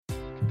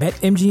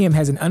BetMGM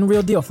has an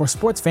unreal deal for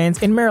sports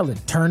fans in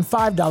Maryland. Turn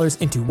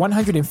 $5 into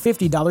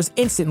 $150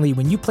 instantly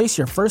when you place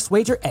your first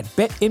wager at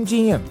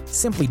BetMGM.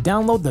 Simply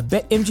download the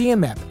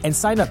BetMGM app and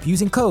sign up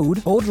using code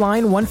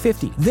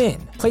OldLine150.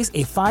 Then, place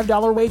a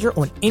 $5 wager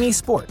on any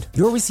sport.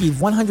 You'll receive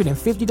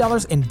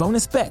 $150 in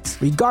bonus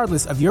bets,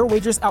 regardless of your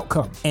wager's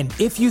outcome. And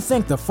if you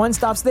think the fun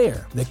stops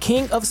there, the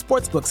King of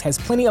Sportsbooks has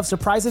plenty of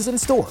surprises in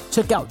store.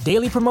 Check out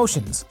daily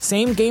promotions,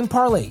 same-game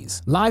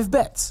parlays, live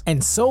bets,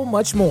 and so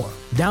much more.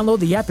 Download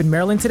the app in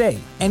Maryland today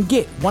and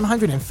get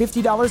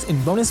 $150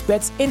 in bonus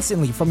bets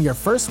instantly from your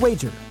first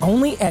wager.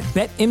 Only at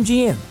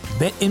BetMGM.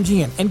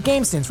 BetMGM and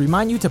GameSense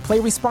remind you to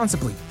play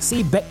responsibly.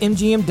 See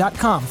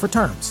BetMGM.com for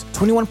terms.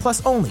 21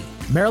 plus only.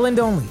 Maryland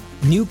only.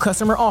 New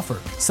customer offer.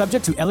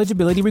 Subject to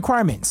eligibility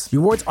requirements.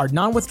 Rewards are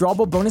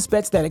non-withdrawable bonus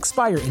bets that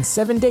expire in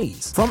 7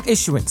 days. From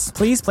issuance,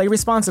 please play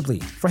responsibly.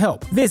 For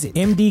help, visit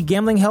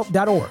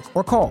mdgamblinghelp.org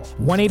or call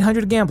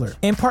 1-800-GAMBLER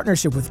in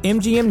partnership with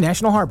MGM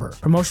National Harbor.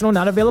 Promotional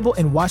not available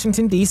in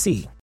Washington,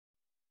 D.C.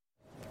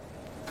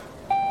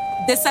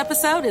 This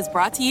episode is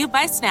brought to you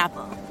by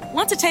Snapple.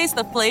 Want to taste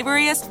the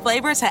flavoriest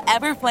flavor to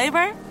ever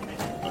flavor?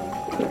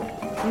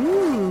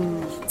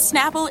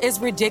 Snapple is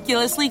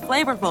ridiculously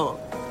flavorful.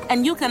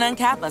 And you can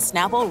uncap a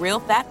Snapple real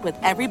fact with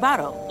every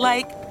bottle.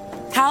 Like,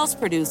 cows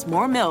produce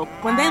more milk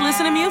when they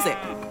listen to music.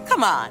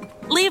 Come on,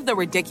 leave the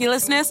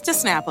ridiculousness to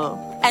Snapple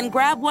and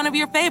grab one of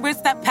your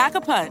favorites that pack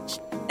a punch.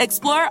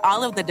 Explore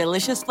all of the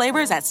delicious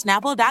flavors at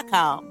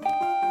Snapple.com.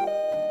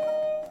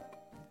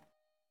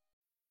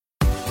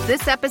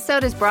 This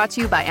episode is brought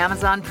to you by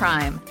Amazon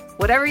Prime.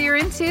 Whatever you're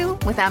into,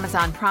 with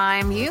Amazon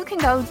Prime, you can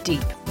go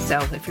deep. So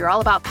if you're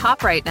all about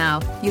pop right now,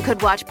 you could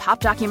watch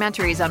pop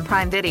documentaries on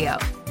Prime Video.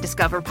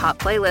 Discover pop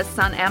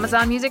playlists on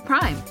Amazon Music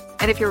Prime.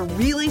 And if you're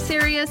really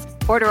serious,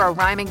 order a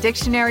rhyming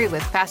dictionary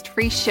with fast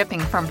free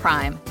shipping from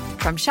Prime.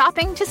 From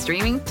shopping to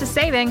streaming to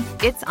saving,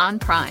 it's on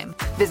Prime.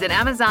 Visit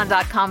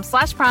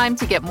Amazon.com/Prime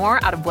to get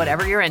more out of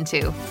whatever you're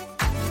into.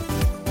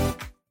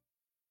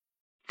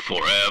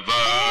 Forever.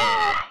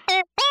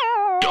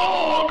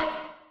 Dog.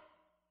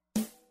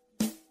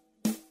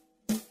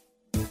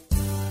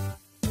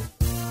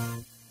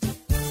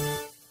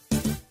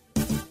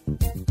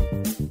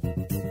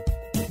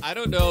 I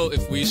don't know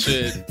if we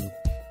should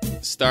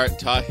start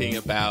talking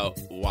about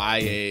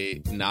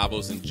YA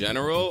novels in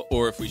general,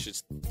 or if we should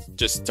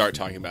just start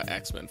talking about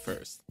X-Men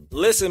first.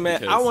 Listen,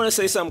 man, I want to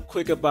say something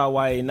quick about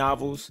YA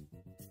novels.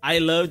 I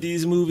love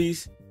these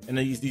movies and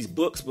these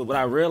books, but what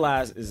I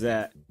realize is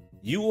that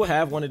you will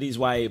have one of these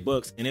YA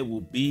books and it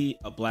will be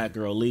a black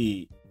girl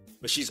lead,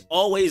 but she's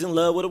always in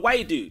love with a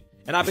white dude.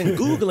 And I've been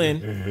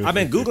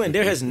Googling,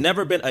 there has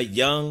never been a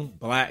young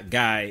black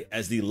guy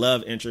as the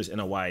love interest in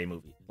a YA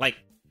movie. Like,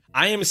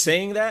 I am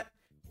saying that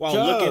while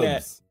looking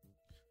at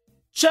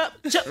Chubb.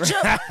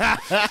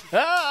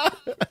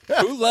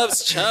 Who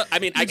loves Chubb? I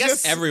mean, I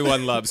guess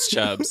everyone loves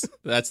Chubbs.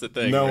 That's the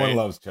thing. No one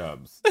loves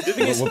Chubbs. The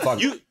thing is,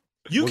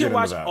 you can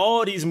watch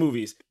all these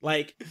movies.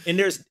 Like, and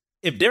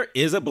if there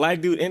is a black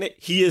dude in it,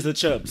 he is the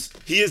Chubbs.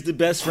 He is the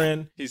best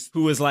friend he's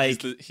the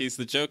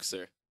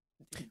jokester.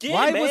 Yeah,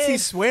 why man. was he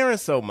swearing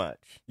so much?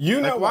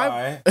 You know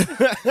why?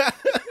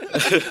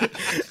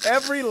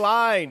 Every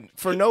line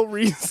for no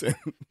reason.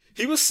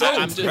 He was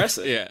so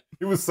impressive. Yeah.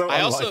 He was so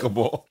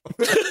unlikable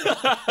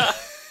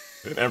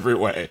in every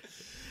way.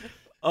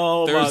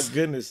 Oh, my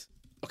goodness.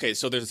 Okay,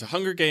 so there's the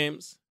Hunger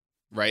Games,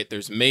 right?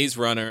 There's Maze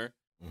Runner.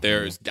 Mm-hmm.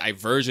 There's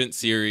Divergent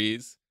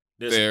series.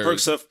 There's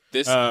Perks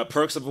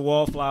of a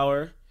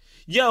Wallflower.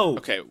 Yo.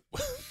 Okay.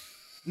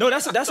 No,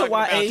 that's a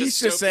YA. He's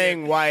just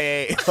saying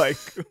YA. Like,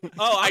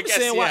 I'm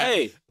saying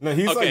YA. No,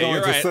 he's like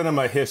going to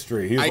cinema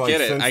history. He's like,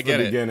 since the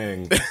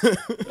beginning.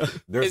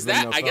 Is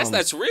that? I guess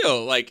that's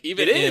real. Like,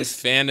 even in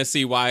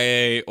fantasy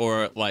YA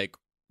or like.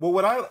 Well,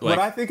 what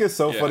I think is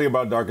so funny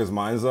about Darkest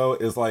Minds though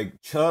is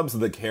like Chubbs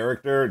the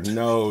character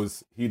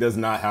knows he does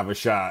not have a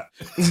shot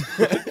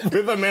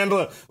with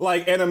Amanda.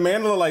 Like, and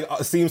Amanda like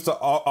seems to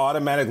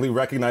automatically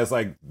recognize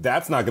like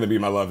that's not going to be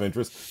my love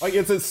interest. Like,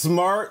 it's a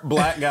smart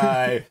black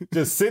guy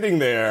just sitting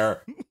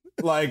there,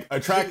 like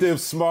attractive,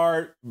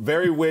 smart,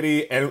 very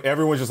witty, and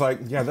everyone's just like,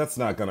 yeah, that's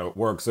not going to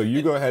work. So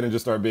you go ahead and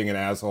just start being an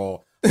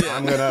asshole.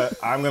 I'm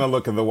gonna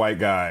look at the white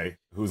guy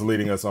who's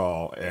leading us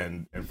all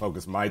and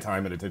focus my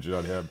time and attention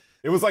on him.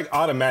 It was like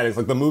automatic. It's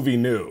like the movie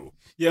knew.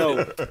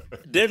 Yo,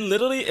 there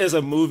literally is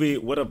a movie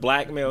with a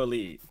black male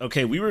lead.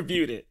 Okay, we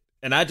reviewed it.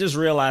 And I just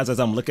realized as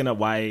I'm looking up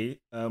YA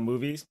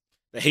movies,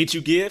 The Hate You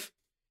Give,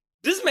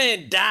 this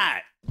man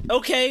died.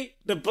 Okay,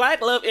 the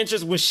black love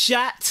interest was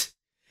shot.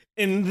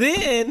 And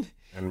then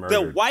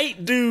the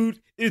white dude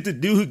is the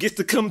dude who gets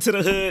to come to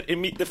the hood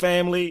and meet the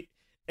family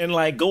and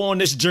like go on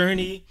this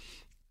journey.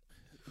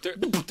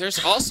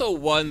 There's also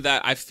one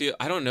that I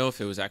don't know if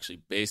it was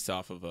actually based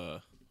off of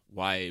a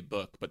YA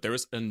book, but there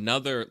was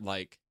another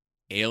like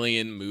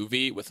alien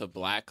movie with a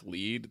black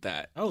lead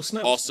that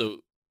also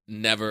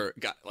never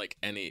got like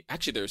any.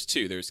 Actually, there's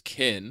two. There's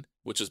Kin,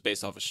 which was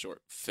based off a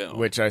short film,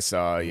 which I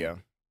saw. Yeah.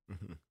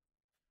 Mm-hmm.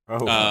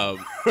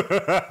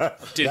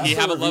 Did he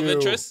have a love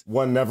interest?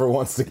 One never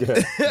wants to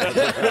get.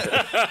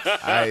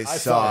 I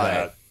saw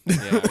that.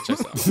 Yeah,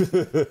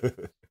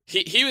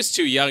 he was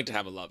too young to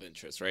have a love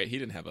interest, right? He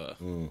didn't have a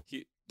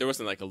there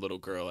wasn't like a little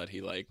girl that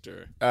he liked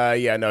or.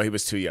 Yeah, no, he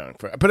was too young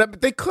for.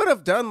 But they could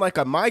have done like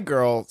a My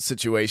Girl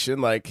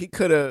situation. Like he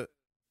could have,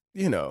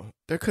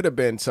 there could have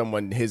been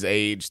someone his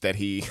age that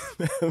he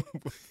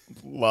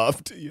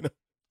loved.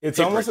 It's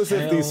almost as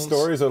if these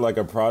stories are like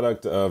a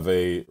product of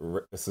a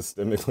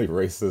systemically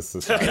racist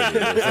society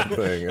or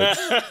something.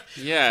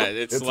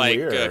 It's like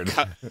weird.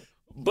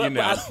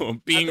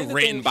 Being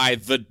written by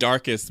the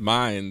darkest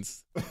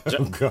minds.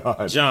 Oh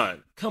God,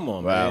 John, come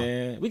on,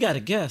 man. We got to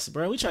guess,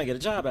 bro. We trying to get a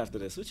job after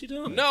this. What you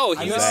doing? No,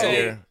 he was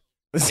saying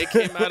it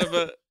came out of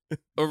a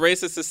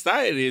racist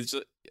society. It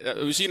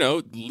was,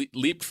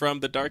 leaped from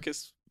the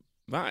darkest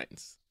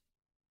minds.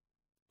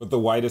 With the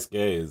whitest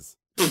gays.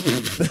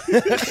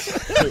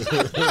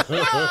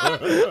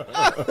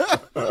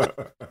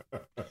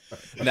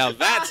 Now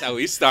that's how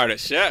we start a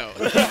show.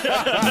 Jonathan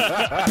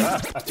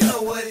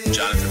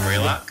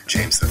Raylock,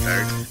 James the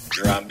Third,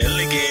 Drum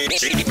Milligan.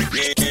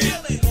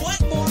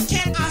 What more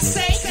can I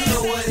say? You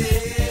know what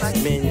it is. Black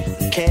men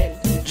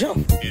can't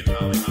jump.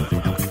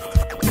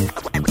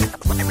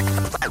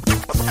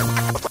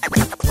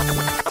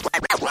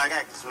 Black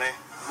actors, man.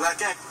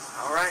 Black actors.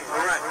 All right.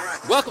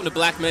 Welcome to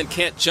Black Men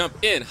Can't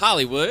Jump in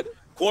Hollywood.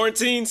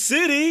 Quarantine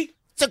City.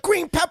 It's a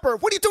green pepper.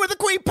 What are you doing with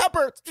the green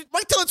pepper?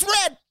 Wait till it's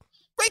red.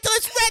 Wait till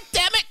it's red,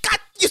 damn it. God,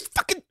 you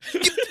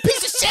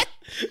piece of shit.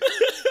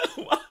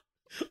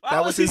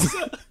 Why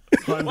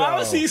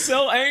was he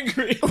so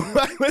angry?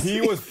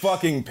 He was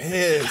fucking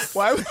pissed.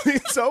 Why was he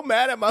so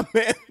mad at my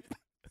man?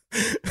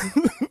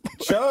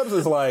 Chubbs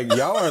is like,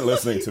 y'all aren't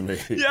listening to me.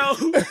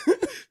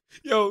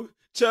 Yo,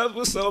 Chubbs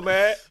was so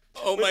mad.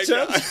 Oh my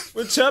God.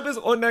 When Chubb is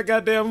on that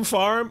goddamn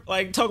farm,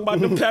 like talking about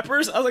the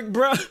peppers, I was like,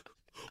 bro,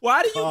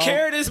 why do you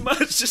care this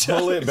much? Chubbs?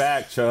 Pull it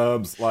back,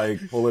 Chubbs.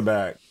 Like, pull it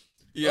back.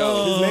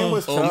 Yo, his name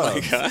was Chubbs, oh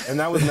my God. and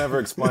that was never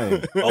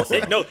explained.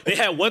 They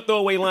had one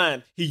throwaway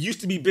line. He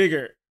used to be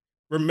bigger.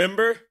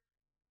 Remember?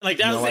 Like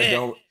that was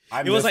it.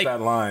 I missed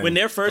that line. When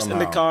they're first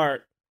somehow. in the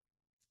car,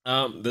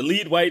 the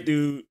lead white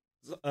dude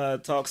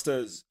talks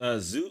to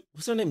Zoo.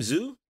 What's her name?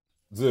 Zoo.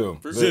 Zoo.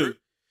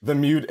 The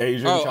mute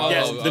Asian child.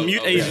 Yes, the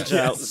mute Asian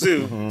child.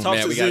 Zoo. Talks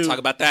Man, to we Zoo, gotta talk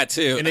about that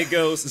too. and it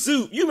goes,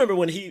 Zoo, you remember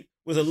when he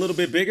was a little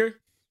bit bigger?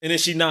 And then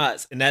she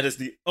nods, and that is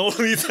the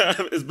only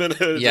time it's been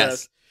addressed.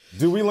 Yes.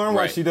 Do we learn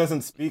why she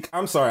doesn't speak?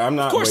 I'm sorry, I'm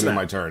not waiting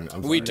my turn.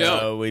 I'm sorry. We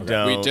don't. No, we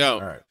don't. We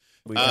don't. All right.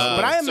 But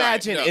I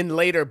imagine in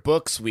later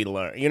books we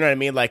learn. You know what I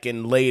mean? Like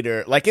in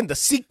the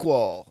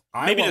sequel.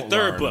 Maybe the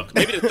third book.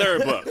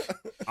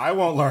 I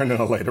won't learn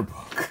in a later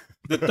book.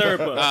 The third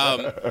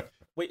book.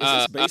 Wait, is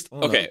this based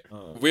on? Okay,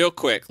 real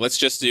quick. Let's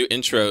just do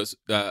intros.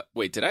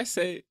 Wait, did I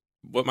say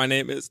what my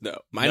name is? No.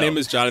 My name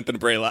is Jonathan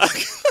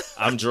Braylock.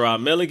 I'm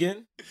Gerard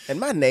Milligan. And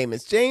my name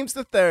is James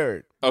the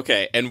Third.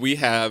 Okay, and we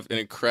have an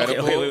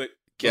incredible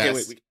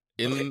guest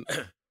in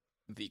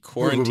the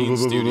quarantine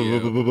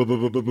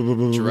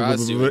studio.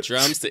 Gerard's doing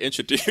drums to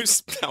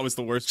introduce. That was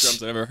the worst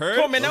drums I've ever heard.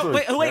 Come on, man.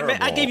 Wait,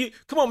 man. I gave you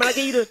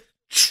the.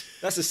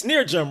 That's a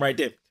snare drum right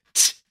there.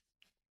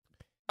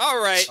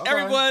 All right,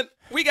 everyone.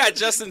 We got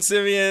Justin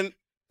Simien.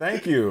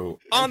 Thank you.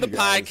 On the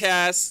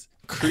podcast,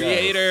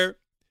 creator,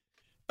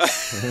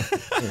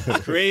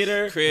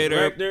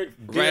 director,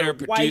 writer,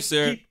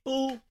 producer,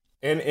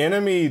 an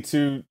enemy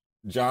to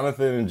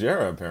Jonathan and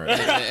Jara, apparently.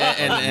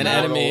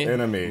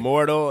 An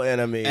Mortal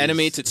enemy.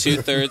 Enemy to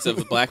 2/3 of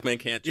the Black Men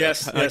Can't Jump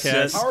podcast.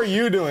 Yes. How are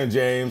you doing,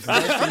 James?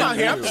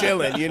 I'm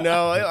chilling,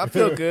 I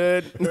feel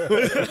good.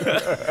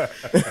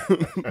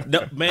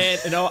 No, man,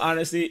 in all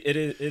honesty, it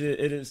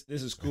is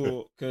this is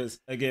cool because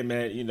again,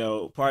 man,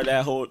 part of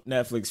that whole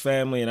Netflix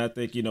family, and I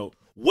think,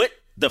 what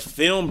the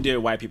film Dear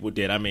White People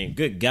did. I mean,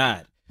 good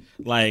God.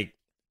 Like,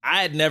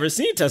 I had never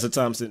seen Tessa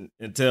Thompson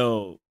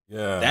until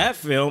that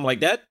film. Like,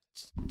 that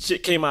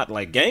shit came out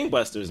like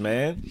gangbusters,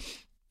 man.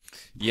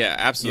 Yeah,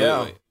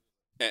 absolutely.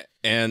 Yeah.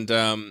 And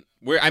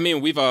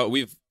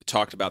we've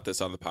talked about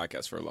this on the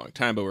podcast for a long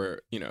time, but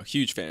we're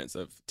huge fans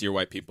of Dear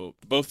White People,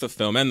 both the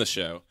film and the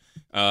show.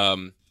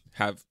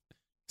 Have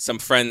some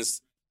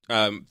friends,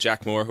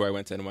 Jack Moore, who I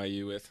went to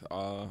NYU with,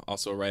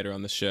 also a writer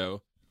on the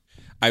show.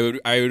 I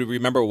would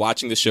remember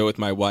watching the show with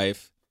my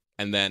wife,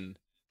 and then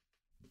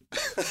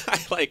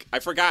I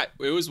forgot,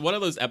 it was one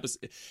of those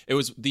episodes.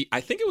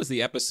 I think it was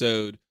the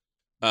episode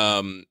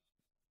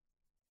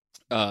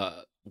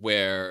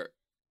where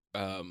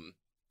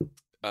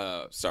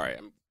sorry,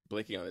 I'm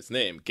blanking on his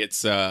name,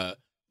 gets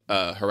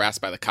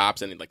harassed by the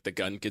cops, and like the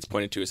gun gets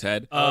pointed to his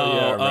head.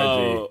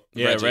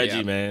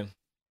 Reggie, man.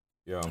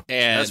 Yeah.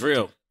 And That's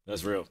real.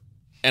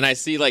 And I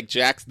see like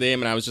Jack's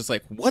name, and I was just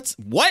like, what?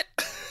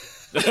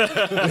 I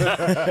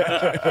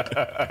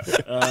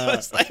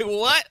was like,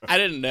 what? I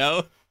didn't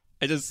know.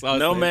 I just saw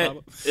his name. Man,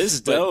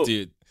 it's dope,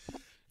 dude.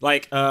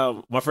 Like,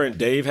 my friend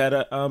Dave had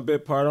a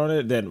big part on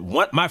it. Then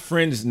my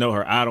friends know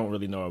her. I don't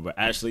really know her, but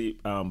Ashley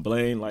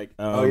Blaine,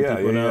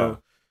 people know.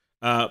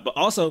 But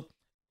also,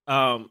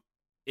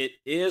 it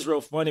is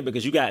real funny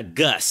because you got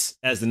Gus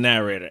as the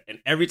narrator, and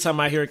every time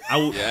I hear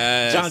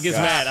John gets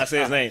mad, I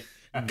say his name.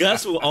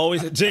 Gus will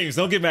always. James,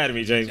 don't get mad at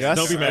me, James. Gus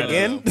don't be mad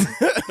again. at me.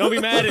 Don't be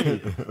mad at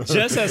me.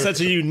 Just has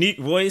such a unique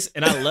voice,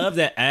 and I love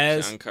that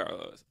as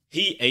Giancarlo.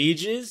 he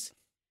ages,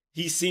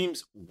 he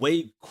seems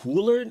way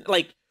cooler.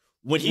 Like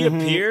when he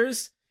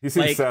appears, He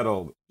seems like,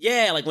 settled.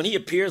 Yeah, like when he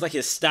appears, like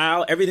his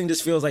style, everything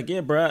just feels like,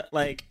 yeah, bruh.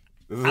 Like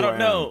This is I who don't am.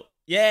 know.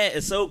 Yeah,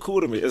 it's so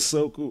cool to me. It's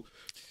so cool.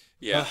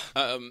 Yeah.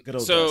 Good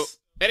old So Gus.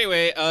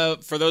 anyway,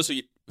 for those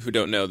who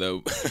don't know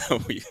though,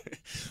 we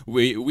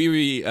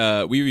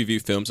review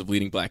films of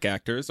leading black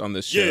actors on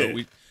this show. Yeah.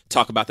 We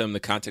talk about them in the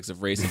context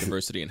of race and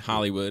diversity in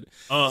Hollywood.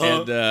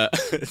 And I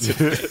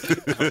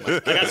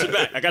got your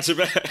back. I got your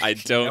back. I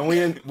don't.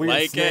 And we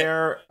like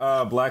ensnare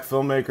black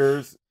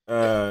filmmakers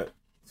to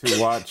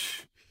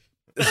watch.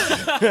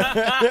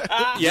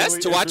 Yes,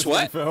 to watch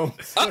what?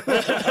 Films.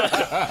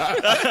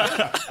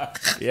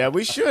 Yeah,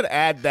 we should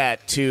add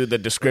that to the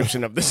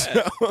description of the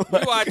show. We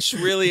watch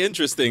really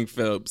interesting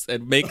films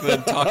and make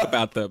them talk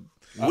about them.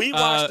 We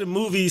watch the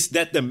movies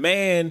that the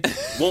man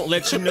won't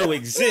let you know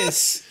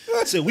exist.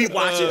 So we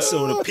watch it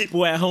so the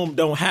people at home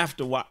don't have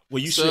to watch.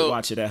 Well, you should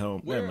watch it at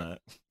home. Never mind.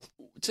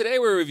 Today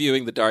we're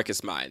reviewing The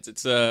Darkest Minds.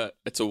 It's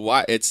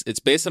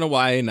based on a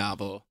YA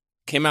novel.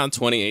 Came out in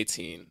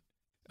 2018.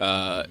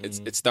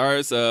 It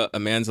stars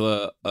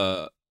Amanda.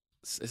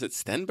 Is it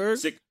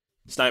Stenberg?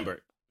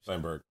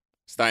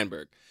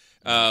 Steinberg.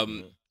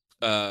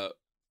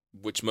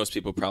 Which most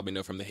people probably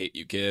know from The Hate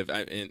U Give,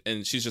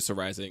 and she's just a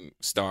rising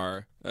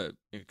star,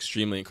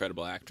 extremely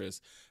incredible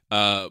actress.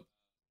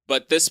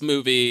 But this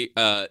movie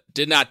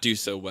did not do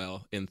so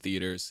well in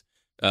theaters.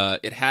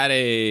 It had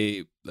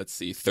a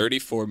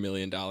 $34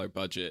 million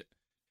budget.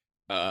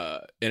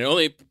 And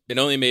it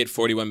only made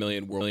 41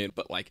 million worldwide,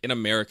 but like in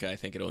America, I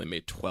think it only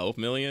made 12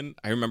 million.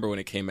 I remember when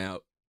it came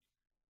out.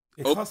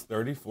 It cost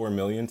 $34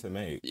 million to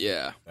make.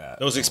 Yeah,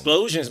 those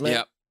explosions, man.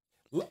 Yeah.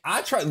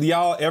 I tried,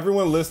 y'all,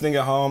 everyone listening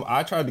at home,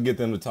 I tried to get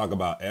them to talk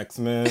about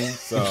X-Men,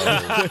 so...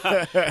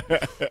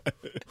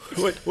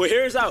 Well,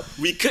 here's out.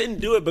 We couldn't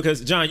do it because,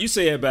 John, you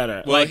say it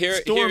better. Well,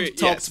 Storm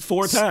talks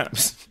 4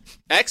 times.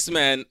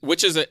 X-Men,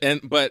 which is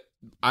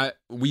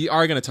we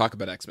are going to talk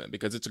about X-Men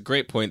because it's a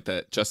great point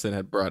that Justin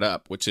had brought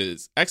up, which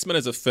is X-Men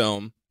is a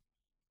film,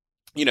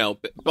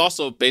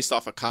 also based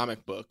off a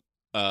comic book,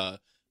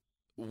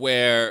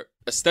 where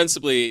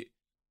ostensibly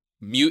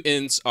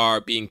mutants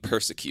are being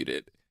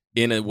persecuted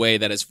in a way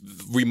that is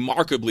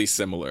remarkably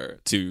similar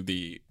to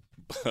the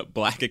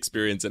black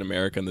experience in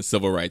America and the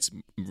civil rights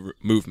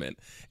movement.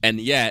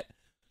 And yet,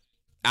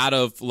 out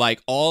of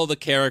like all the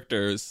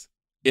characters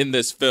in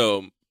this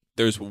film,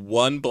 there's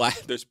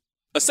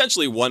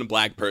essentially one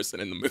black person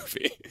in the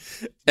movie.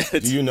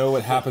 Do you know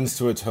what happens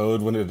to a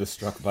toad when it is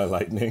struck by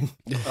lightning?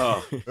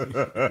 Oh,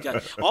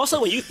 God. Also,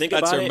 when you think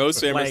about it, that's her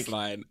most famous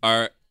line.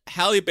 Our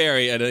Halle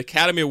Berry, an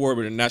Academy Award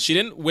winner. Now, she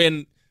didn't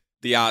win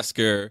the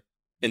Oscar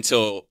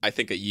until I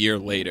think a year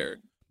later,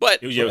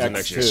 but it was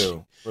next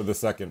year for the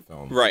second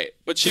film, right?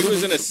 But she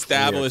was an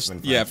established,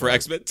 for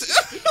X-Men.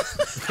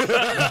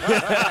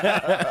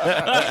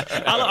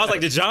 I was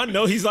like, did John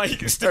know he's like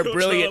her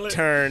brilliant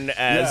turn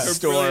as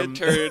Storm?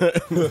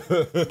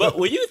 But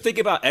when you think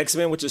about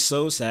X-Men, which is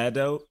so sad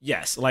though,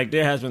 yes, like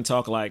there has been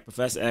talk like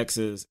Professor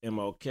X's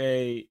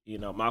MLK,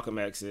 Malcolm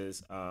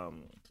X's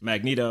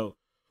Magneto.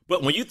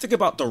 But when you think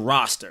about the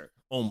roster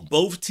on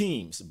both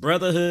teams,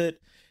 Brotherhood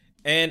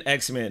and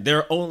X-Men, there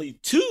are only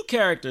 2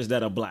 characters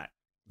that are black,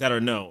 that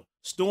are known.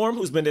 Storm,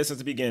 who's been there since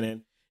the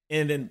beginning,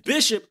 and then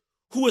Bishop,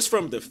 who is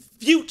from the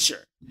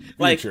future. Far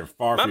my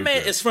future.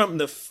 man is from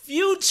the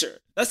future.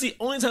 That's the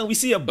only time we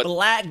see a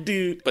black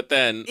dude but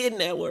then, in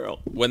that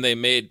world. When they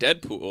made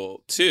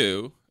Deadpool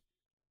 2...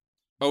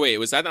 Oh, wait,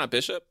 was that not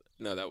Bishop?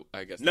 No, that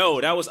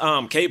was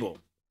Cable.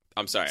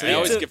 I'm sorry. I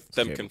always get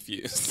them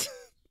confused.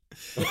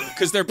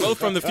 Because they're both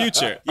from the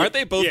future. Aren't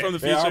they both from the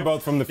future? They are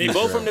both from the future. They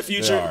both from the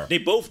future. They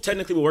both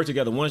technically will work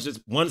together.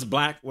 one's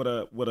black with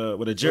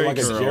a Jerry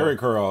curl. A Jerry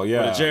curl,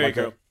 yeah. With a Jerry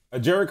curl. A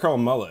Jerry curl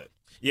mullet.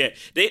 Yeah.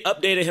 They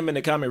updated him in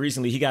the comic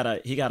recently. He got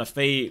a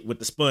fade with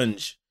the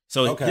sponge.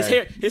 So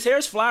his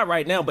hair's fly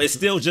right now, but it's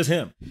still just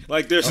him.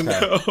 Like there's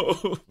no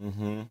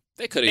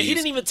They could have. He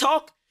didn't even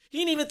talk. He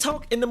didn't even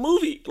talk in the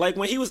movie. Like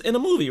when he was in the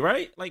movie,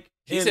 right? Like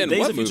he's in Days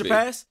what of Future movie?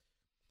 Past.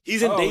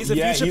 He's in Days of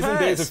Future Past. He's in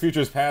Days of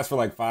Future's Past for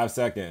like 5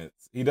 seconds.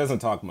 He doesn't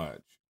talk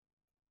much.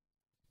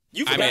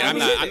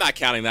 I'm not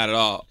counting that at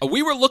all.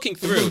 We were looking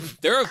through.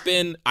 There have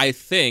been, I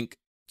think,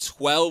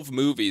 12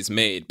 movies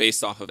made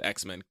based off of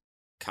X-Men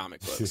comic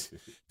books.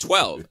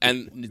 12,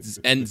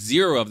 and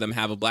 0 of them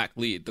have a black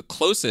lead. The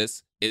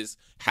closest is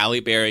Halle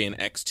Berry in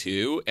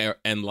X2,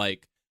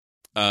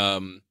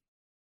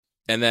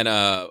 and then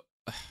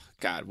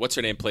God, what's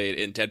her name played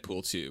in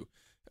Deadpool 2?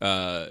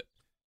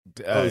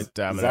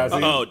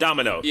 Domino.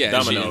 Domino. Yeah,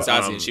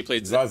 Domino. She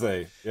played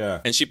Zazie. Yeah,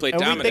 and she played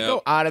and Domino. They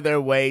go out of their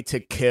way to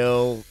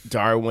kill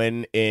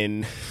Darwin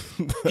in.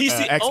 He's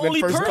the X-Men only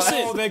First person.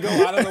 Class. Oh, they go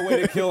out of the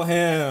way to kill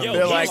him. Yo,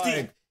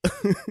 They're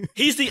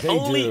he's the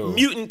only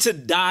mutant to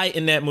die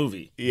in that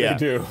movie. Yeah, they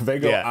do. They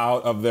go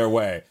out of their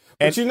way.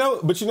 But you know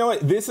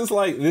what?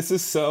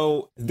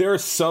 There are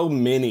so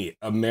many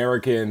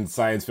American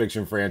science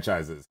fiction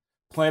franchises.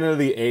 Planet of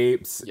the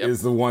Apes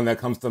is the one that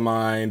comes to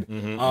mind.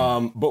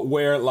 But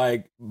where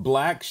like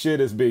black shit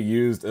is being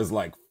used as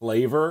like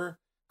flavor.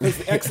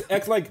 Because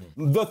X like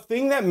the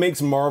thing that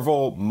makes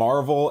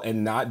Marvel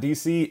and not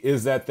DC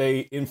is that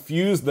they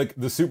infuse the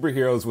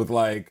superheroes with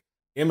like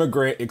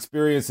immigrant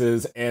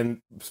experiences,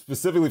 and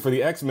specifically for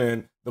the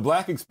X-Men, the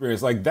black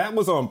experience, like that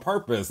was on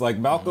purpose. Like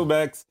Malcolm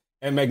X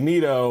and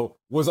Magneto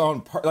was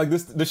on like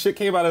this shit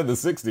came out of the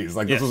 60s.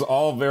 Like this was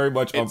all very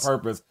much on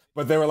purpose.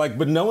 But they were like,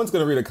 but no one's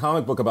gonna read a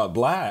comic book about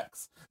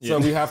blacks. So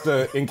we have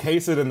to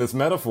encase it in this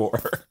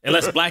metaphor.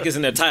 Unless black is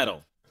in the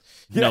title.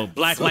 You know,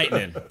 Black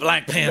Lightning,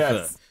 Black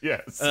Panther.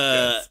 Yes.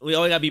 We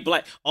only gotta be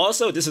black.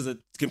 Also, this is a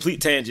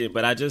complete tangent,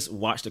 but I just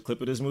watched a clip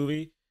of this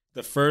movie.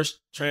 The first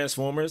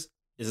Transformers.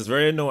 This is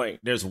very annoying.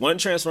 There's one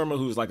Transformer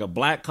who's like a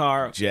black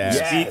car.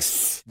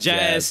 Jazz.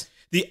 Jazz.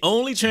 The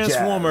only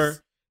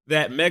Transformer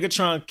that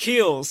Megatron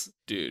kills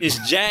is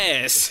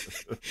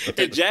Jazz.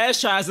 And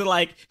Jazz tries to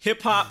like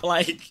hip hop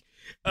like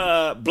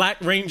Black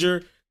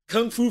Ranger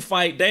kung fu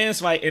fight,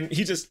 dance fight, and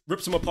he just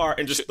rips him apart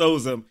and just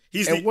throws him.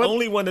 He's the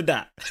only one to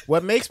die.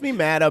 What makes me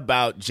mad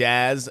about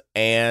Jazz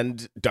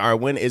and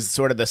Darwin is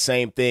sort of the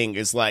same thing.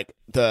 Is like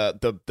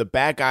the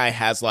bad guy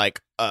has like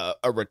a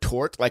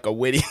retort, like a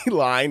witty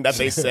line that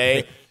they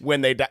say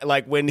when they die.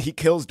 Like when he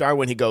kills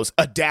Darwin, he goes,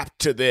 "Adapt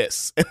to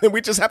this," and then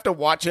we just have to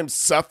watch him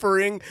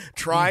suffering,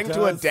 trying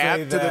to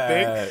adapt to the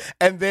thing.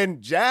 And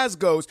then Jazz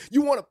goes,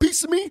 "You want a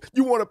piece of me?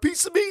 You want a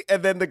piece of me?"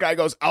 And then the guy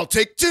goes, "I'll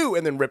take two,"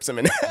 and then rips him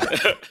in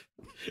half.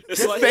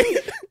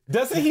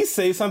 Doesn't he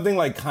say something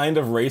like kind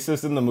of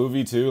racist in the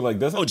movie too? Like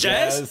doesn't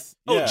Jazz?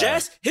 Yeah.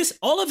 Jazz.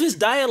 All of his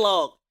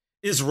dialogue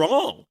is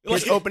wrong.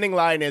 His opening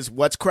line is,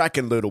 "What's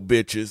cracking, little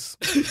bitches?"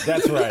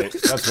 That's right.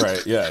 That's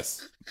right.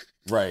 Yes.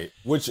 Right.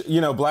 Which,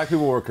 you know, black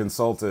people were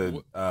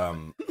consulted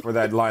for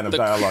that line of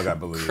dialogue, I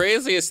believe.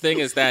 Craziest thing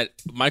is that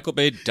Michael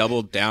Bay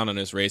doubled down on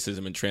his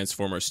racism in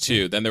Transformers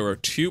 2. Then there were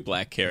two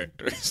black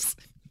characters.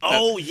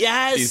 Oh,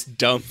 yes. These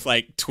dumb,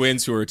 like,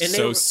 twins who are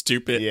so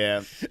stupid.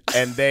 Yeah.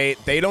 And they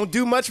don't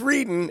do much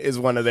reading is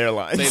one of their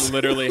lines. They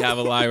literally have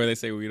a line where they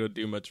say, "We don't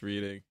do much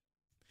reading."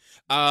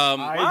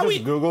 I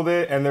just Googled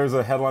it, and there's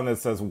a headline that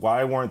says,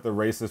 "Why weren't the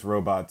racist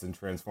robots in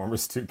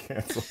Transformers 2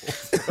 canceled?"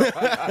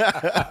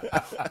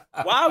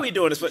 Why are we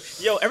doing this? But,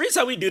 every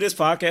time we do this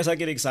podcast, I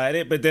get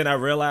excited, but then I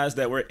realize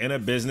that we're in a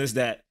business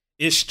that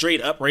is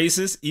straight up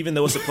racist, even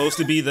though it's supposed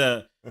to be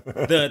the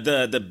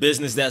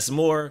business that's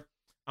more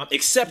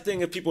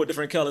accepting of people with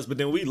different colors. But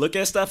then we look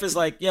at stuff, it's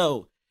like,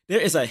 there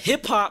is a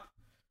hip-hop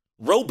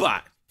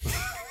robot.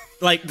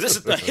 Like, this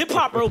is a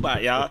hip-hop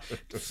robot, y'all.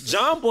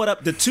 John brought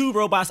up the two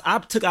robots I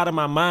took out of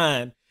my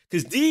mind,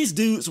 because these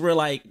dudes were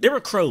like, they were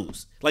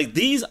crows. Like,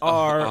 these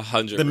are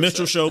 100%. the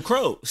Mitchell Show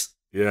crows.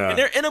 Yeah. And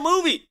they're in a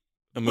movie.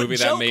 A movie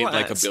that made lines.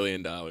 like $1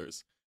 billion.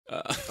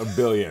 $1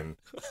 billion.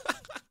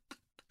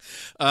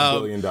 $1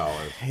 billion.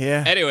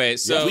 Yeah. Anyway,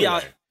 so we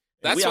out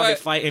that's here why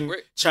fighting,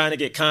 trying to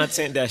get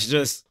content that's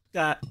just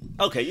got.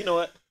 Okay, you know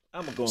what?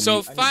 I'm gonna go.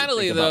 So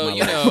finally, though, we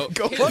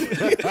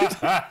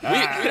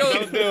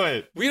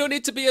don't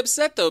need to be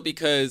upset though,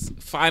 because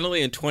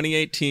finally in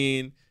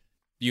 2018,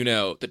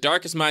 The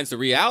Darkest Minds. The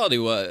reality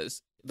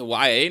was the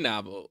YA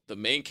novel. The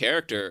main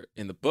character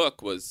in the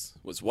book was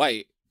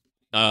white.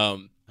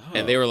 And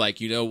they were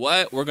like, you know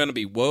what? We're gonna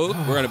be woke.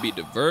 We're gonna be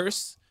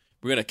diverse.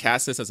 We're gonna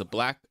cast this as a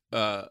black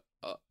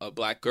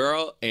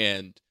girl,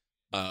 and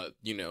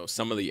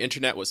some of the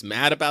internet was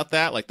mad about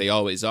that, like they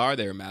always are.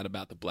 They were mad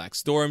about the black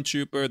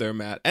stormtrooper. They're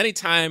mad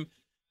anytime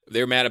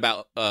they're mad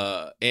about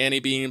Annie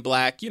being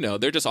black.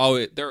 They're just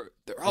always they're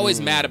always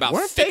mad about.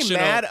 Weren't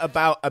fictional... they mad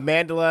about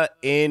Amandla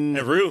in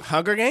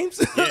Hunger Games?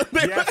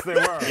 Yes, they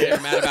were.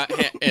 They're mad about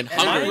in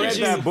Hunger I Games.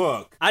 read that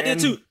book. I did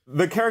too.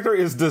 The character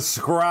is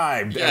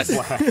described as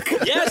black.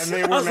 Yes, and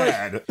they were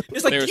mad. Like,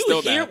 it's like,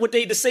 you hear what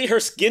they to say her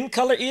skin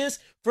color is?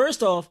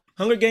 First off,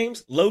 Hunger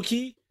Games, low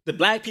key. The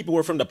black people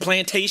were from the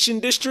plantation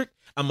district.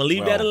 I'm going to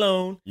leave that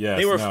alone. Yes,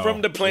 they were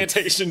from the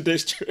plantation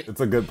district. It's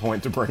a good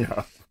point to bring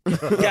up.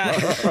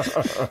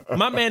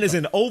 My man is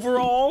in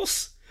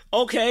overalls.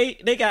 Okay.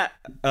 They got...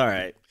 All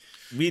right.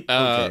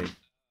 Okay.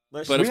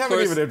 But we of haven't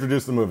course, even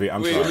introduced the movie.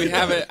 I'm sorry. We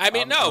haven't... I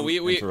mean,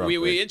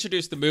 we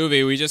introduced the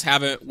movie. We just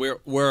haven't...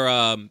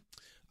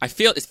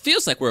 It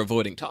feels like we're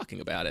avoiding talking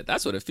about it.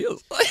 That's what it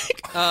feels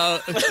like.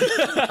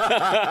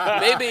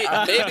 Maybe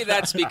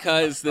that's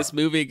because this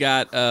movie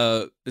got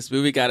a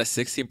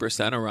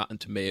 16% on Rotten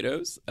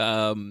Tomatoes.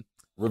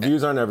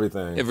 Reviews aren't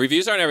everything. If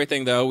reviews aren't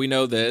everything, though, we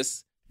know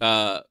this.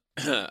 I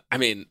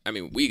mean,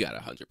 we got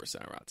 100%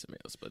 on Rotten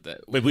Tomatoes, but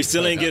we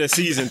still ain't get a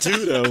season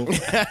 2 though.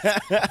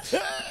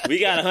 We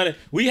got 100.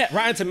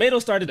 Rotten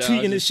Tomatoes started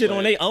tweeting this shit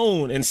on their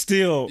own, and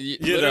still,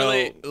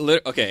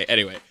 okay.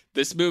 Anyway.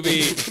 This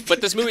movie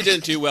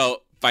didn't do well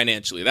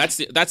financially. That's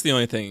the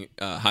only thing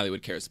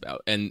Hollywood cares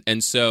about.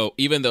 And so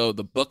even though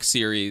the book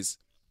series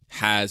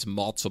has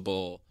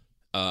multiple,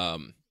 I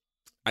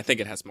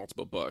think it has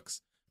multiple books.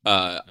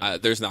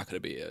 There's not going to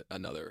be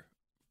another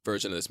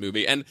version of this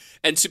movie. And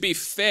to be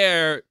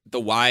fair,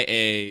 the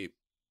YA,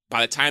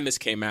 by the time this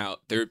came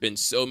out, there had been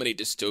so many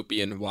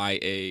dystopian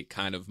YA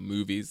kind of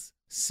movies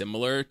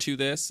similar to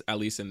this, at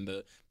least in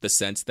the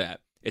sense that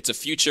it's a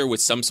future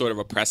with some sort of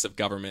oppressive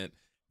government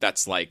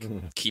that's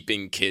like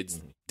keeping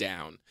kids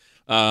down.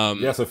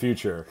 Yes, a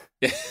future.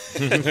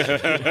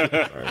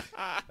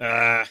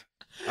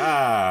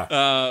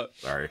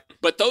 Sorry.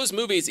 But those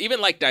movies,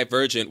 even like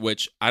Divergent,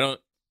 which I don't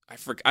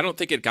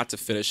think it got to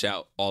finish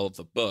out all of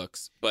the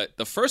books, but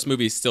the first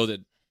movie still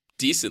did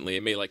decently.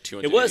 It made like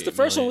 200. It was the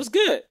first one was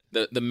good.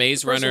 The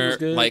Maze Runner,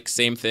 like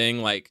same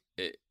thing. Like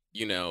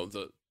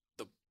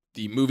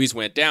the movies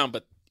went down,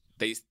 but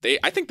they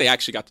I think they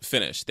actually got to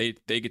finish. They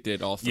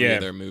did all three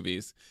of their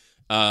movies.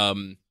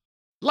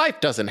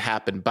 Life doesn't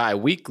happen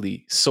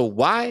bi-weekly, so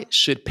why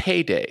should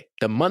payday?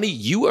 The money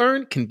you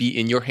earn can be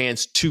in your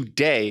hands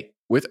today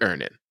with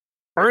Earnin.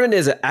 Earnin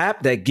is an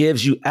app that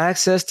gives you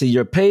access to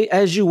your pay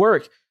as you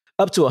work,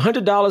 up to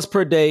 $100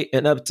 per day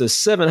and up to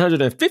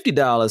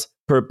 $750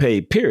 per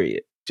pay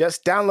period.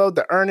 Just download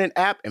the Earnin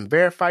app and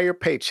verify your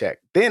paycheck.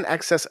 Then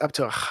access up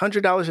to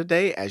 $100 a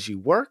day as you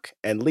work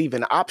and leave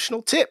an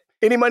optional tip.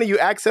 Any money you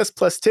access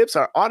plus tips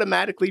are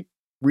automatically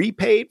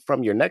repaid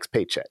from your next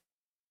paycheck.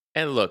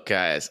 And look,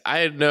 guys,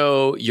 I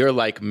know you're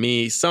like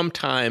me.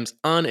 Sometimes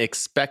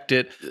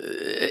unexpected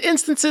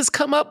instances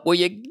come up where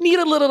you need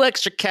a little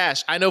extra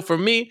cash. I know for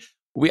me,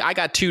 I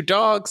got 2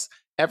 dogs.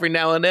 Every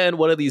now and then,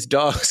 one of these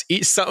dogs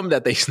eats something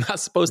that they're not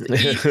supposed to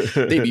eat.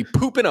 They be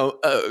pooping,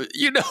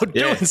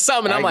 doing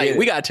something. And I'm like,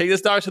 we got to take this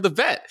dog to the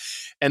vet.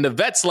 And the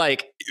vet's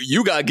like,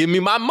 you got to give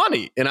me my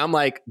money. And I'm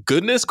like,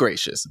 goodness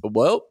gracious.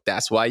 Well,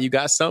 that's why you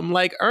got something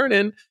like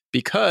Earnin,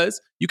 because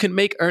you can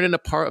make Earnin a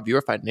part of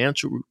your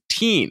financial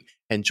routine.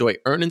 Enjoy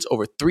Earnin's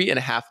over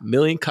 3.5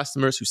 million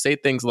customers who say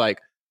things like,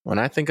 when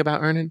I think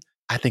about Earnin,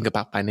 I think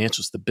about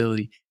financial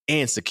stability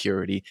and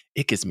security.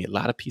 It gives me a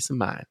lot of peace of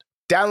mind.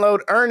 Download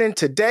Earnin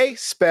today,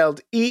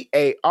 spelled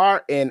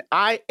EARNIN,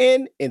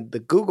 in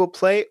the Google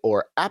Play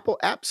or Apple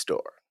App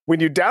Store. When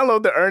you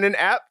download the Earnin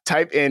app,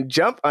 type in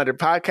Jump Under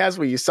Podcast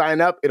when you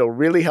sign up. It'll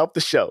really help the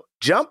show.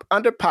 Jump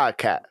Under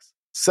Podcast.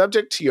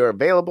 Subject to your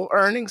available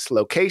earnings,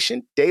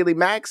 location, daily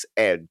max,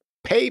 and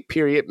pay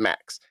period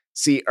max.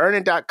 See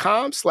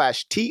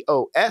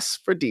earnin.com/TOS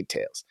for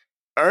details.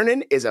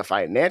 Earnin is a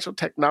financial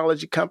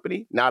technology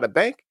company, not a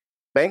bank.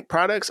 Bank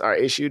products are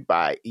issued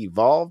by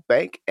Evolve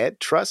Bank and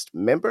Trust,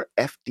 member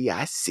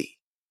FDIC.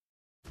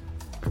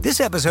 This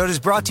episode is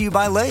brought to you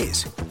by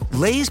Lay's.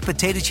 Lay's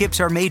potato chips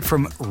are made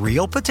from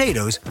real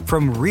potatoes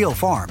from real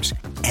farms,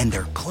 and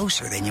they're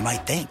closer than you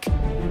might think.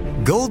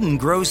 Golden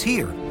grows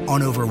here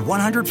on over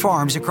 100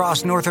 farms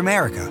across North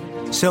America.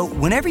 So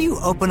whenever you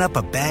open up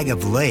a bag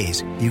of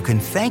Lay's, you can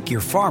thank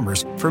your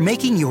farmers for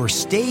making your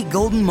Stay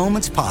Golden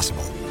moments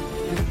possible.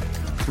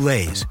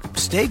 Lay's,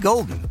 stay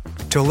golden.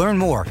 To learn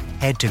more,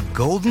 head to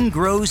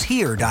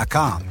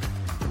goldengrowshere.com.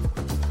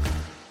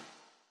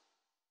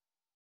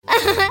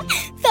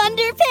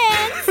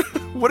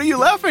 Thunderpants! What are you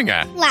laughing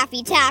at?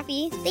 Laffy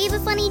Taffy. They have a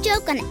funny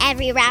joke on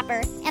every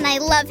wrapper, and I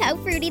love how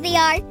fruity they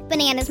are.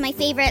 Banana's my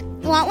favorite.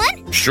 Want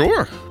one?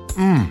 Sure.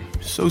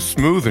 So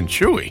smooth and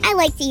chewy. I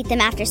like to eat them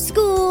after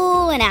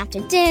school and after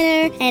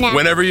dinner and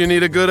whenever you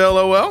need a good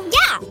LOL?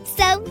 Yeah,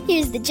 so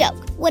here's the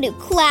joke. What do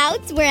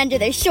clouds wear under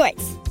their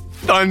shorts?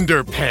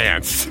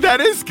 Thunderpants.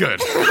 That is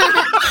good.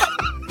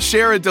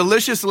 Share a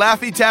delicious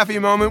Laffy Taffy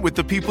moment with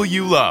the people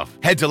you love.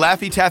 Head to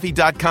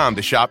LaffyTaffy.com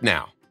to shop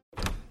now.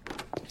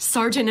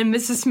 Sergeant and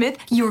Mrs. Smith,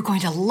 you're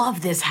going to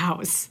love this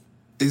house.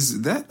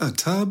 Is that a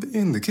tub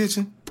in the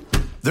kitchen?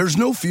 There's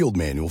no field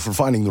manual for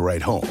finding the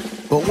right home.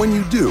 But when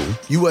you do,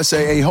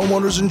 USAA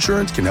Homeowners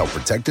Insurance can help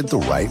protect it the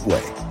right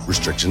way.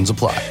 Restrictions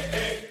apply.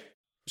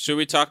 Should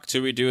we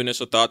do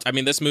initial thoughts? I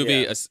mean, this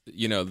movie,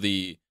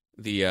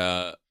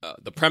 the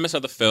premise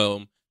of the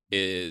film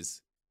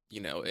is,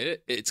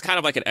 it's kind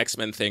of like an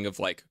X-Men thing of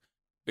like,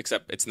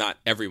 except it's not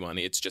everyone.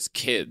 It's just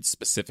kids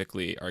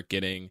specifically are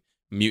getting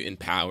mutant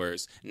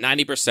powers.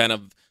 90%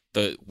 of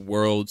the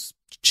world's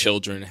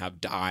children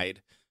have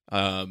died.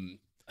 It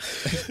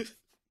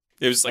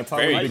was like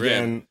very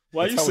grim.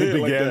 Why you say it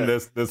like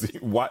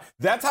that?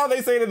 That's how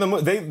they say it in the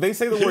movie. They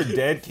say the word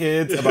 "dead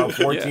kids" about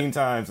 14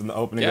 times in the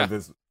opening of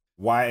this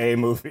YA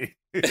movie.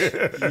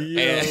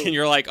 And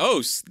you're like,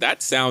 oh,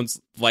 that sounds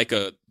like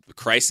a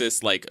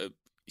crisis, like a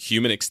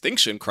human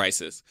extinction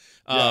crisis.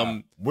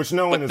 Which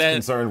no one is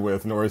concerned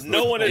with, nor is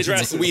no one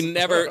addresses. We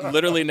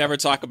literally never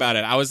talk about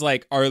it. I was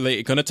like, are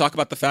they going to talk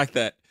about the fact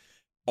that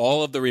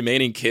all of the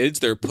remaining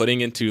kids they're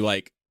putting into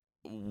like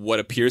what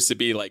appears to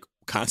be like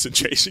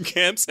concentration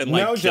camps and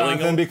like killing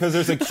them? Because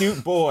there's a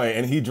cute boy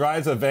and he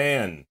drives a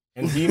van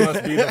and he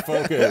must be the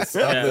focus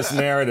of this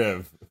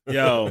narrative.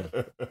 Yo,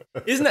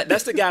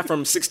 that's the guy from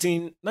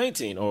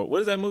 1619 or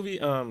what is that movie?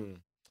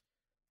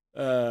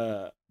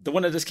 The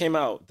one that just came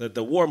out,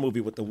 the war movie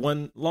with the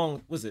one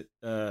long, was it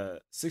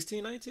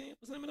 1619?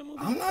 What's the name of the movie?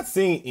 I'm not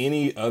seeing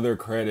any other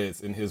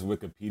credits in his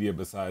Wikipedia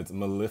besides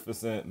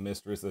Maleficent,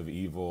 Mistress of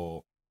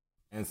Evil,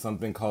 and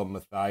something called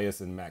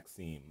Matthias and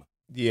Maxime.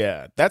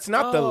 Yeah, that's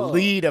not the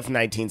lead of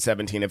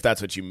 1917, if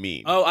that's what you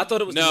mean. Oh, I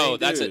thought it was the main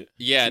that's dude. it.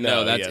 Yeah,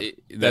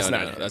 that's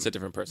not him. That's a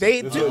different person.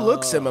 They do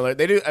look similar.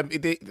 They do. I mean,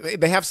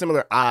 they have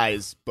similar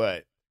eyes,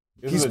 but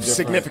He's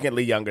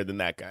significantly younger than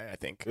that guy, I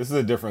think. This is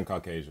a different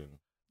Caucasian.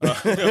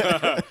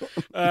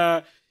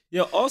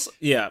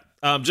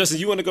 Justin,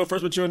 you want to go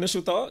first with your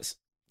initial thoughts?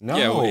 No.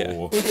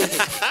 Yeah.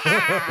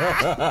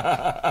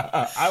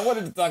 I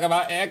wanted to talk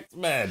about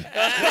X-Men.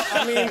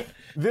 I mean,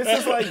 this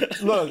is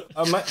like, look,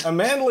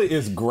 Amanda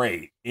is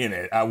great in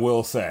it, I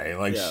will say.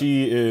 Like,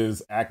 she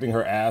is acting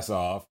her ass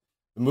off.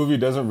 The movie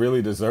doesn't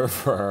really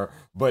deserve her,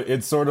 but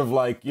it's sort of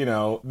like,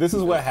 this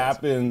is what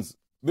happens.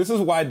 This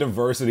is why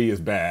diversity is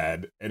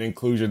bad and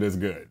inclusion is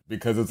good.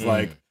 Because it's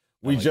like,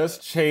 we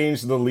just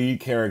changed the lead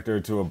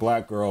character to a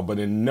black girl, but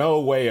in no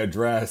way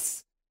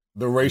address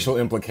the racial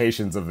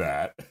implications of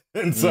that.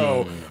 And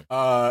so,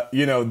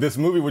 this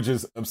movie, which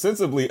is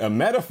ostensibly a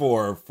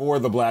metaphor for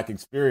the black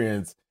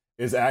experience,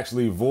 is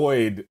actually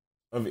void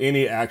of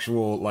any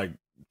actual, like,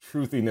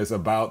 truthiness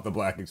about the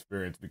black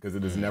experience because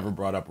it is never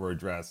brought up or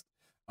addressed.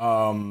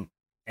 And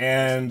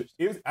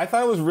I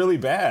thought it was really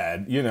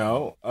bad,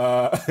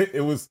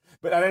 it was,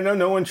 but I know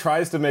no one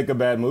tries to make a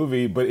bad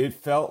movie, but it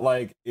felt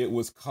like it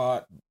was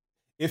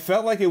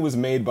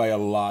made by a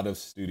lot of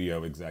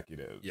studio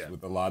executives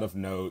with a lot of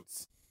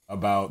notes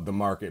about the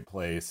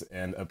marketplace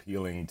and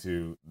appealing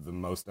to the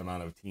most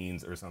amount of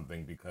teens or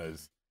something,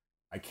 because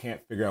I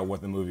can't figure out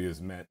what the movie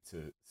is meant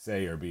to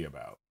say or be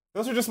about.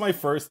 Those are just my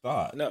first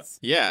thoughts. No,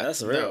 yeah,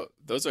 that's real. No,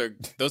 those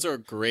are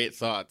great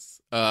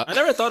thoughts. I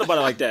never thought about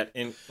it like that.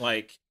 In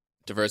like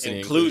diversity,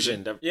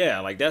 inclusion. Yeah,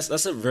 like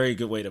that's a very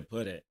good way to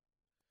put it.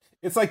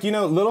 It's like,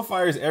 Little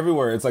Fires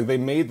Everywhere. It's like they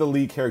made the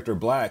lead character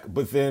black,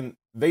 but then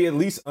they at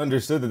least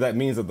understood that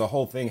means that the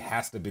whole thing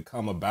has to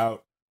become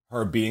about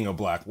her being a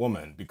black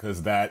woman,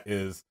 because that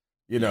is,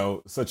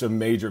 such a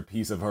major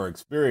piece of her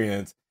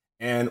experience.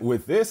 And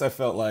with this, I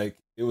felt like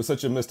it was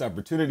such a missed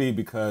opportunity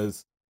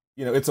because,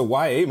 it's a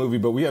YA movie,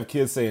 but we have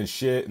kids saying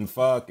shit and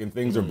fuck and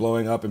things are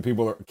blowing up and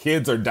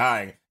kids are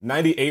dying.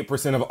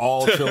 98% of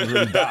all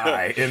children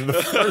die in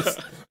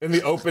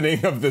the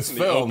opening of this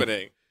film.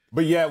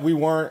 But yeah,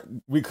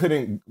 we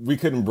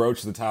couldn't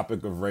broach the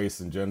topic of race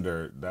and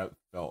gender. That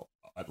felt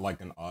like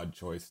an odd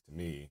choice to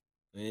me.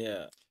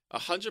 Yeah.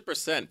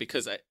 100%,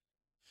 because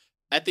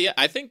I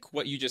think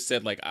what you just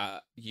said, like,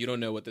 you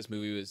don't know what this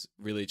movie was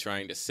really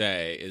trying to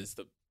say,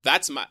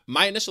 that's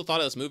my initial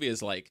thought of this movie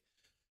is like,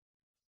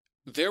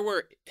 there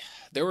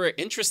were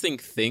interesting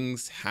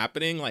things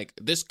happening. Like,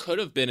 this could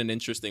have been an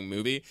interesting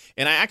movie,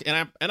 and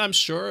I'm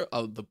sure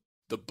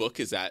the book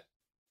is at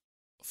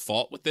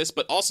fault with this,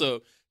 but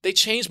also they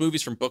change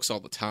movies from books all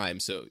the time,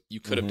 so you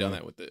could have done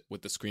that with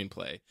the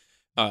screenplay,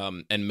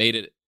 and made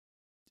it.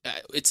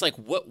 It's like,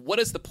 what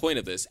is the point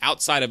of this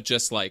outside of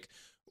just like,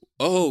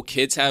 oh,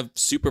 kids have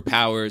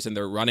superpowers and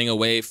they're running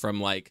away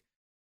from, like,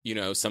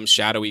 some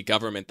shadowy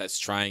government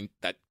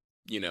that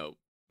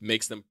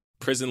makes them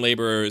prison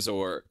laborers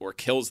or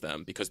kills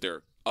them because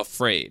they're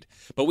afraid.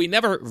 But we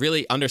never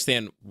really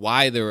understand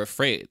why they're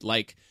afraid.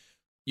 Like,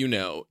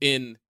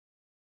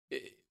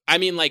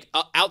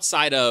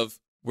 outside of,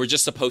 we're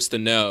just supposed to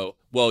know,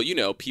 well,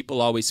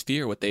 people always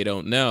fear what they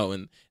don't know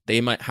and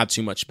they might have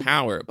too much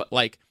power. But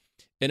like,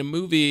 in a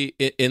movie,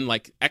 in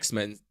like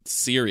X-Men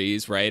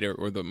series, right,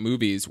 or the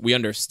movies, we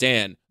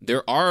understand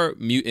there are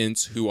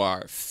mutants who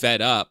are fed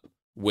up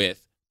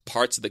with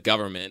parts of the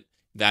government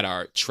that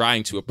are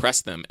trying to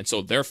oppress them. And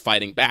so they're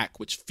fighting back,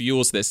 which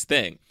fuels this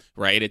thing,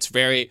 right?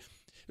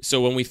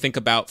 So when we think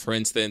about, for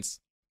instance,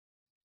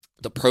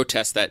 the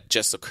protests that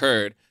just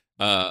occurred,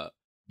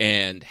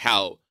 and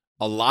how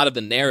a lot of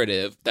the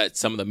narrative that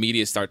some of the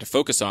media started to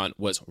focus on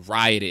was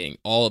rioting,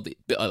 all of the,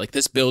 like,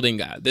 this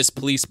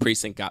police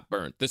precinct got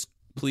burnt, this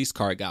police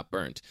car got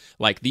burnt,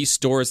 like, these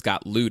stores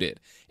got looted.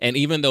 And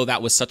even though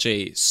that was such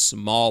a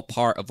small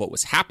part of what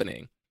was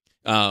happening,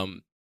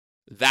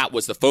 that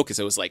was the focus.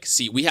 It was like,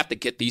 see, we have to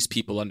get these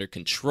people under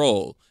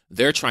control.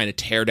 They're trying to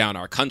tear down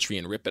our country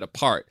and rip it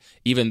apart,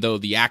 even though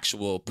the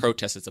actual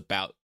protest is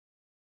about,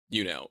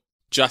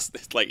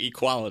 justice, like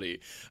equality.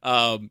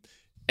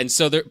 And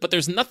so but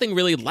there's nothing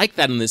really like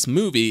that in this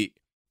movie.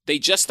 They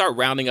just start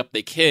rounding up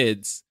the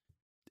kids.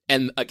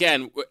 And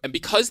again, and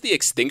because the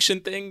extinction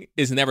thing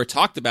is never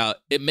talked about,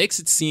 it makes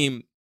it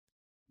seem,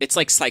 it's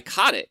like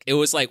psychotic. It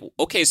was like,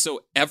 okay,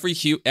 so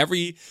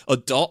every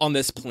adult on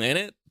this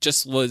planet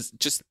just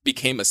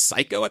became a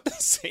psycho at the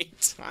same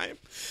time,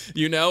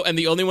 and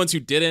the only ones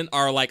who didn't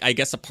are, like, I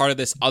guess, a part of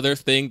this other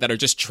thing that are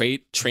just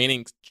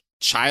training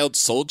child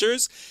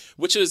soldiers,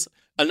 which is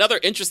another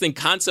interesting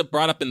concept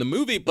brought up in the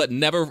movie, but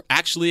never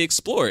actually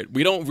explored.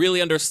 We don't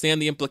really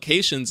understand the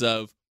implications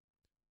of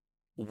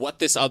what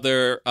this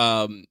other,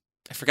 I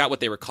forgot what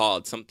they were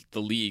called,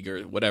 the League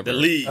or whatever. The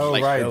League. Oh,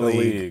 like, right, the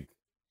League.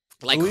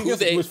 Like, the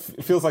League which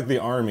feels like the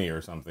army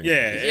or something.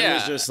 Yeah, it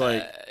was just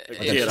like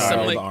a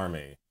child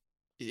army.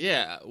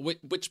 Yeah,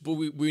 which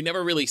we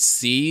never really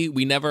see.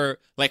 We never,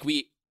 like,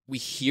 we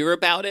hear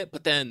about it,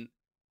 but then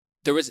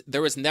there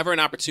was never an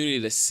opportunity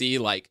to see,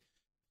 like,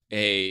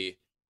 a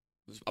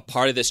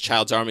part of this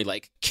child's army,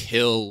 like,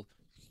 kill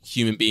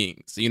human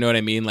beings. You know what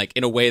I mean? Like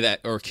in a way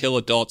that, or kill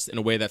adults in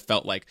a way that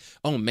felt like,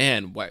 oh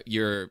man, what,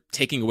 you're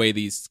taking away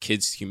these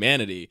kids'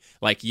 humanity.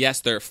 Like,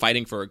 yes, they're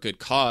fighting for a good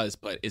cause,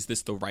 but is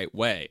this the right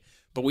way?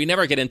 But we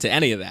never get into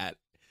any of that.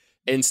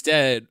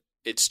 Instead,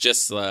 it's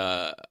just,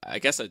 I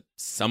guess, a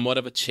somewhat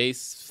of a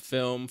chase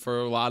film for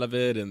a lot of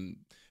it. And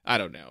I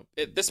don't know.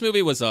 This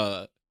movie was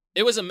a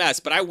mess,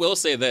 but I will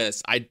say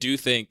this. I do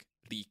think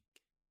the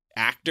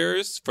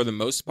actors, for the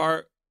most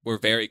part, were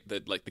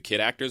the kid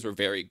actors were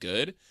very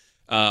good.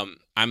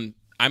 I'm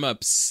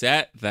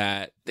upset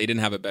that they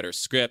didn't have a better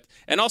script.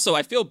 And also,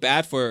 I feel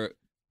bad for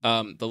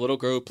the little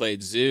girl who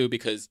played Zoo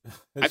because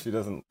she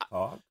doesn't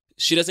talk.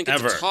 She doesn't get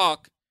Ever. to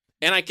talk.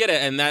 And I get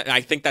it, and that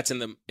I think that's in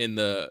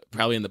the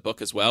probably in the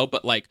book as well.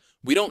 But like,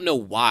 we don't know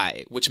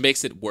why, which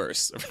makes it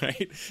worse,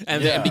 right?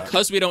 And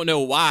because we don't know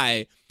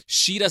why,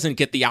 she doesn't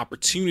get the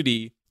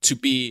opportunity to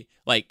be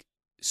like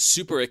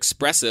super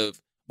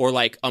expressive or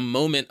like a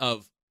moment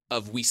of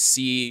we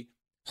see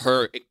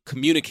her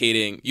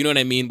communicating. You know what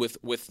I mean?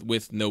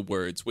 With no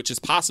words, which is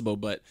possible,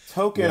 but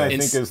token I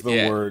think is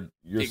the word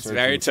you're it's searching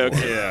very token.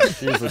 for. Yeah,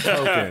 she's a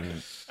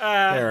token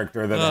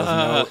character that has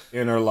no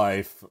inner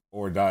life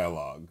or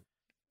dialogue.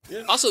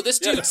 Also, this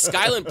dude,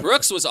 Skyland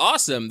Brooks, was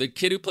awesome. The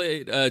kid who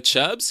played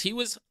Chubbs, he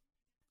was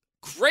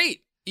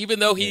great, even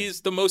though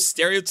he's the most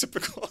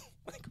stereotypical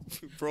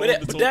role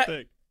of this whole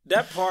thing.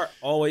 That part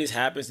always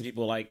happens to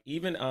people. Like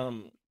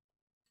even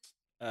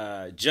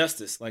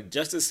Justice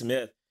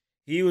Smith,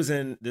 he was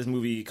in this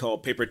movie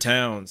called Paper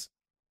Towns,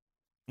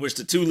 which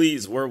the two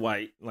leads were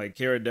white, like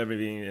Cara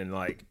Delevingne and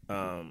like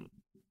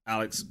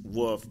Alex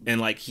Wolff, and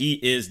like he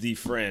is the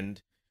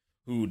friend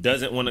who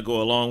doesn't want to go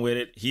along with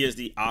it. He is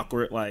the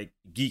awkward, like,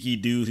 geeky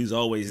dude who's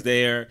always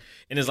there.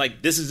 And it's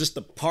like, this is just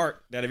the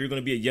part that if you're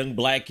going to be a young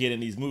black kid in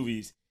these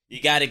movies, you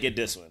got to get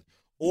this one.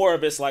 Or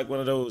if it's like one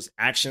of those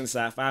action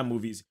sci-fi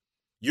movies,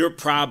 you're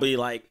probably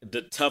like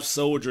the tough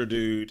soldier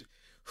dude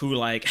who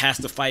like has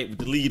to fight with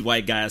the lead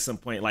white guy at some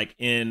point, like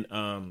in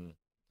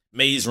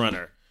Maze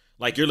Runner.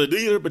 Like you're the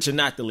leader, but you're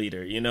not the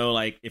leader. You know,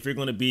 like if you're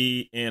going to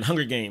be in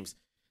Hunger Games,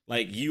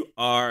 like you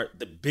are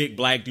the big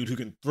black dude who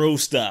can throw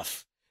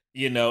stuff.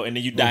 You know, and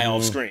then you die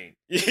off screen.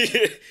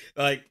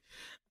 Like,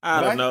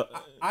 I don't know.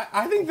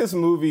 I think this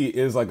movie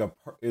is like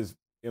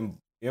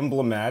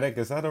emblematic.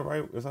 Is that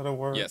a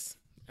word? Yes,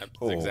 that's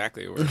cool.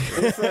 Exactly a word.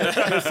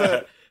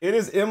 It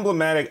is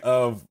emblematic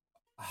of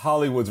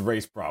Hollywood's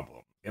race problem,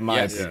 in my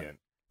opinion.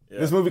 Yeah.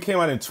 This movie came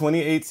out in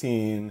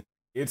 2018.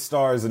 It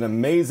stars an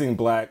amazing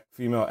black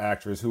female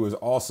actress who is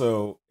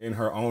also, in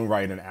her own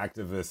right, an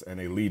activist and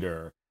a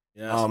leader.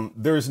 Yes.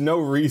 There's no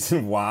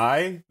reason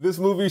why this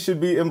movie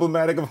should be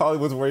emblematic of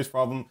Hollywood's race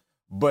problem,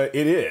 but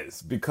it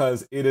is,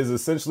 because it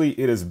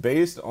is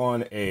based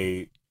on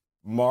a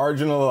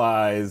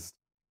marginalized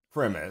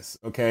premise,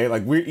 okay?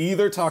 Like, we're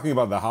either talking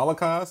about the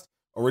Holocaust,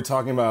 or we're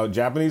talking about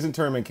Japanese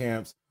internment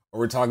camps,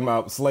 or we're talking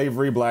about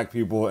slavery, black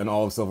people, and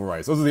all of civil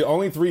rights. Those are the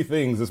only three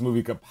things this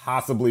movie could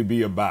possibly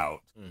be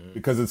about,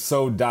 because it's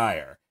so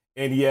dire.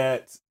 And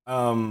yet,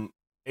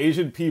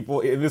 Asian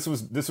people, this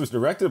was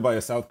directed by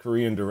a South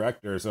Korean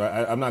director, so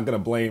I'm not going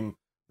to blame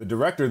the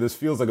director. This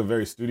feels like a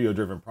very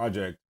studio-driven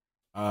project.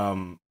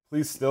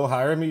 Please still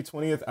hire me,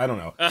 20th? I don't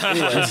know.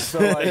 Anyway, so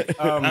like,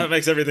 that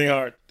makes everything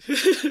hard.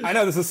 I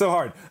know, this is so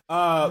hard.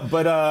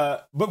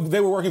 But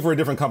they were working for a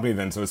different company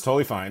then, so it's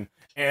totally fine.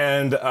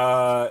 And,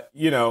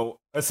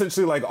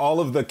 essentially like all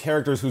of the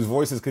characters whose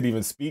voices could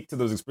even speak to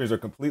those experiences are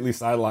completely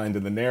sidelined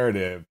in the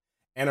narrative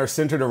and are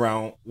centered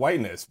around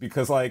whiteness,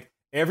 because like,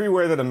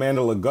 everywhere that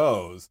Amanda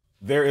goes,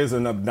 there is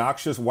an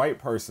obnoxious white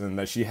person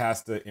that she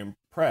has to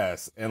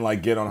impress and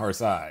like get on her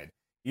side.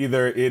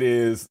 Either it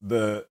is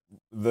the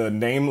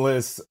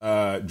nameless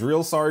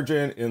drill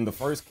sergeant in the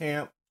first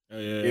camp.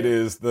 It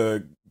is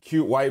the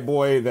cute white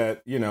boy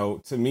that,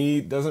 to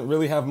me doesn't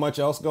really have much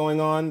else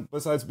going on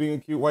besides being a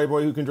cute white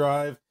boy who can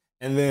drive.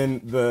 And then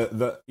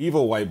the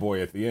evil white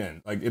boy at the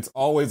end. Like it's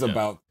always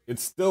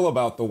it's still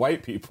about the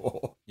white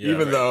people,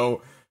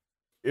 though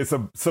it's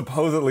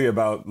supposedly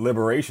about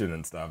liberation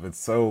and stuff. It's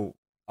so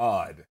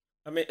odd.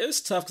 I mean,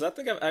 it's tough because I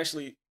think I've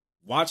actually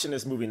watching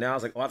this movie now. I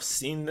was like, oh, I've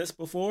seen this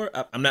before.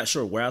 I'm not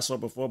sure where I saw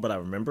it before, but I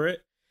remember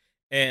it.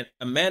 And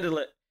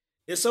Amanda,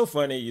 it's so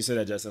funny you said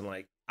that, Justin.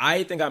 Like,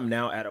 I think I'm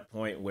now at a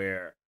point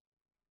where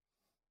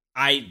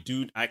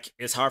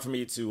it's hard for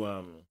me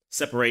to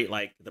separate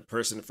like the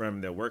person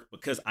from their work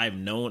because I've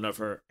known of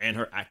her and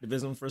her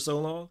activism for so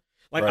long.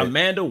 Like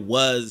Amanda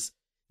was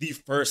the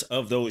first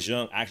of those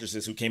young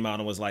actresses who came out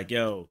and was like,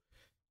 yo,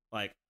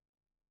 like,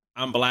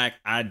 I'm black,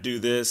 I do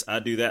this, I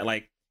do that.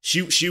 Like,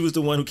 she was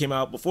the one who came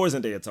out before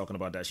Zendaya talking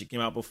about that. She came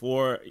out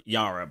before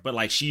Yara, but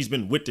like, she's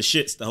been with the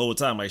shits the whole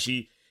time. Like,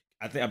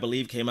 I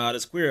believe came out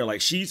as queer.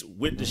 Like, she's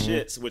with the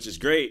shits, which is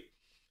great.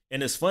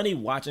 And it's funny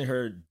watching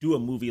her do a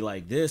movie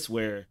like this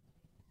where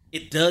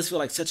it does feel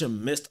like such a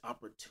missed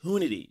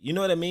opportunity. You know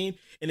what I mean?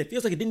 And it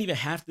feels like it didn't even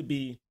have to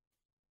be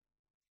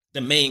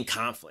the main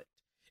conflict.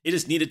 It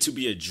just needed to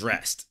be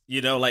addressed,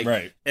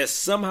 as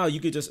somehow you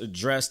could just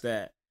address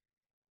that.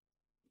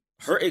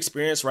 Her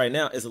experience right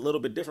now is a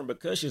little bit different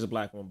because she's a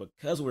black woman,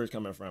 because where it's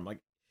coming from. Like,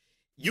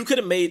 you could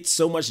have made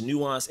so much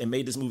nuance and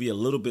made this movie a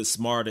little bit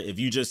smarter if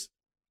you just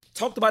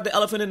talked about the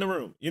elephant in the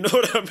room. You know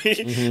what I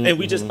mean? And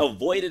we just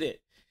avoided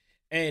it.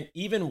 And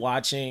even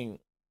watching,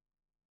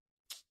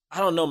 I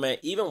don't know, man,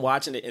 even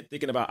watching it and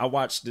thinking about, I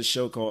watched this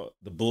show called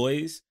The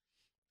Boys,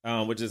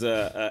 which is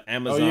a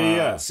Amazon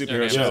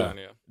superhero show.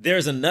 Yeah.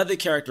 There's another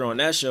character on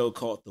that show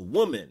called The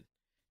Woman,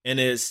 and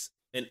it's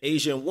an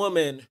Asian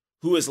woman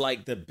who is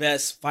like the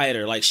best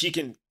fighter. Like, she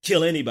can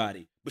kill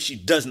anybody, but she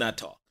does not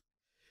talk.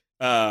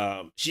 They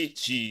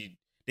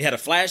had a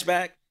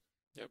flashback.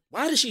 Yep.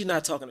 Why does she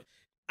not talking?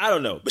 I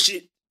don't know, but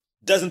she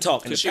doesn't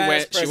talk. Because she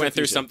went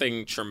through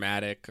something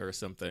traumatic or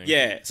something.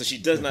 Yeah, so she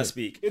does not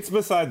speak. It's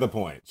beside the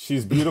point.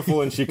 She's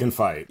beautiful and she can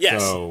fight.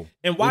 Yes. So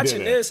and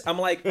watching this, I'm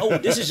like, oh,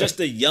 this is just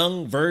a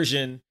young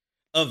version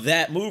of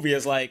that movie.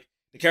 It's like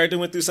the character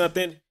went through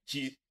something.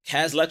 She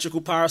has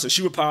electrical power, so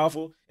she was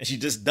powerful, and she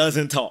just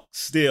doesn't talk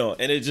still.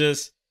 And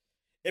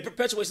it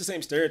perpetuates the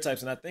same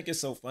stereotypes. And I think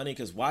it's so funny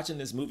because watching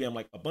this movie, I'm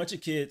like, a bunch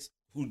of kids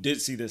who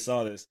did see this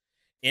saw this,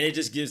 and it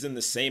just gives them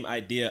the same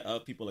idea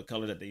of people of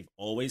color that they've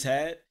always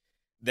had,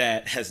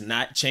 that has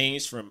not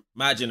changed from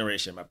my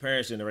generation, my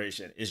parents'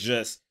 generation. It's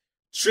just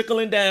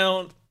trickling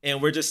down,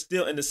 and we're just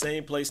still in the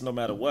same place no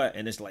matter what.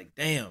 And it's like,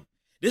 damn,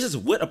 this is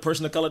with a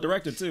person of color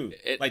director too.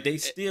 They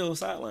still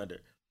sidelined her.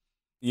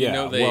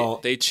 Yeah,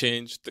 they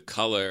changed the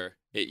color.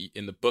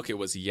 In the book, it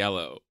was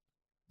yellow.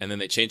 And then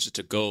they changed it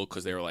to gold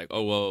because they were like,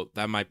 oh, well,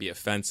 that might be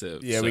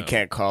offensive. Yeah, we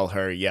can't call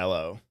her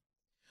yellow.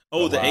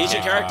 Oh, the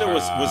Asian character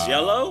was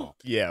yellow?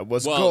 Yeah,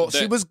 gold.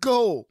 She was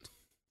gold.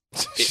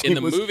 In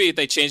the movie,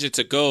 they changed it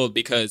to gold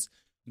because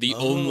the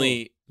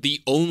only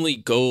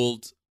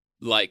gold,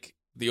 like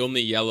the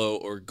only yellow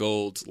or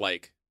gold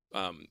like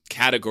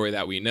category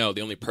that we know,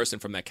 the only person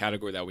from that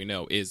category that we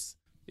know is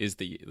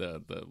the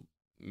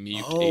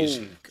mute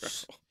Asian girl.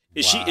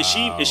 Is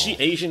she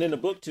Asian in the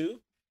book too?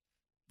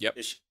 Yep.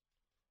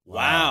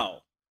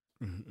 Wow.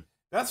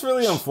 That's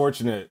really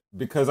unfortunate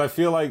because I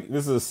feel like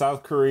this is a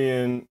South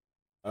Korean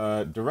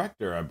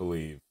director, I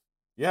believe.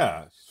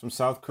 Yeah, she's from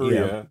South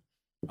Korea.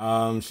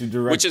 Yeah. She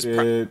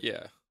directed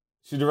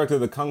she directed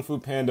the Kung Fu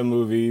Panda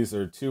movies,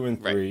 or 2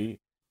 and 3. Right.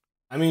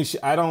 I mean,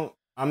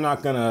 I'm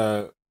not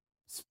gonna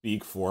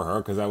speak for her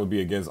because that would be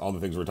against all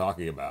the things we're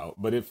talking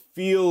about, but it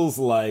feels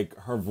like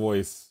her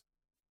voice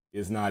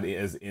is not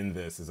as in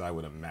this as I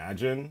would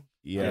imagine.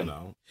 Yeah. I don't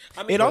know.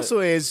 It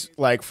also is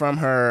like from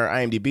her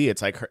IMDb,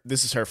 it's like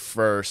this is her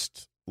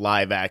first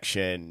live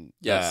action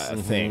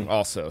thing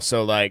also.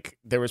 So like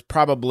there was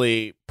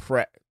probably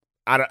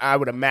I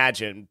would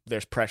imagine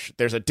there's pressure.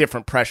 There's a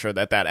different pressure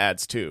that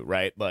adds to,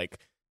 right? Like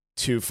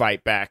to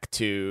fight back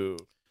to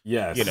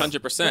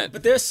 100%.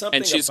 But there's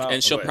something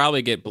and she'll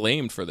probably get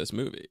blamed for this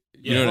movie.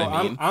 You know what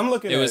I mean? I'm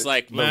looking at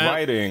like the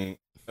writing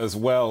as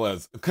well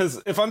as,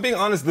 because if I'm being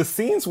honest, the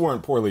scenes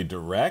weren't poorly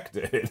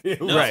directed.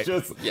 It was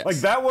just like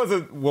that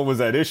wasn't what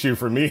was at issue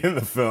for me in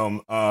the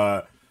film.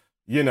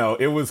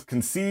 It was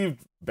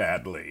conceived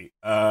badly.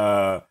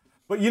 But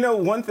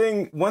one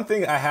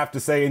thing I have to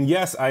say, and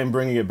yes, I am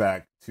bringing it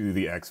back to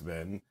the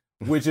X-Men,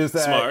 which is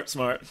that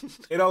smart.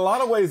 In a lot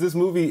of ways, this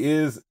movie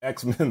is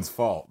X-Men's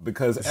fault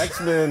because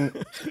X-Men,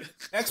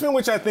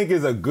 which I think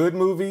is a good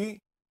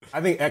movie. I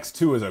think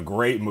X2 is a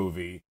great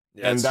movie.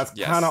 Yes, and that's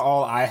kind of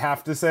all I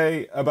have to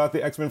say about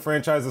the X-Men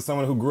franchise as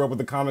someone who grew up with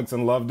the comics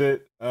and loved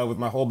it with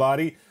my whole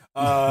body.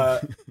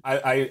 I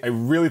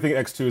really think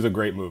X2 is a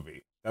great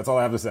movie. That's all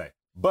I have to say.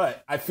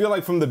 But I feel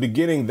like from the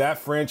beginning, that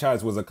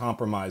franchise was a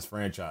compromised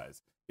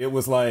franchise. It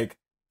was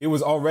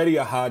already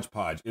a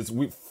hodgepodge.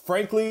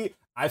 Frankly,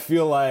 I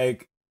feel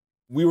like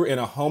we were in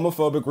a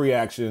homophobic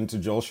reaction to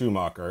Joel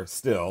Schumacher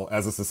still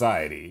as a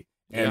society,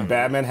 and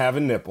Batman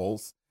having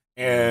nipples.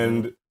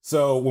 And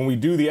so when we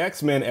do the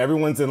X-Men,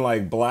 everyone's in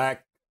like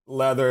black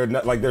leather,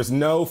 like there's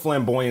no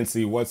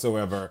flamboyancy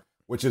whatsoever,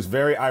 which is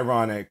very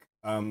ironic,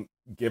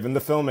 given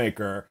the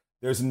filmmaker.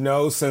 There's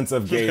no sense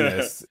of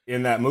gayness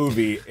in that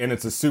movie, and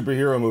it's a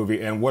superhero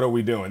movie, and what are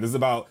we doing? This is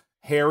about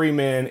hairy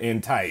men in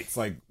tights.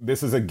 Like,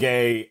 this is a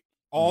gay...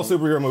 All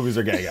superhero movies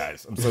are gay,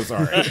 guys. I'm so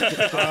sorry.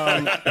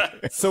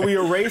 So we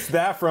erased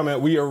that from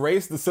it. We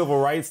erased the civil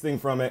rights thing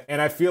from it,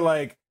 and I feel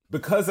like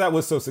because that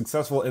was so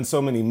successful and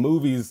so many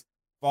movies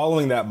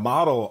following that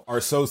model are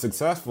so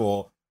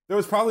successful, there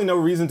was probably no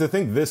reason to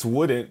think this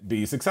wouldn't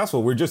be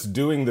successful. We're just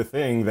doing the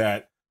thing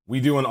that we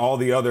do in all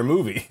the other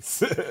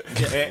movies.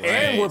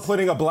 And we're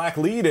putting a black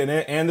lead in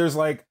it, and there's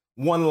like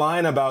one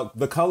line about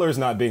the colors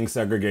not being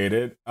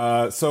segregated.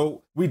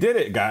 So we did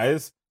it,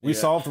 guys. We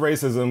solved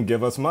racism,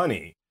 give us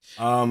money.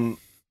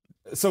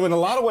 So in a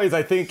lot of ways,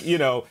 I think,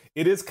 it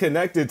is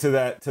connected to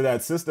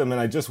that system,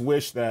 and I just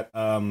wish that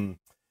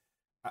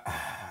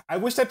I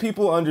wish that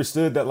people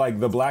understood that like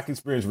the black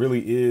experience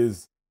really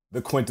is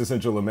the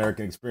quintessential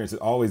American experience.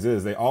 It always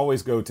is. They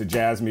always go to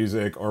jazz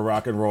music or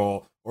rock and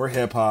roll or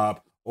hip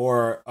hop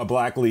or a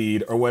black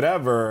lead or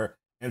whatever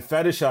and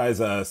fetishize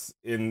us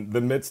in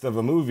the midst of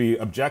a movie,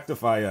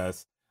 objectify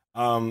us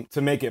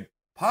to make it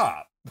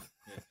pop.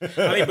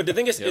 I mean, but the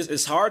thing is,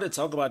 it's hard to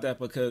talk about that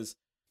because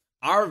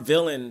our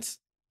villains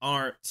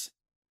aren't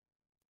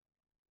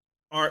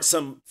aren't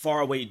some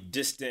faraway,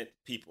 distant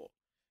people.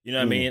 You know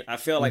what I mean? I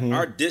feel like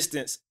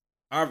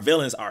our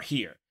villains are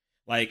here.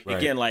 Like,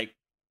 again, like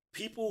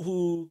people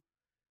who,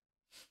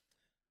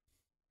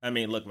 I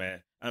mean, look,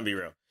 man, I'm gonna be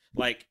real.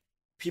 Like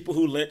people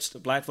who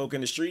lynched black folk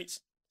in the streets,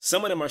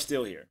 some of them are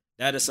still here.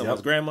 That is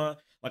someone's grandma.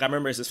 Like I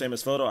remember it's this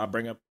famous photo I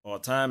bring up all the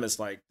time. It's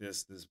like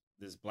this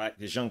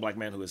young black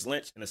man who is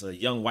lynched, and it's a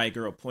young white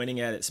girl pointing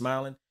at it,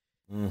 smiling.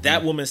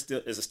 That woman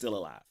is still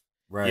alive.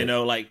 Right. You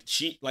know, like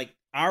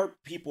our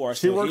people are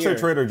still here. She works at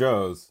Trader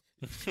Joe's.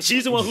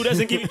 She's the one who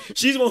doesn't give you.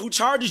 She's the one who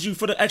charges you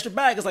for the extra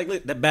bag. It's like,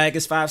 look, that bag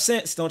is 5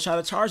 cents. Don't try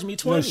to charge me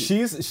 20.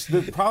 No,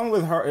 the problem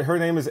with her. Her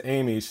name is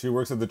Amy. She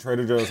works at the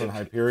Trader Joe's on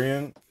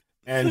Hyperion,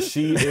 and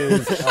she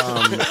is.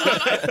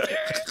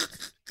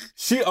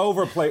 She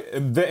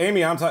overplays the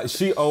Amy.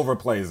 She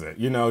overplays it.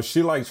 You know,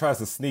 she like tries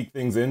to sneak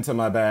things into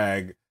my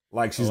bag,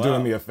 like she's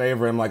doing me a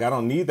favor. I'm like, I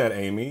don't need that,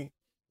 Amy.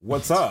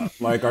 What's up?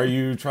 Like, are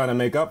you trying to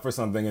make up for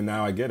something? And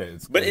now I get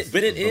it. But it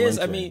is.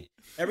 I mean,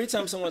 every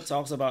time someone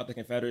talks about the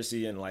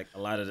Confederacy and like a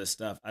lot of this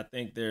stuff, I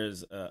think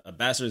there's a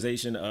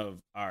bastardization of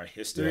our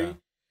history. Yeah.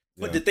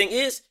 But the thing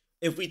is,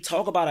 if we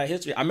talk about our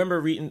history, I remember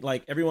reading,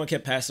 like everyone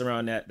kept passing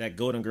around that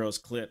Golden Girls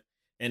clip.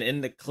 And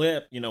in the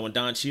clip, you know, when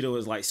Don Cheadle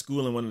is like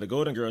schooling one of the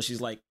Golden Girls, she's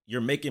like,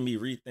 you're making me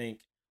rethink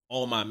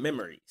all my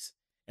memories.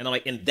 And I'm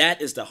like, and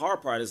that is the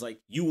hard part, is like,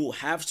 you will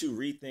have to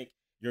rethink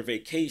your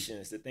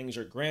vacations, the things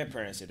your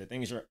grandparents did, the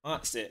things your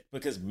aunt said,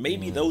 because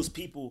maybe those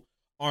people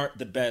aren't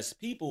the best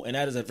people. And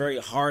that is a very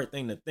hard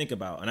thing to think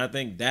about. And I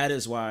think that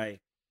is why,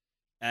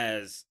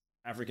 as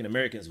African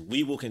Americans,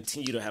 we will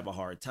continue to have a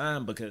hard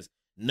time, because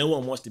no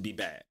one wants to be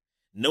bad.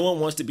 No one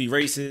wants to be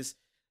racist.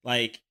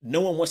 Like,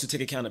 no one wants to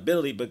take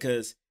accountability,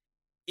 because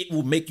it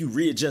will make you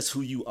readjust who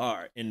you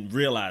are and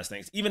realize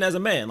things. Even as a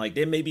man, like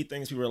there may be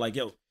things people are like,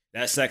 yo,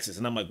 that's sexist.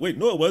 And I'm like, wait,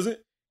 no, it wasn't.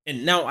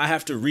 And now I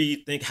have to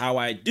rethink how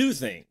I do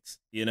things,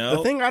 you know?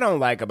 The thing I don't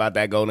like about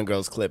that Golden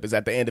Girls clip is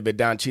at the end of it,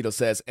 Don Cheadle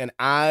says, and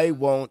I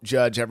won't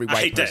judge every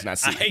white person I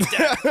see. I hate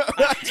that.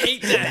 I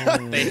hate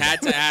that. They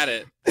had to add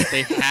it.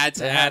 They had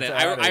to add it.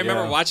 I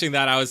remember watching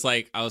that. I was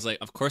like,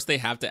 of course they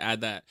have to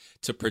add that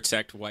to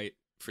protect white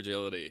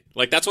fragility.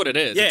 Like that's what it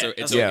is. Yeah,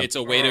 it's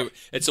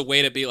a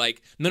way to be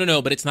like,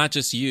 no, but it's not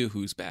just you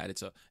who's bad.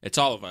 It's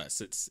all of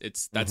us.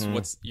 That's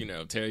what's, you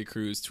know, Terry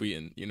Crews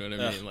tweeting, you know what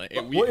I mean? Like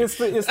it's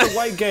the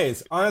white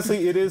gaze.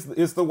 Honestly,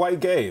 it's the white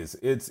gaze.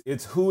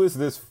 It's who is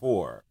this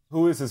for?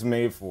 Who is this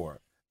made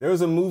for? There was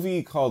a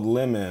movie called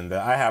Lemon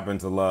that I happen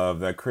to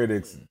love that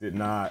critics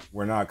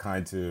were not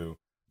kind to,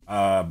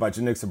 by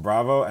Janixa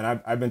Bravo, and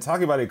I've been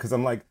talking about it because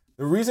I'm like,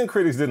 the reason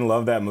critics didn't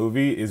love that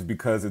movie is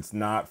because it's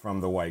not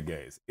from the white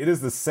gaze. It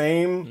is the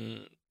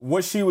same.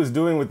 What she was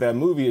doing with that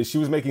movie is she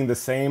was making the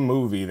same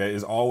movie that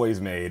is always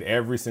made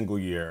every single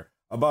year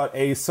about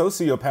a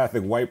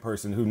sociopathic white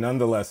person who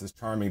nonetheless is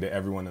charming to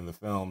everyone in the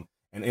film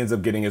and ends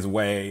up getting his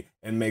way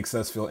and makes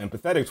us feel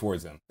empathetic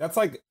towards him. That's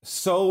like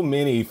so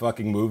many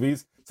fucking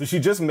movies. So she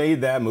just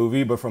made that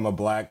movie, but from a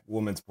black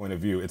woman's point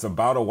of view. It's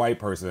about a white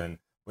person,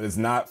 but it's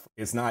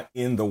not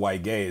in the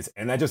white gaze.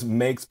 And that just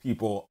makes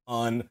people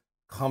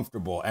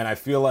uncomfortable. And I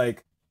feel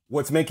like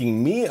what's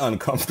making me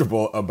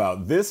uncomfortable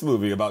about this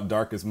movie, about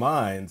Darkest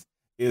Minds,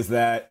 is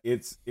that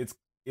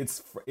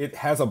it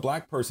has a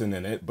black person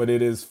in it, but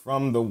it is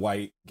from the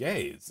white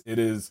gaze. It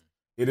is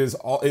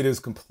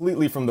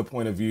completely from the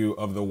point of view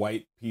of the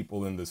white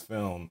people in this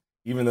film,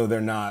 even though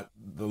they're not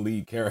the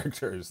lead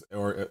characters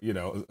or, you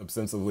know,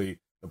 ostensibly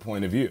the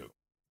point of view.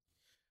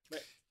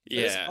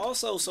 Yeah. It's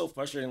also so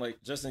frustrating.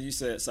 Like Justin, you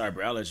said, sorry,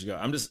 bro, I'll let you go.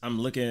 I'm just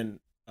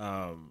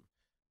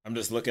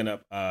looking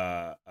up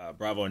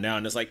Bravo now,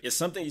 and it's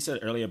something you said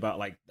earlier about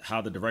like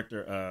how the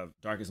director of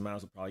Darkest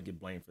Minds will probably get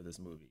blamed for this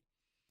movie.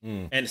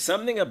 And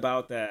something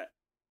about that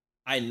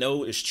I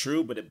know is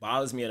true, but it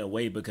bothers me in a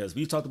way because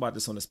we've talked about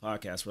this on this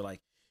podcast where like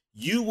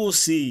you will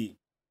see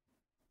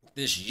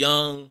this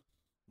young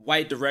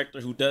white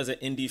director who does an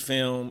indie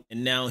film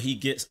and now he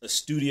gets a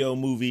studio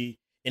movie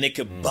and it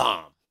could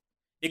bomb.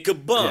 It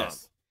could bomb.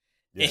 Yes.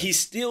 And he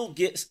still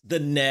gets the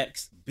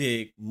next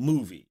big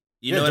movie.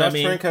 You know what I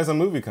mean? Josh Trank has a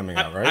movie coming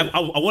out, right?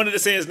 I wanted to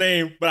say his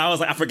name, but I was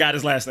like, I forgot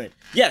his last name.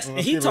 Yes, and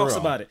he talks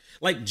about it.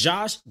 Like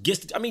Josh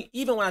gets to, I mean,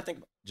 even when I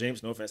think,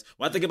 James, no offense,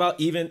 when I think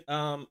about even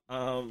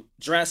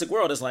Jurassic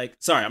World, it's like,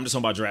 sorry, I'm just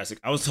talking about Jurassic.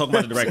 I was talking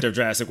about the director of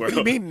Jurassic World.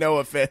 What do you mean, no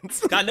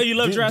offense? I know you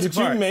love Jurassic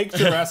Park. Did you make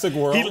Jurassic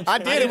World? I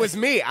did. It was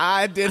me.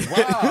 I did.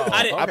 Wow.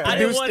 I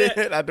produced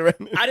it. I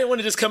directed it. I didn't want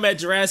to just come at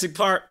Jurassic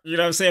Park, you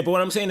know what I'm saying? But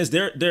what I'm saying is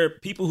there are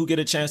people who get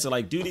a chance to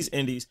like do these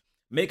indies,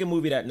 make a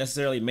movie that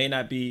necessarily may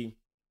not be,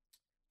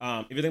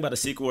 if you think about a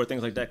sequel or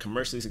things like that,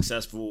 commercially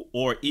successful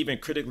or even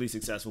critically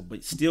successful,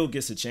 but still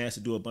gets a chance to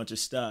do a bunch of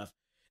stuff.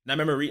 And I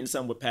remember reading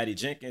something with Patty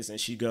Jenkins, and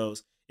she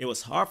goes, it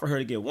was hard for her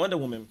to get Wonder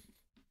Woman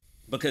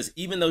because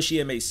even though she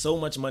had made so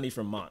much money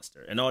from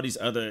Monster and all these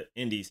other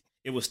indies,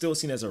 it was still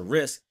seen as a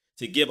risk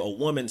to give a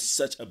woman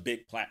such a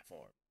big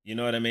platform. You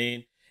know what I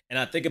mean? And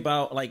I think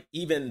about like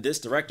even this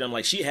director, I'm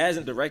like, she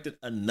hasn't directed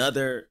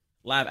another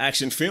live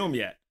action film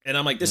yet. And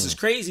I'm like, this is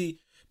crazy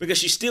because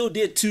she still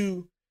did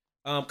 2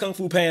 Kung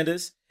Fu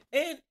Pandas.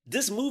 And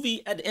this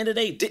movie, at the end of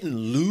the day, didn't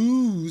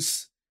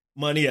lose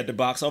money at the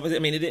box office. I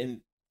mean, it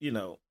didn't,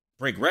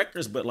 break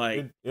records, but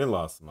like it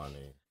lost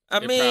money. I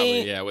mean,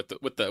 probably, yeah, with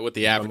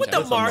the advertising, with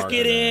the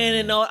marketing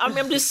and all. I mean,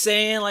 I'm just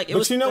saying, like,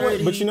 But you know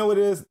what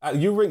it is?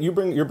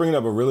 You're bringing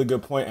up a really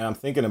good point, and I'm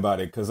thinking about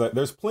it because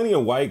there's plenty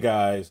of white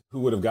guys who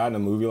would have gotten a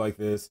movie like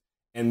this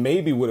and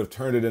maybe would have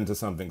turned it into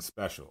something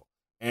special.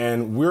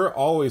 And we're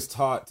always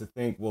taught to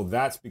think, well,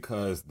 that's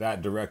because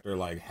that director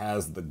like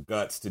has the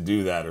guts to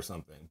do that or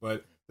something.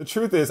 But the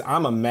truth is,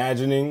 I'm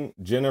imagining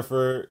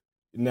Jennifer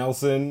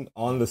Nelson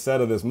on the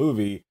set of this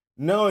movie,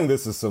 knowing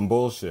this is some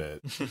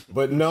bullshit,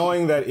 but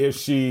knowing that if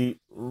she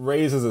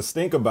raises a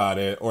stink about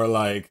it or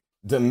like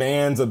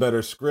demands a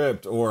better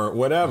script or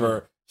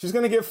whatever, she's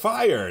going to get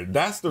fired.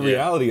 That's the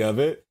reality of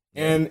it.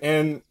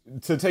 And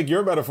to take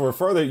your metaphor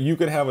further, you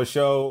could have a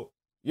show,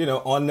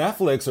 on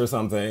Netflix or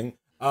something,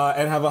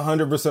 and have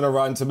 100% of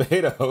Rotten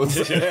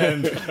Tomatoes, and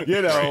trying to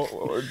figure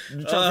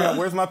out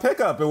where's my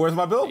pickup and where's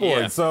my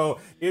billboard. Yeah. So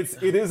it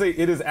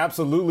is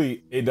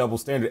absolutely a double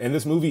standard, and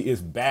this movie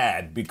is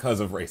bad because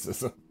of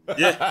racism.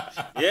 Yeah.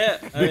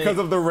 Because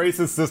of the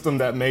racist system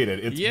that made it.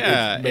 It's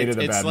made it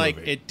a bad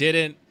movie. It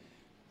didn't.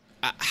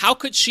 How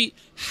could she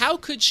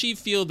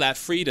feel that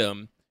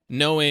freedom,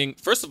 knowing,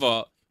 first of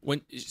all,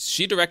 when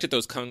she directed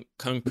those kung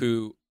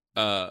fu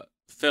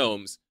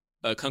films,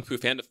 kung fu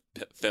fan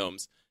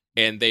films,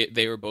 and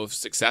they were both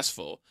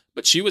successful.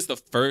 But she was the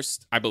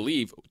first, I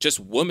believe, just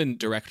woman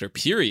director,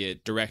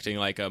 period, directing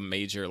like a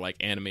major like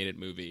animated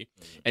movie.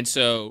 And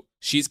so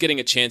she's getting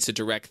a chance to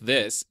direct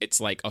this.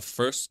 It's like a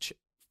first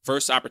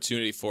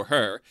opportunity for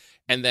her.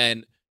 And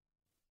then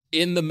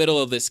in the middle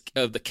of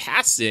the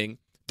casting,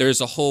 there's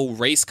a whole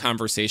race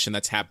conversation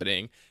that's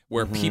happening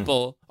where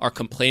people are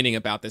complaining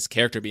about this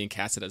character being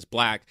casted as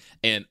black,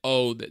 and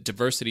the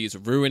diversity is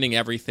ruining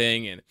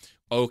everything, and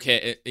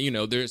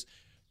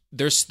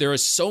there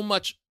is so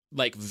much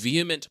like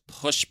vehement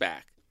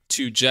pushback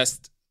to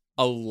just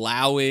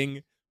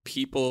allowing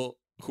people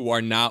who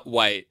are not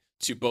white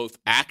to both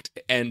act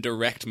and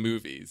direct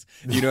movies.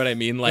 You know what I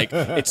mean? Like,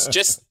 it's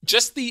just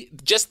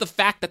the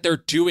fact that they're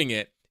doing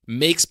it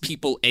makes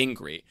people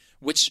angry,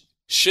 which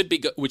should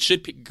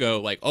go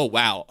like, oh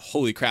wow,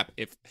 holy crap!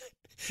 If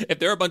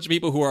there are a bunch of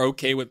people who are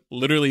okay with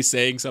literally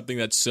saying something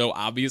that's so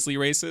obviously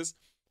racist,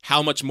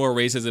 how much more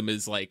racism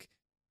is like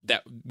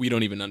that we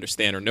don't even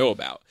understand or know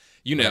about,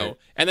 Right.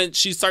 And then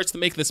she starts to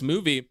make this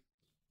movie.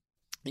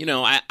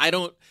 I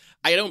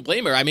don't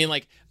blame her. I mean,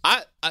 like,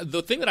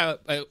 the thing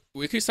that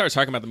we could start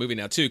talking about the movie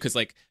now too, because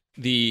like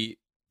the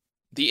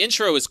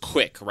intro is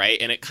quick, right?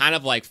 And it kind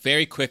of like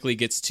very quickly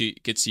gets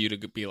you to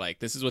be like,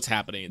 this is what's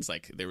happening. It's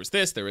like there was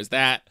this, there was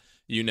that.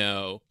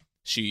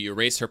 She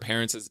erased her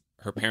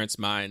parents'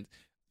 mind.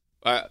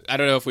 I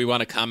don't know if we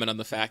want to comment on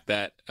the fact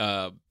that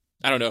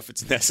I don't know if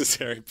it's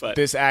necessary, but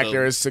this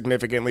actor is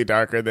significantly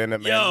darker than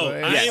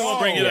Amanda. I didn't want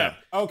to bring it up.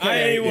 Okay,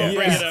 I didn't want to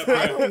bring it up.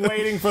 I've been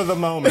waiting for the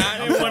moment.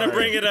 I didn't want to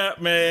bring it up,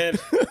 man.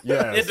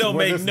 Yes, it don't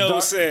make no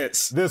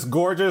sense. This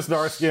gorgeous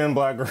dark-skinned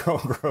black girl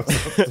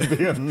grows up to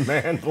be a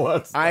man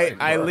blood.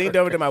 I leaned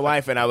over to my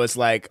wife and I was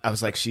like,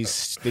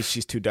 she's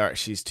too dark.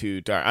 She's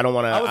too dark. I don't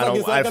want to. I was like,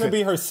 is that going to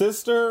be her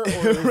sister? Or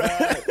is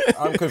that,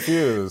 I'm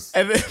confused.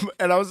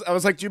 And I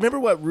was like, do you remember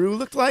what Rue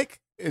looked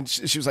like? And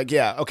she was like,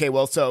 yeah. Okay,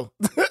 well, so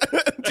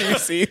do you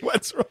see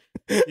what's wrong?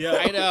 Yeah,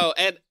 I know.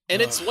 And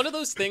it's one of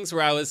those things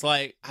where I was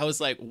like,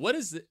 what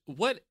is it?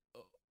 What?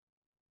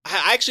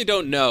 I actually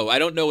don't know. I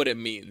don't know what it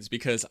means,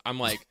 because I'm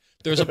like,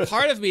 there's a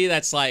part of me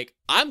that's like,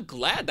 I'm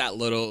glad that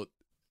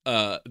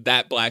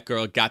that black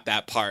girl got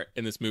that part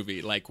in this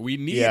movie. Like, we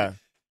need,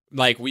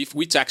 like we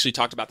actually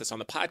talked about this on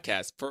the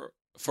podcast.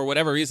 For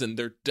whatever reason,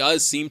 there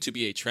does seem to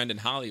be a trend in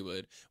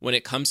Hollywood when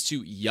it comes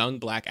to young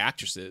black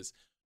actresses.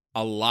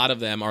 A lot of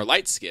them are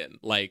light skinned,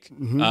 like,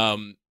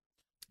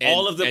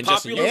 all of the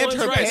popular ones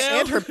right now,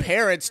 and her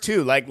parents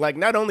too. Like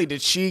not only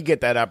did she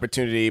get that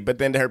opportunity, but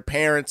then her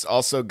parents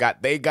also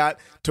got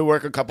to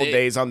work a couple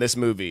days on this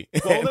movie.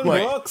 Golden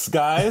Brooks,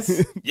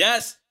 guys.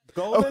 Yes,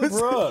 Golden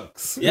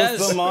Brooks. Yes,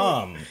 was the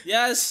mom.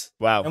 Yes.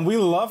 Wow. And we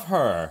love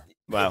her.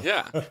 Wow.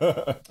 Yeah.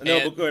 But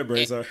go ahead,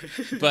 Bray. Sorry.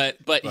 But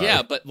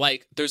yeah, but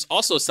like, there's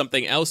also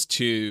something else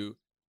to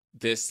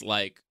this.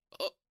 Like,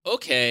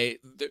 okay.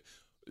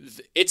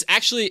 It's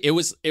actually it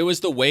was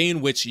the way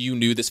in which you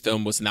knew this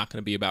film was not going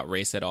to be about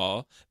race at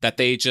all, that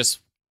they just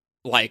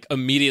like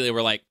immediately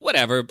were like,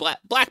 whatever,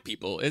 black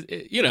people,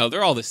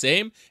 they're all the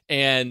same,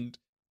 and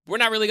we're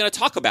not really going to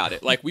talk about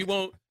it. Like, we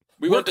won't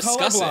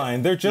discuss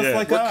it. They're just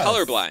like we're us.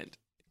 colorblind.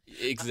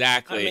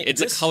 Exactly. It's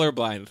a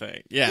colorblind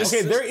thing. Yes.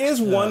 Okay, there is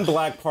one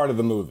black part of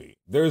the movie.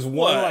 There's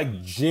one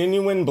like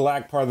genuine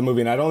black part of the movie,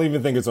 and I don't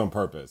even think it's on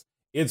purpose.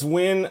 It's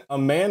when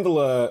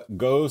Amandla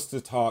goes to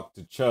talk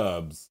to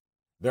Chubbs.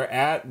 They're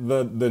at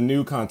the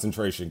new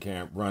concentration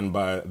camp run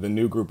by the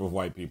new group of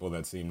white people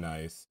that seem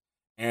nice.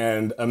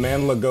 And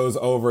Amandla goes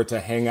over to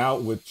hang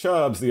out with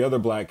Chubbs, the other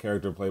black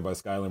character played by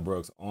Skyland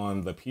Brooks,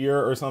 on the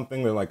pier or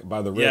something. They're like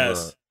by the river.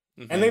 Yes.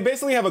 And they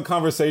basically have a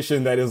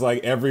conversation that is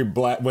like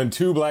when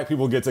two black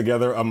people get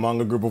together among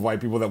a group of white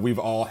people that we've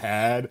all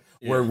had,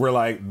 where we're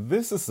like,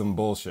 this is some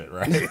bullshit,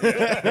 right?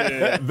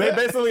 They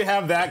basically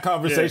have that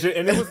conversation,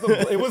 and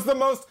it was the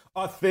most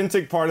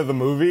authentic part of the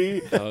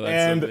movie. Oh,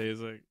 that's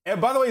amazing.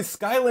 And by the way,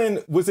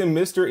 Skyland was in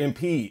Mr. and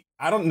Pete.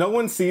 No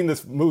one's seen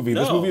this movie.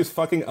 This movie is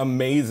fucking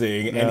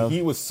amazing, and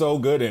he was so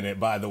good in it,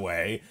 by the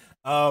way.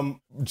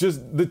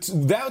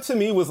 That to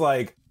me was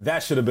like,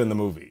 that should have been the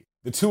movie.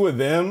 The two of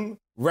them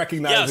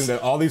recognizing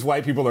that all these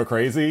white people are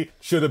crazy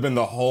should have been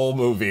the whole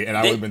movie, and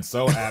I would have been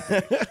so happy.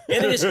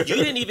 And you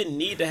didn't even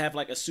need to have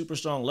like a super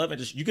strong love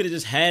interest. You could have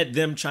just had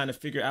them trying to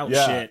figure out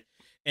shit,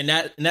 and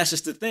that's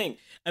just the thing.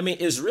 I mean,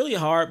 it's really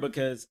hard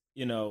because,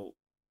 you know,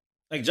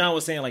 like John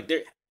was saying, like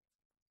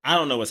I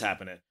don't know what's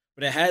happening,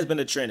 but it has been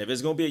a trend. If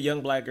it's going to be a young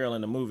black girl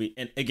in the movie,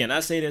 and again, I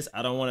say this,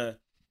 I don't want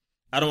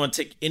to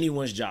take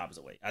anyone's jobs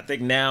away. I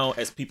think now,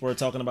 as people are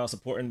talking about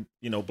supporting,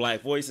 you know,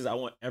 black voices, I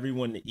want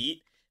everyone to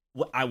eat.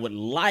 What I would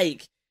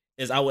like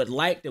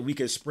that we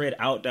could spread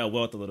out that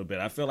wealth a little bit.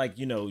 I feel like,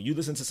 you know, you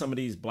listen to some of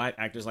these black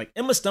actors, like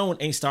Emma Stone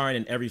ain't starring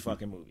in every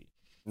fucking movie.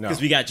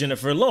 Because we got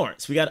Jennifer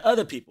Lawrence, we got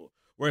other people.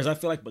 Whereas I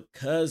feel like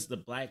because the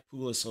black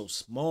pool is so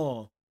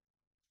small,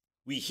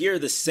 we hear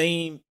the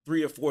same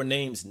 3 or 4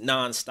 names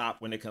nonstop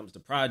when it comes to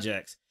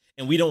projects.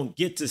 And we don't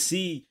get to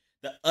see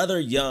the other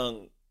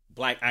young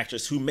black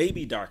actress who may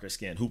be darker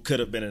skinned, who could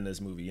have been in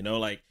this movie, you know,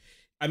 like,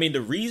 I mean,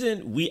 the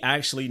reason we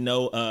actually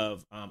know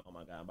of, oh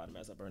my God, I'm about to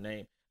mess up her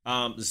name,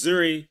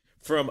 Zuri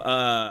from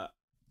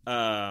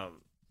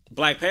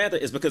Black Panther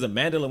is because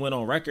Amanda went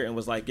on record and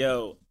was like,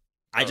 yo,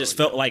 I just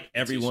felt like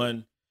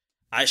everyone,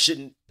 I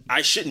shouldn't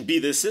be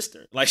this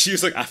sister. Like, she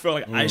was like, I felt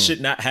like I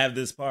should not have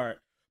this part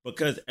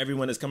because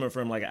everyone is coming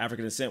from like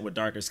African descent with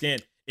darker skin.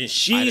 And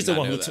she's the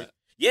one who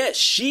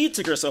she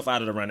took herself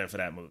out of the running for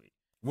that movie.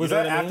 Was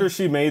that after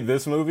she made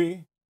this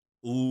movie?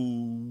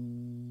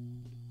 Ooh.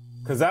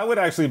 Because that would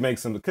actually make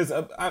some. Because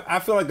I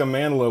feel like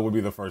Amanda would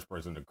be the first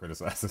person to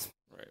criticize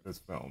this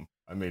film.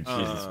 I mean,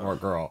 she's a smart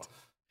girl.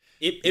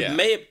 It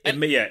may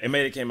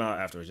have came out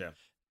afterwards. Yeah,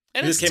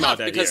 and this came out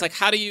that because year. Like,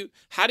 how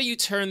do you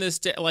turn this?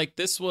 Like,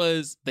 this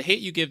was The Hate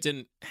U Give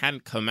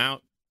hadn't come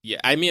out. Yeah,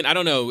 I mean, I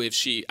don't know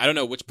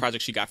which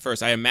project she got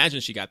first. I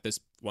imagine she got this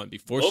one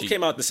before. Both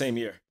came out the same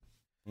year.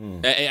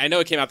 I know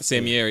it came out the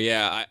same year.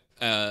 Yeah.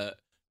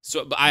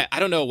 But I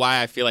don't know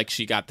why I feel like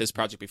she got this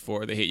project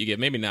before The Hate U Give.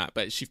 Maybe not,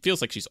 but she feels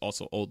like she's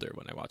also older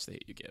when I watch The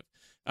Hate U Give.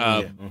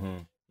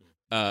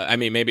 I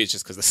mean, maybe it's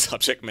just because the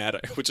subject matter,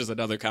 which is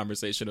another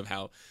conversation of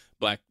how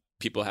black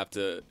people have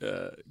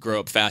to grow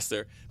up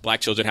faster.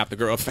 Black children have to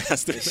grow up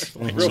faster.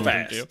 Real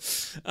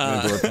fast.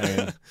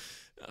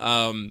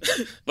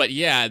 But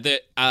yeah,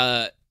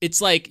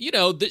 it's like, you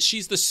know, that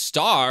she's the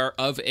star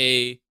of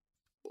a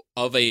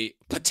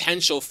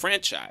potential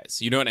franchise.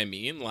 You know what I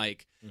mean?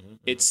 Like,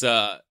 it's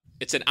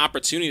an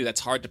opportunity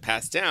that's hard to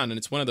pass down. And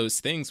it's one of those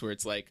things where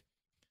it's like,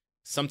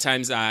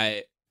 sometimes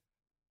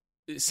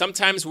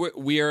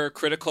we're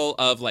critical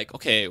of like,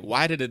 okay,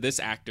 why did this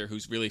actor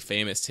who's really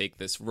famous take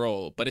this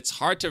role? But it's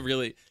hard to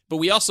really, but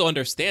we also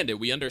understand it.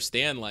 We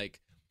understand, like,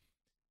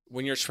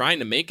 when you're trying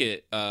to make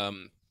it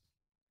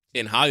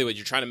in Hollywood,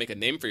 you're trying to make a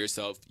name for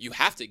yourself. You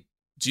have to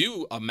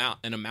do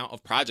an amount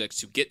of projects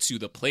to get to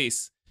the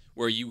place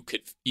where you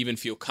could even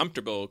feel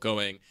comfortable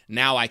going,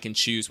 now I can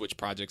choose which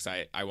projects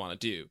I want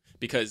to do,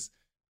 because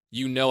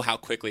you know how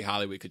quickly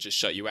Hollywood could just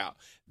shut you out.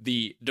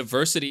 The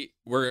diversity,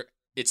 where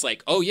it's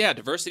like, oh yeah,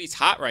 diversity's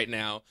hot right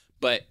now,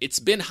 but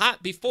it's been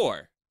hot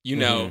before. You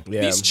know,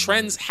 these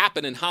trends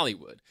happen in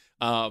Hollywood,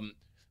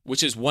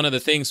 which is one of the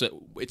things that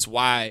it's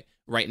why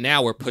right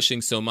now we're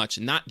pushing so much,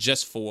 not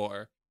just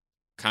for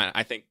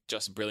I think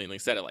just brilliantly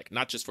said it, like,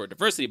 not just for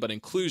diversity, but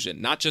inclusion,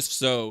 not just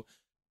so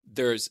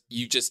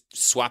you just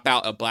swap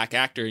out a black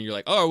actor and you're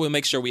like, oh, we'll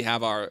make sure we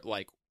have our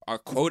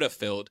quota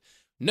filled.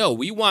 No,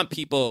 we want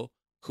people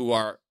who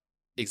are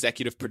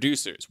executive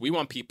producers. We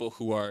want people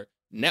who are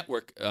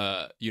network,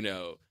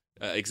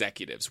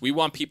 executives. We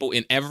want people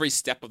in every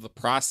step of the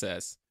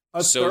process.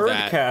 A third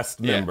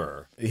cast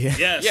member. Yeah.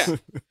 Yes. Yeah.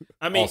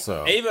 I mean,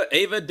 also,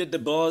 Ava did the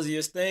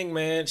ballsiest thing,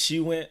 man. She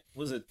went,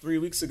 3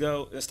 weeks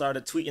ago, and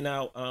started tweeting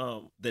out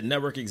the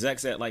network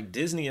execs at like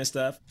Disney and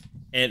stuff.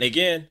 And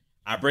again,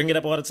 I bring it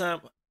up all the time.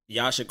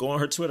 Y'all should go on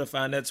her Twitter,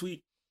 find that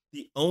tweet.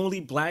 The only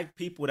black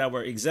people that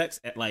were execs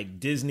at like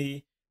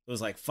Disney, it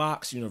was like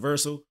Fox,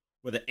 Universal,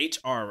 were the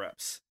HR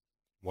reps.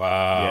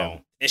 Wow. Yeah.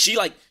 And she's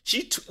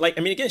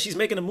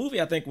making a movie,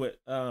 I think, with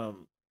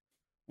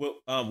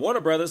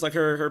Warner Brothers, like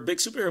her big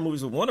superhero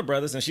movies with Warner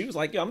Brothers, and she was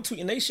like, yo, I'm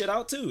tweeting they shit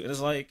out too. And it's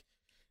like,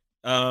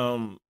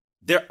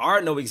 there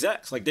are no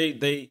execs. Like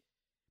they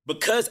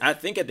because I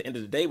think at the end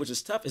of the day, which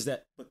is tough, is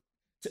that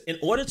in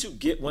order to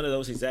get one of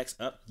those execs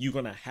up, you're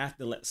going to have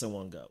to let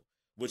someone go,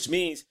 which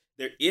means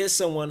there is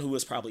someone who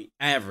is probably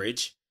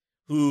average,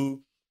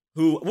 who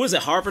was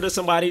it, Harvard or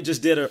somebody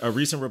just did a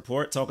recent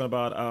report talking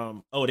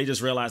about, they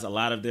just realized a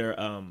lot of their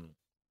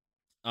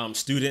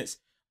students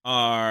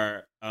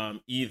are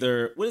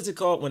either, what is it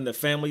called when the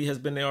family has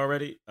been there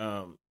already?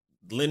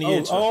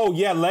 lineage. Oh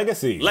yeah,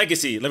 legacy.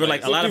 They were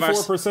like a lot of our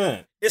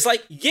 54%. It's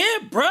like, yeah,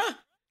 bruh.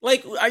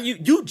 Like, are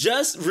you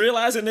just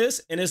realizing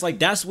this? And it's like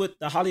that's what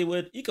the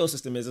Hollywood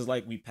ecosystem is. It's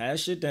like we pass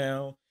shit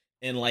down,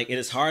 and like it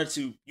is hard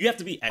to. You have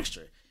to be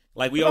extra.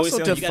 Like we always say,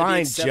 also you gotta be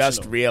define just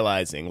exceptional.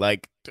 realizing.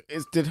 Like,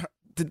 did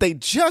they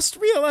just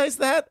realize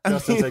that?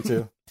 Take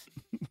two.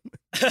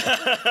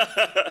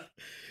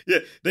 Yeah,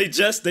 they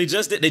just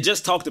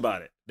talked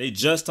about it. They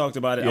just talked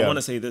about it. I Yeah. want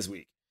to say this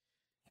week.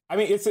 I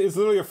mean, it's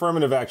literally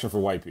affirmative action for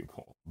white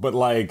people, but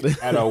like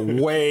at a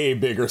way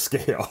bigger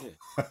scale.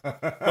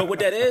 But what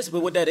that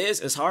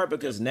is, it's hard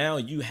because now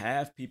you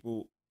have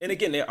people, and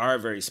again, they are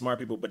very smart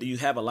people, but you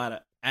have a lot of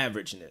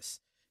averageness.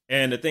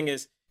 And the thing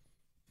is,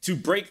 to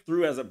break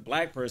through as a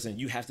black person,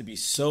 you have to be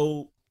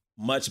so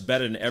much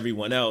better than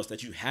everyone else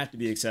that you have to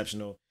be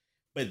exceptional.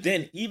 But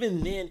then,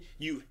 even then,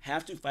 you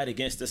have to fight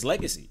against this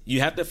legacy. You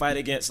have to fight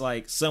against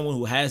like someone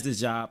who has this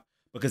job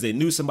because they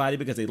knew somebody,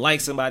 because they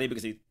liked somebody,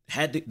 because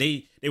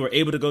they were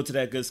able to go to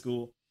that good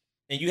school,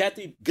 and you have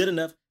to be good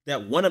enough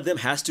that one of them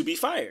has to be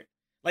fired.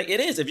 Like it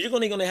is. If you're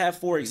only going to have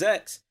 4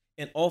 execs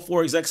and all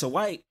 4 execs are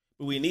white,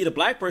 but we need a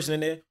black person in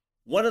there,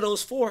 one of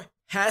those 4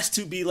 has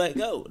to be let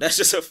go. That's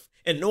just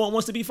and no one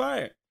wants to be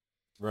fired.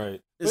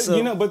 Right.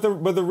 So- But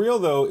the real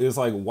though is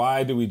like,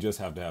 why do we just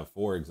have to have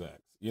 4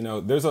 execs? You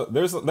know, there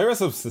are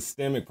some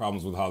systemic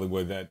problems with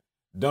Hollywood that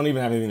don't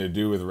even have anything to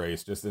do with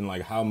race, just in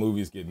like how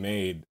movies get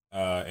made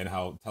and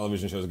how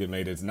television shows get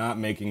made. It's not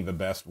making the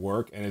best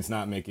work, and it's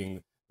not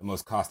making the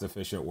most cost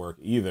efficient work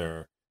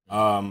either.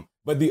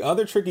 But the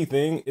other tricky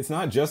thing, it's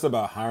not just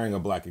about hiring a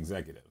black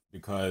executive,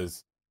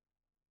 because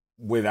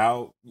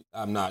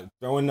I'm not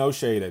throwing no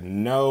shade at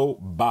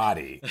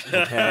nobody,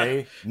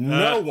 okay?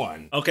 No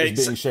one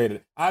is being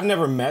shaded. I've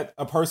never met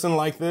a person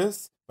like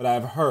this, but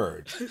I've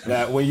heard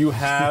that when you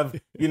have,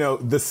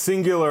 the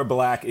singular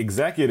black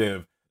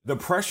executive, the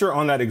pressure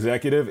on that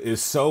executive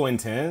is so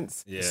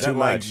intense that too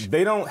like much.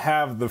 they don't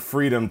have the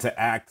freedom to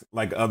act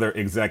like other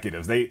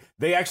executives. They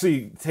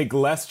actually take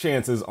less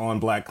chances on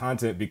black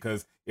content,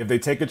 because if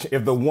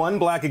the one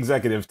black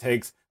executive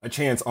takes a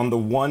chance on the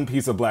one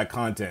piece of black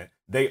content,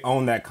 they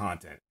own that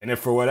content. And if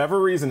for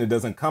whatever reason it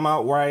doesn't come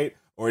out right,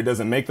 or it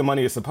doesn't make the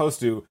money it's supposed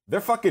to,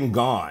 they're fucking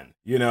gone,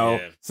 Yeah.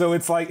 So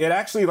it's like, it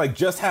actually, like,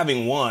 just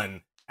having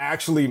one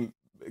actually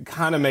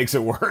kind of makes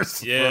it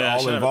worse for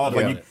all involved.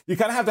 Like, you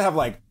kind of have to have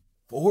like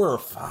 4 or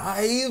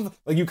 5.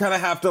 Like, you kind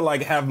of have to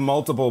like have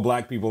multiple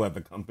black people at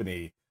the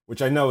company,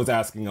 which I know is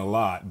asking a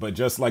lot, but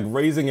just like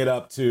raising it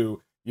up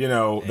to,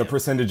 the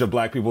percentage of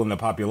black people in the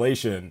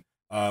population,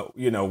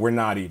 we're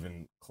not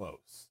even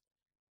close.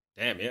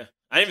 Damn, yeah.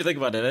 I didn't even think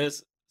about that.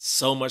 There's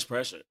so much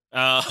pressure.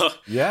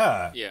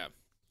 Yeah.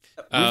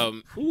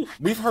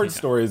 We've heard Yeah.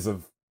 stories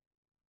of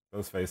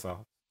those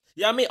face-offs.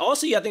 Yeah, I mean,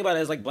 also you got to think about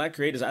it as like black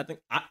creators. I think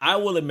I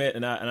will admit,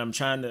 and I'm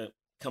trying to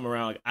come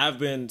around. Like, I've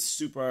been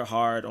super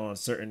hard on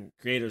certain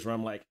creators where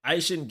I'm like, I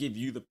shouldn't give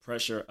you the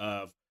pressure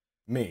of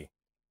me,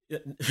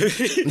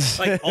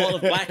 like all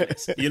of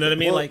blackness. You know what I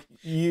mean? Well, like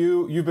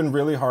you've been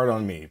really hard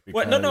on me.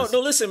 what? No.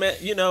 Listen, man.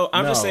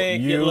 I'm just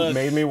saying. You look,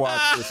 made me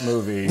watch this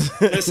movie.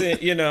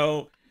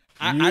 Listen,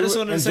 I just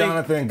wanted to say,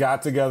 Jonathan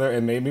got together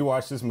and made me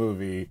watch this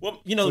movie.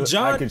 Well, so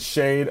John, I could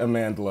shade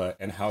Amandla,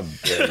 and how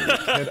dare you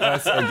pit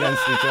us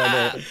against each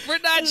other? We're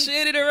not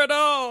shading her at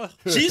all.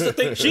 She's the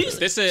thing.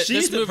 This the movie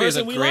is a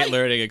person we great like.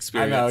 learning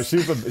experience. I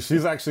know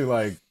she's actually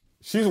like,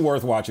 she's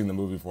worth watching the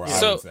movie for.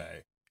 I would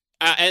say.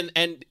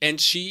 And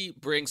she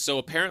brings, so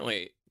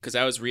apparently, because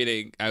I was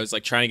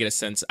like trying to get a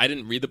sense. I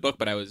didn't read the book,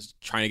 but I was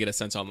trying to get a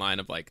sense online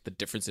of like the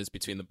differences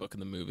between the book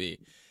and the movie,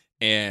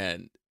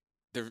 and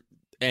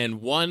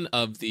one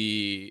of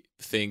the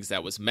things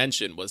that was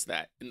mentioned was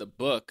that in the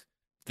book,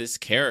 this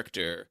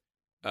character,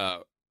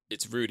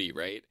 it's Rudy,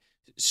 right?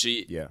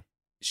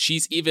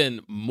 She's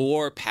even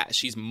more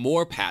she's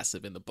more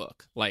passive in the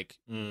book. Like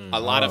a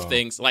lot of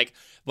things, like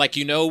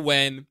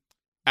when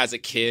as a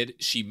kid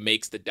she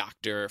makes the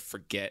doctor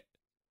forget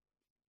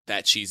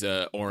that she's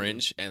a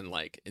orange and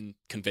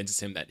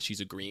convinces him that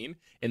she's a green.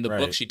 In the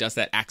book, she does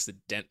that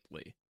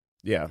accidentally.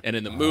 Yeah, and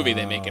in the movie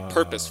they make it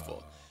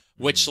purposeful.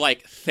 Which,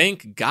 like,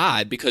 thank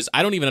God, because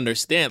I don't even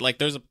understand. Like,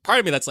 there's a part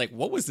of me that's like,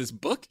 what was this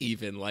book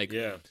even? Like,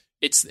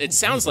 it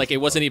sounds like it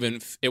wasn't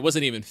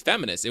even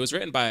feminist. It was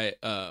written by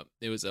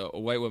it was a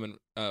white woman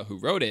who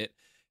wrote it,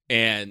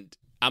 and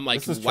I'm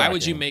like, why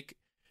would you make?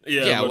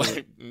 Why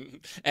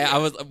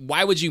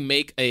would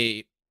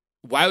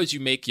you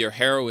make your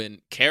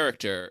heroine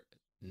character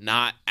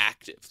not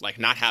active, like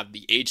not have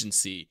the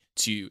agency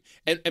to,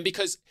 and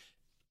because.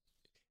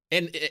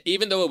 And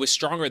even though it was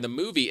stronger in the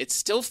movie, it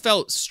still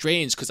felt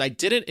strange because I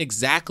didn't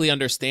exactly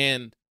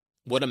understand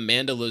what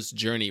Amanda's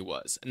journey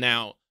was.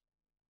 Now,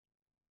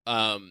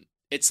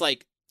 it's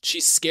like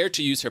she's scared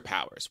to use her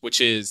powers, which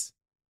is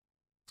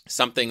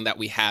something that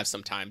we have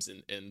sometimes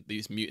in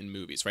these mutant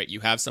movies, right?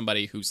 You have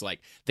somebody who's like,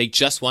 they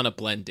just want to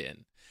blend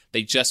in.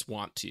 They just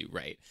want to,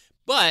 right?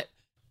 But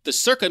the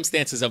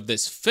circumstances of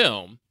this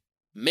film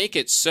make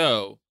it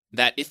so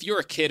that if you're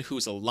a kid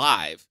who's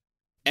alive,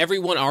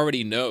 everyone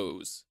already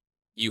knows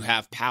you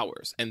have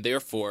powers, and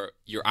therefore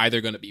you're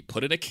either going to be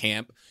put in a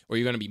camp or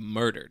you're going to be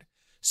murdered.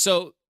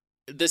 So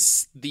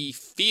the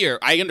fear,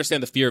 I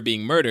understand the fear of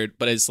being murdered,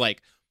 but it's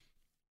like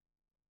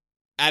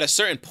at a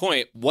certain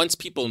point, once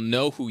people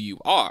know who you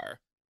are,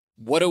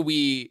 what do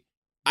we?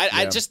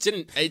 I just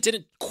didn't. It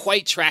didn't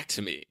quite track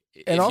to me.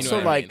 And also,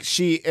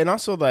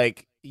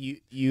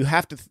 you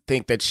have to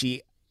think that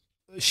she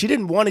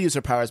didn't want to use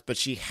her powers, but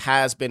she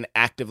has been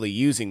actively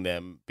using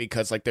them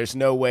because like there's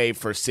no way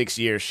for 6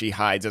 years she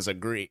hides as a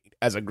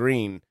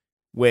green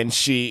when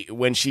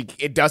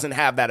it doesn't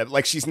have that,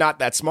 like she's not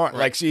that smart. Right.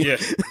 Like she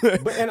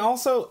But and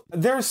also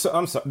there's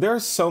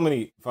so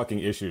many fucking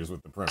issues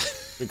with the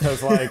premise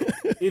because like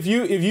if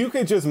you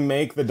could just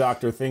make the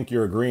Doctor think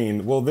you're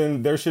green, well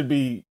then there should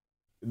be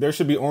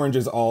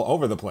oranges all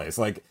over the place.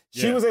 Like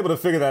she was able to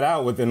figure that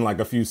out within like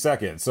a few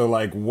seconds. So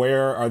like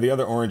where are the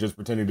other oranges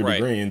pretending to be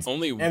greens?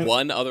 Only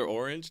one other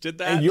orange did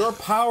that? And your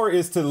power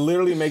is to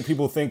literally make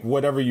people think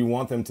whatever you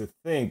want them to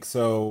think.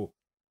 So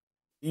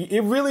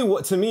it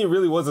really, to me, it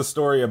really was a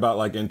story about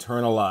like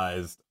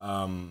internalized,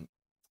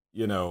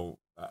 you know,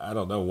 I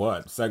don't know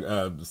what,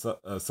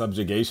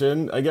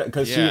 subjugation, I guess,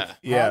 because she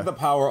had the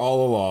power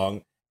all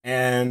along.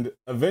 And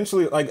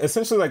eventually, like,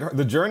 essentially, like,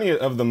 the journey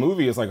of the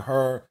movie is like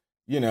her,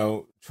 you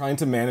know, trying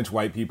to manage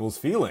white people's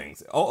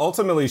feelings.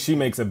 Ultimately, she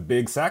makes a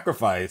big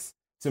sacrifice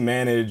to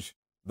manage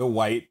the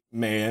white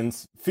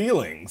man's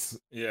feelings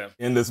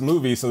in this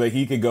movie so that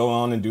he could go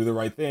on and do the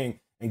right thing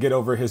and get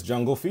over his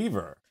jungle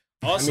fever.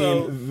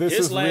 Also, I mean,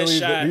 these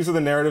are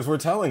the narratives we're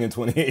telling in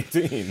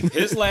 2018.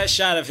 His last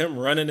shot of him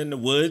running in the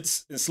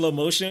woods in slow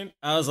motion,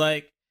 I was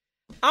like,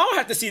 I don't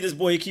have to see this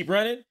boy keep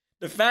running.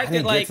 The fact I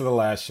didn't that like get to the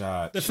last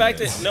shot. The fact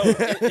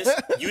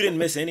that you didn't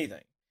miss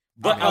anything.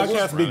 But our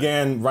podcast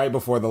began right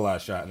before the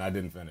last shot, and I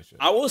didn't finish it.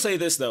 I will say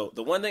this though: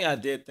 the one thing I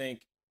did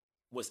think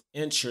was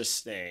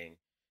interesting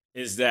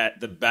is that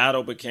the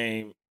battle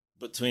became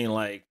between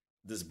like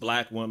this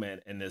black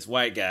woman and this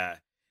white guy.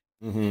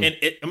 Mm-hmm. And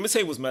I'm gonna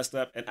say it was messed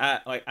up. And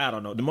I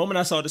don't know. The moment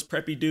I saw this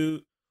preppy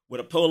dude with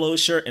a polo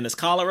shirt and his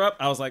collar up,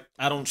 I was like,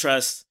 I don't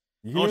trust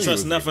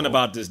nothing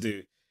about this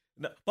dude.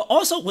 No, but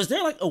also, was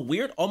there like a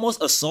weird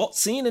almost assault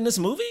scene in this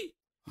movie?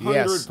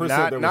 Yes,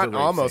 not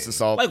almost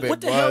assault. Like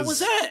what the hell was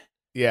that?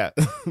 Yeah.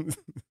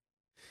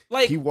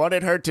 Like he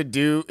wanted her to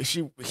do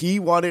he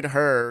wanted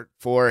her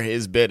for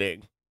his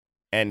bidding,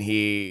 and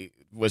he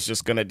was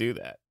just gonna do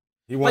that.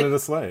 He wanted a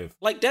slave.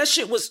 Like that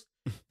shit was.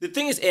 The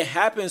thing is, it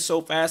happened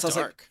so fast. I was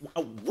like,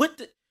 what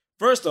the?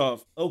 First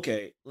off,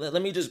 okay, let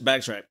me just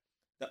backtrack.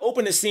 The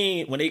opening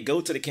scene when they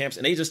go to the camps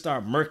and they just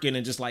start murking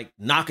and just like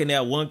knocking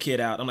that one kid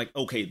out. I'm like,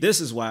 okay,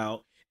 this is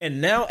wild. And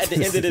now at the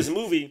end of this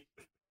movie,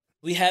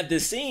 we have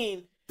this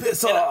scene.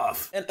 Piss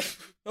off. And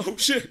oh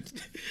shit.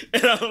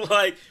 And I'm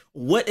like,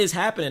 what is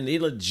happening? They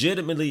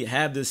legitimately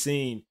have this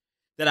scene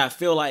that I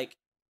feel like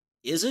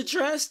is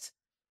addressed.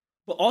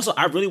 But also,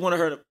 I really wanted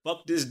her to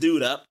fuck this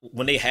dude up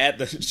when they had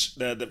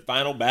the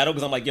final battle.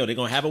 Because I'm like, yo, they're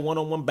going to have a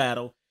one-on-one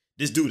battle.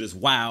 This dude is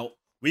wild.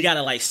 We got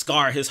to, like,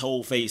 scar his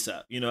whole face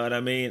up. You know what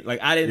I mean? Like,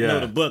 I didn't know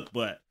the book,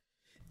 but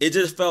it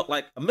just felt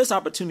like a missed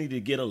opportunity to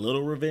get a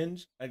little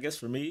revenge, I guess,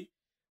 for me.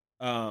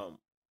 But I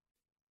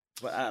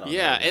don't know.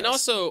 Yeah, and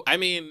also, I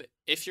mean,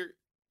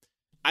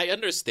 I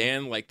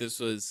understand, like, this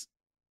was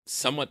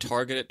somewhat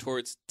targeted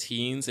towards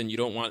teens, and you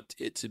don't want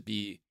it to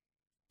be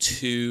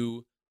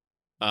too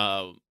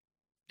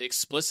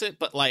explicit,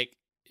 but like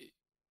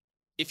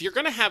if you're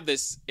gonna have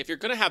this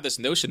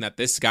notion that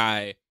this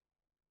guy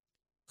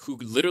who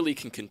literally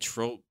can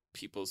control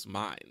people's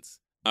minds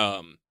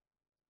and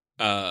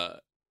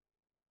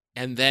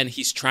then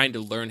he's trying to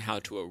learn how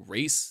to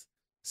erase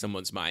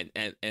someone's mind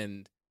and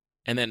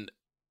then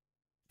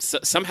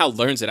somehow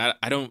learns it.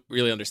 I don't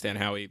really understand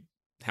how he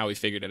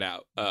figured it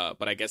out,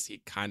 but I guess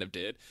he kind of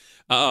did.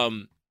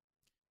 Why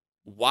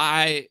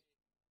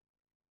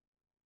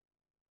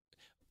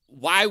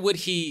would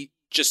he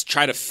just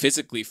try to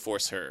physically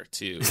force her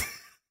to,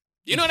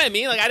 you know what I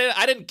mean? Like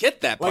I didn't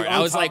get that part. Like, I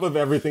was like, of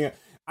everything.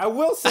 I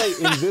will say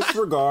in this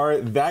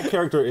regard, that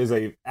character is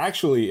a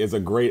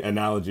great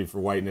analogy for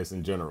whiteness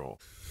in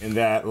general. In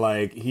that,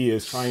 like, he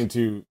is trying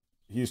to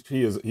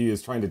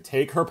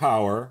take her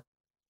power,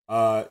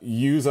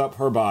 use up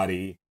her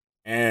body,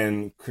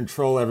 and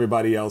control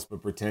everybody else,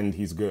 but pretend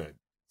he's good.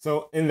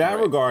 So in that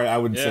regard, I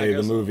would say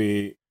the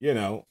movie, you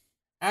know.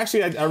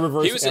 Actually, I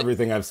reversed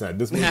everything I've said.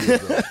 This movie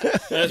is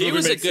great. He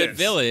was a good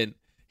villain.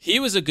 He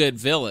was a good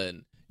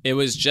villain. It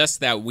was just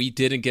that we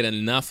didn't get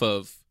enough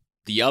of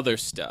the other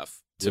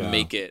stuff to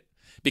make it,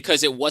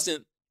 because it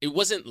wasn't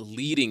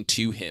leading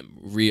to him,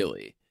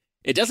 really.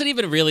 It doesn't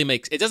even really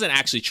it doesn't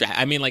actually track.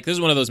 I mean, like, this is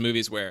one of those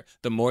movies where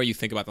the more you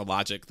think about the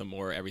logic, the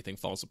more everything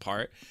falls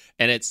apart.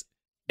 And it's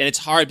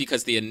hard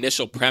because the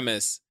initial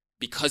premise,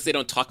 because they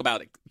don't talk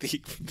about the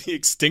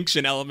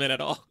extinction element at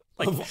all.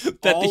 Like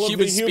that the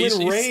human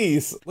species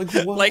race. Like,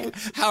 what? Like,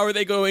 how are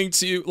they going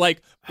to,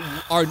 like,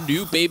 are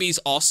new babies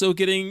also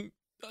getting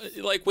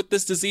like with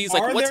this disease?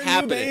 Like, are what's there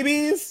happening? New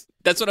babies?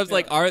 That's what I was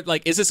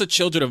like. Is this a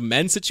Children of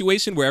Men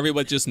situation where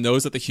everyone just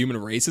knows that the human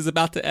race is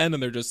about to end,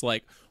 and they're just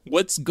like,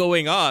 "What's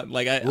going on?"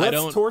 Like, I don't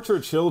Let's torture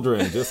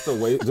children just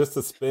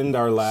to spend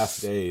our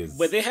last days.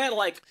 But they had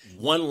like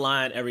one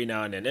line every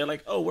now and then. They're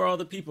like, "Oh, where are all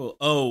the people?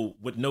 Oh,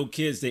 with no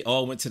kids, they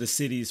all went to the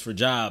cities for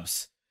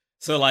jobs."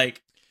 So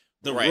like,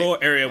 the rural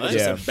area was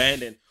just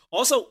abandoned.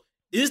 Also,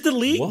 is the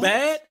league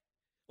bad?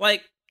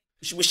 Like,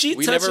 when she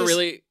we touches, never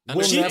really.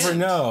 We'll never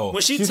know.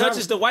 When she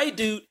touches the white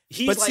dude,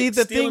 he's But like see,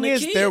 the stealing thing a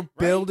is, kid, they're right?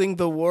 building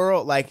the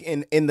world. Like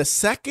in the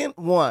second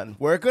one,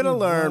 we're gonna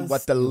learn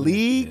what the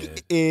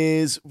league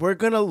is. We're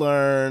gonna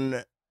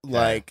learn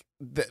like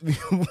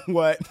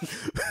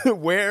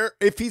where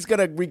if he's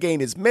gonna regain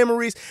his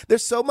memories.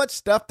 There's so much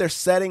stuff they're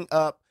setting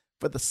up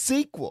for the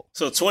sequel.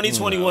 So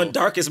 2021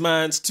 Darkest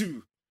Minds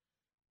 2.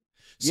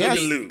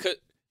 So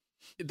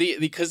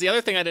because the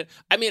other thing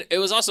it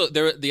was also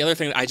the other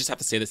thing I just have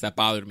to say that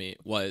bothered me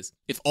was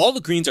if all the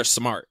greens are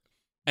smart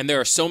and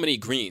there are so many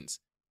greens,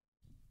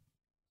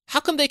 how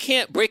come they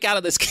can't break out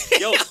of this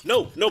game? Yo,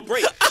 no,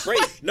 break.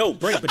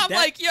 But I'm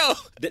like, yo,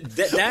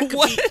 that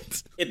could be,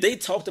 if they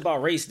talked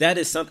about race, that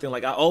is something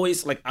like I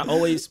always the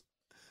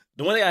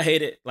one thing I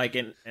hated like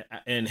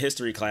in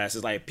history class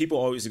is like people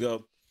always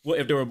go, well,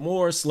 if there were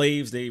more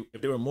slaves,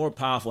 if they were more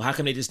powerful, how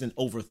come they just didn't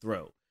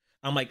overthrow?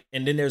 I'm like,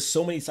 and then there's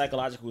so many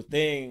psychological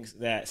things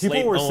that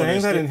people were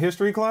saying that in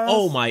history class.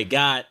 Oh my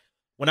God.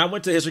 When I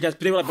went to history class,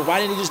 they were like, but why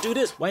didn't they just do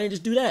this? Why didn't they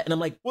just do that? And I'm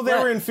like, well, they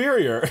were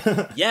inferior.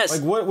 Yes.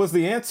 Like, what was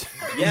the answer?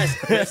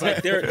 Yes.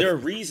 Like, there are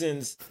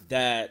reasons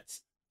that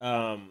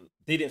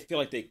they didn't feel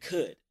like they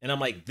could. And I'm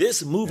like,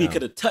 this movie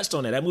could have touched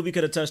on that. That movie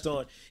could have touched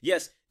on,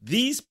 yes,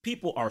 these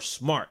people are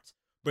smart,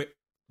 but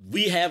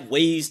we have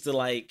ways to,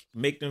 like,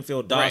 make them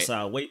feel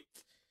docile. Right.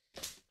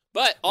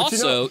 But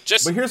also,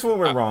 but here's what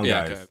went wrong,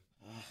 yeah, guys.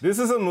 This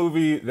is a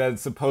movie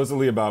that's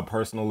supposedly about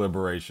personal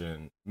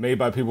liberation, made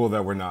by people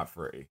that were not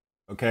free.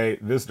 Okay,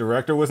 this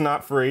director was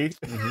not free.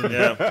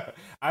 Yeah.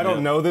 I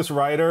don't know this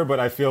writer, but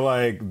I feel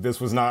like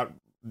this was not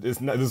his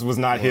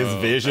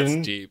vision.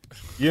 That's deep.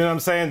 You know what I'm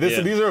saying?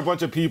 These are a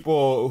bunch of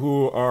people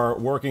who are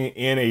working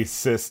in a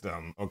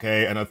system.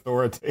 Okay, an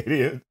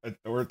authoritarian.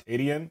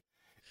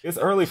 It's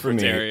early for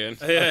me.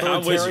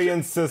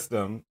 Authoritarian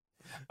system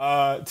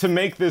to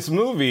make this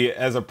movie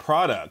as a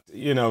product.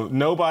 You know,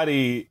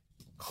 nobody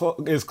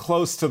is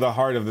close to the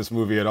heart of this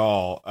movie at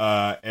all,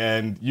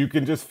 and you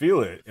can just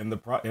feel it in the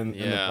in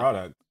the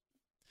product.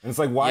 And it's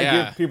like, why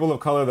give people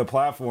of color the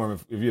platform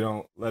if you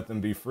don't let them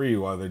be free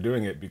while they're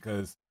doing it?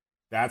 Because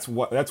that's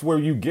where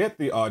you get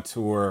the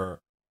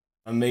auteur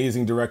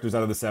amazing directors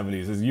out of the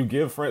 70s. Is you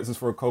give Francis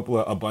Ford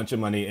Coppola a bunch of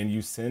money and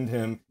you send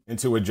him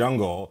into a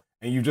jungle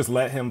and you just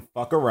let him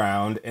fuck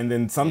around, and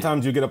then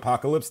sometimes you get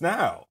Apocalypse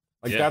Now.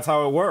 Like that's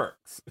how it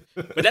works.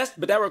 but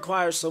that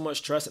requires so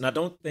much trust, and I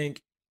don't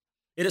think.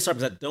 It is hard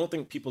because I don't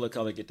think people of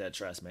color get that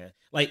trust, man.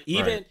 Like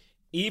even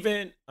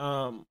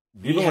when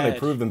they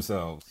prove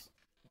themselves.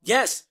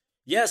 Yes.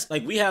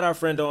 Like we had our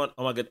friend on.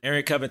 Oh my God,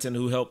 Aaron Covington,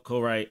 who helped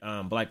co-write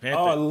Black Panther.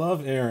 Oh, I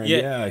love Aaron.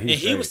 Yeah,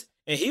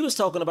 he was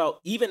talking about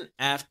even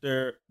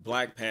after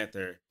Black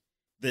Panther,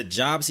 the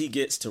jobs he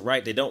gets to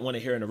write, they don't want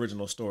to hear an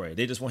original story.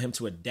 They just want him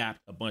to adapt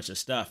a bunch of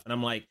stuff. And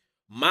I'm like,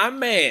 my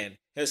man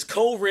has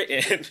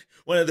co-written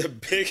one of the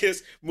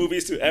biggest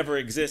movies to ever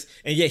exist,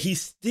 and yet he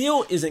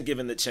still isn't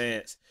given the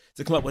chance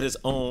to come up with his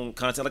own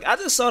content. Like I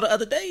just saw the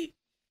other day,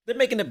 they're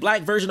making the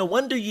black version of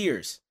Wonder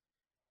Years.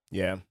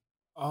 Yeah.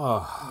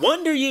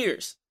 Wonder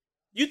Years.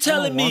 You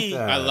telling me?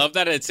 I love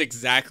that it's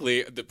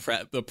exactly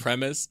the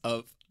premise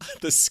of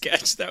the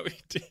sketch that we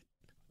did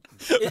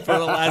for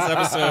the last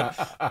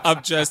episode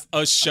of just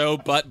a show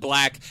but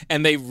black,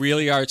 and they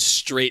really are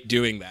straight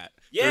doing that.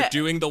 Yeah. They're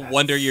doing the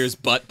Wonder Years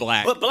but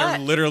black. They're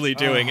literally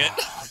doing it.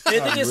 The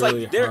thing is,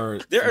 really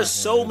like, there are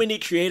so many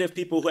creative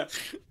people who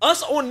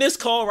us on this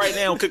call right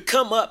now could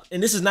come up,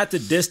 and this is not to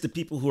diss the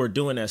people who are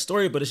doing that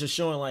story, but it's just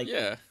showing like,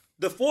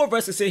 the four of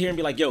us can sit here and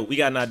be like, yo, we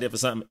got an idea for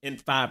something in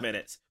 5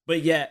 minutes.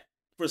 But yet,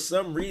 for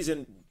some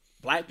reason,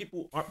 black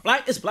people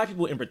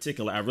in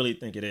particular, I really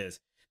think it is,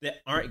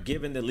 that aren't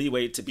given the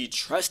leeway to be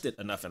trusted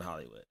enough in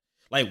Hollywood.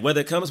 Like,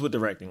 whether it comes with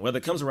directing, whether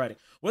it comes with writing,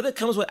 whether it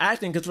comes with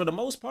acting, because for the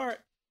most part,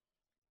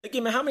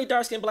 again, man, how many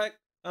dark-skinned black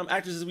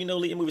actresses we know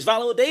lead in movies?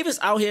 Viola Davis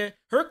out here,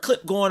 her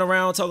clip going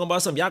around talking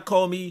about something. Y'all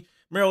call me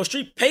Meryl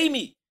Streep, pay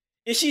me.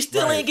 And she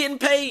still ain't getting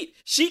paid.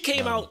 She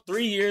came out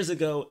 3 years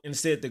ago and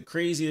said the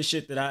craziest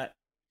shit that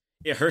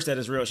it hurts that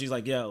it's real. She's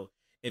like, yo,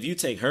 if you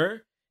take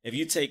her, if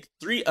you take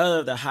 3 other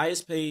of the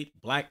highest paid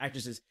black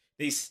actresses,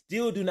 they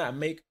still do not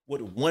make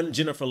what one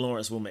Jennifer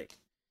Lawrence will make.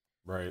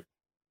 Right.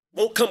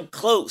 Won't come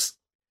close.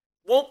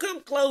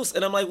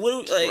 And I'm like,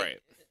 what?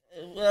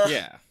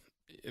 Yeah.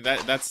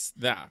 That's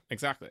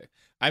exactly.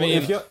 I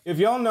mean, if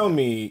y'all know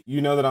me,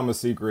 you know that I'm a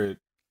secret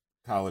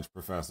college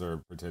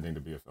professor pretending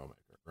to be a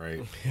filmmaker,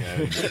 right?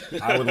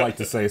 And I would like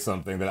to say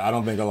something that I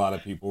don't think a lot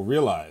of people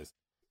realize.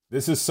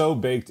 This is so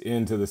baked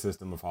into the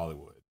system of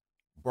Hollywood.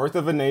 Birth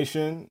of a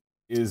Nation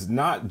is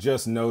not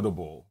just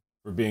notable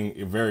for being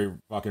very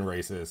fucking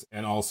racist,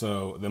 and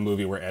also the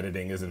movie where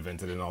editing is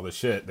invented and all the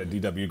shit that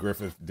D.W.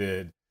 Griffith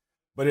did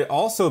but it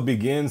also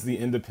begins the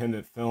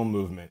independent film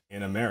movement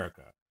in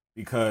America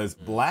because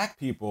black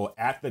people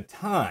at the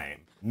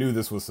time knew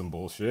this was some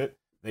bullshit.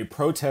 They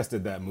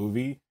protested that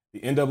movie. The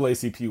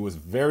NAACP was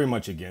very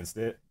much against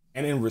it.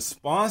 And in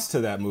response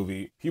to that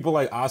movie, people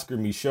like Oscar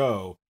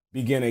Micheaux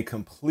began a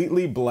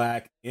completely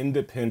black,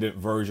 independent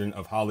version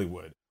of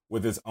Hollywood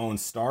with its own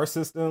star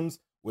systems,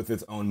 with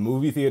its own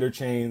movie theater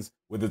chains,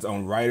 with its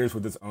own writers,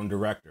 with its own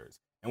directors.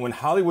 And when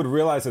Hollywood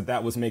realized that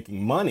that was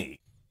making money,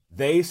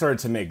 they started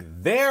to make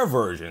their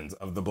versions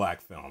of the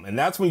black film. And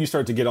that's when you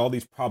start to get all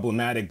these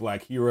problematic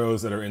black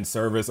heroes that are in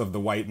service of the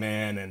white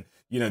man and,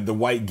 you know, the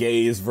white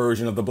gaze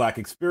version of the black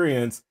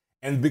experience.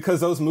 And because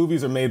those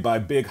movies are made by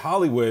big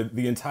Hollywood,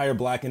 the entire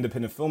black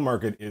independent film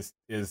market is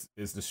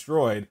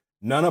destroyed.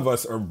 None of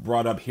us are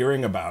brought up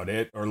hearing about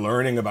it or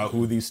learning about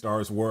who these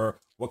stars were,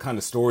 what kind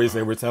of stories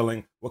they were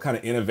telling, what kind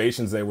of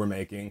innovations they were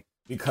making,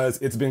 because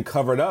it's been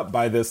covered up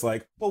by this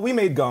like, well, we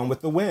made Gone with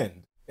the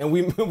Wind and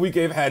we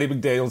gave Hattie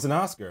McDaniels an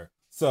Oscar.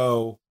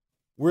 So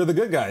we're the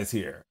good guys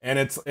here. And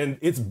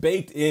it's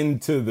baked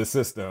into the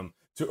system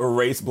to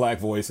erase black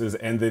voices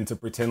and then to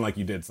pretend like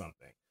you did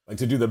something. Like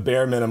to do the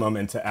bare minimum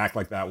and to act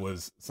like that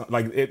was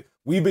like it.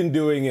 We've been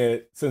doing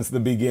it since the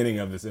beginning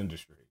of this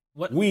industry.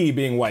 What? We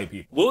being white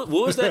people. What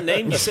was that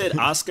name you said?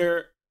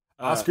 Oscar?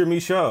 Oscar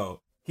Micheaux.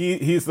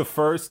 He's the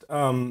first.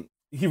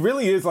 He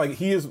really is like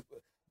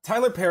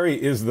Tyler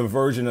Perry is the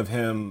version of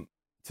him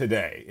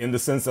today in the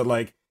sense that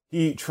like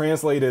he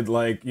translated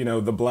like, you know,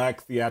 the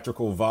black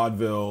theatrical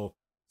vaudeville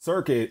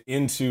circuit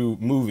into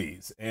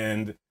movies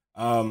and,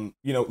 you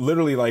know,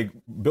 literally like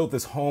built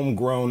this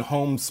homegrown,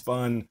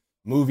 homespun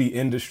movie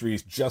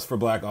industries just for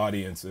black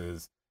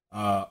audiences,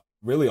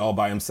 really all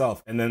by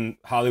himself. And then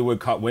Hollywood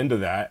caught wind of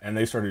that and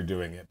they started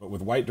doing it, but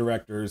with white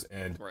directors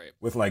and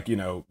with like, you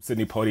know,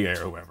 Sidney Poitier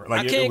or whoever.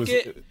 Like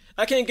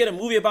I can't get a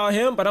movie about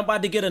him, but I'm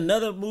about to get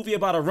another movie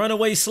about a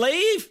runaway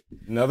slave.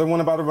 Another one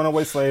about a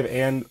runaway slave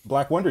and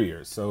Black Wonder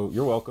Years. So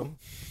you're welcome.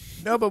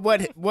 No, but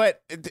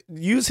what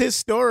use his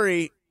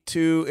story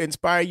to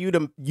inspire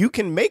you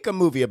can make a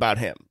movie about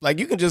him. Like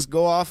you can just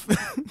go off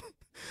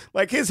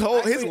like his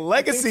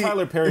legacy. I think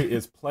Tyler Perry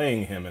is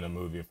playing him in a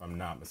movie, if I'm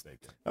not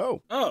mistaken.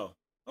 Oh,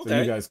 okay.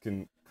 So you guys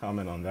can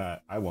comment on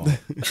that. I won't.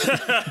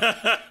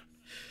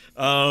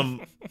 Oh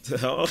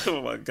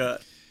my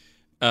god.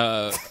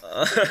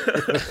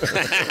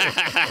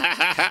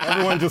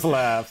 Everyone just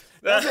laughs.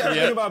 That's the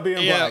thing about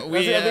being black.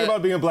 That's the thing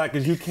about being black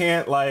is you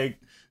can't like.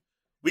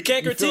 We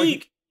can't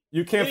critique.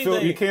 You can't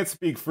you can't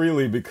speak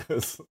freely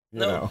because you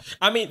know.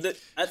 I mean,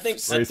 I think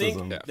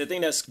the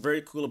thing that's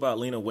very cool about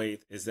Lena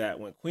Waithe is that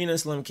when Queen and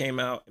Slim came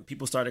out and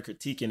people started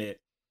critiquing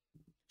it,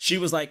 she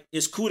was like,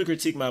 "It's cool to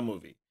critique my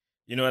movie."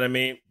 You know what I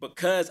mean?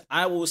 Because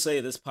I will say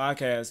this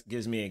podcast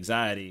gives me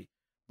anxiety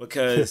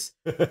because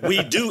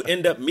we do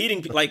end up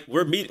meeting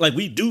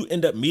we do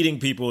end up meeting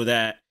people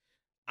that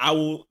I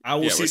will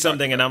see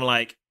something and I'm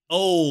like,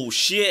 "Oh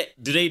shit,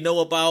 do they know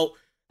about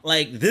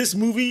like this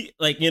movie?"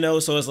 Like, you know,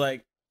 so it's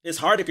like it's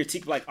hard to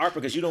critique like art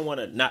because you don't want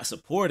to not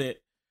support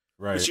it.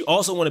 Right. But you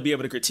also want to be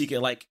able to critique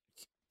it like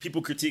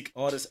people critique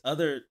all this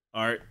other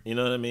art, you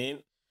know what I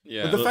mean?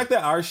 Yeah. But the fact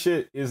that our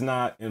shit is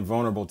not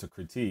invulnerable to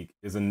critique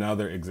is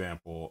another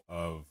example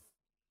of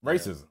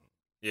racism.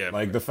 Yeah.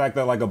 Like the fact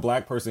that like a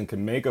black person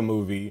can make a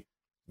movie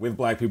with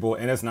black people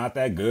and it's not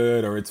that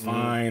good or it's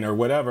fine or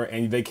whatever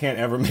and they can't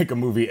ever make a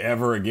movie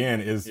ever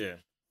again is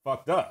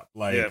fucked up.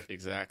 Like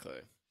exactly.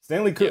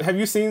 Have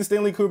you seen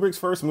Stanley Kubrick's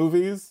first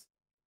movies?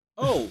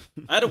 Oh,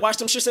 I had to watch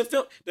them shits in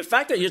film. The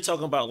fact that you're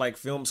talking about like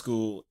film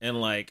school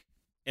and like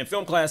in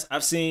film class,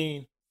 I've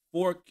seen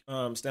 4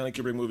 Stanley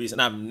Kubrick movies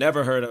and I've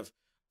never heard of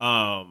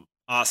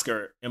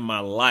Oscar in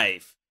my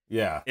life.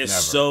 Yeah, it's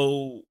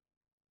so.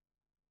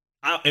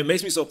 It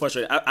makes me so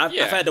frustrated. I've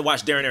had to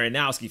watch Darren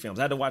Aronofsky films.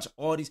 I had to watch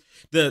all these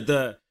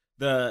the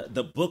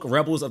book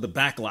Rebels of the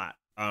Backlot.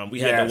 We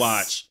had to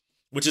watch,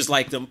 which is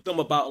like the film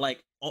about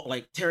like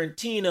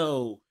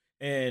Tarantino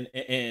and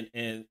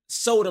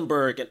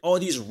Soderbergh and all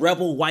these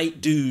rebel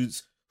white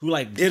dudes who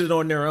like did it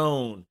on their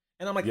own.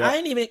 And I'm like, I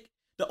ain't even.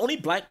 The only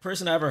black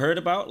person I ever heard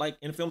about like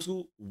in film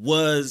school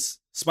was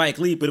Spike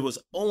Lee, but it was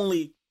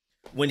only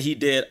when he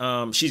did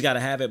She's Gotta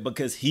Have It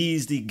because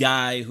he's the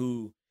guy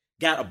who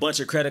got a bunch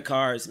of credit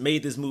cards,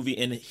 made this movie,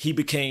 and he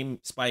became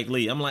Spike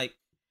Lee. I'm like,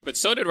 but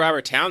so did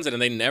Robert Townsend,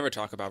 and they never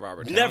talk about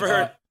Robert Townsend. Never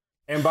heard.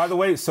 And by the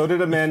way, so did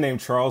a man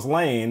named Charles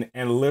Lane,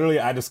 and literally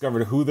I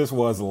discovered who this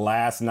was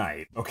last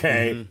night,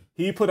 okay? Mm-hmm.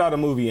 He put out a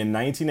movie in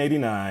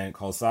 1989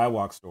 called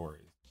Sidewalk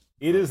Stories.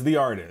 It is The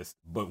Artist,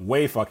 but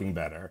way fucking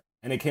better.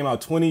 And it came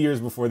out 20 years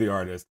before The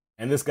Artist,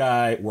 and this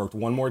guy worked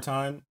one more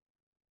time,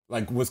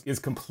 is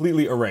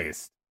completely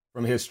erased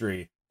from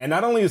history. And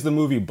not only is the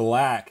movie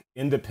black,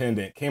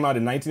 independent, came out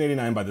in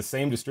 1989 by the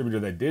same distributor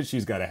that did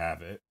She's Gotta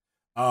Have It,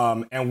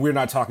 and we're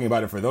not talking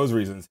about it for those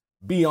reasons.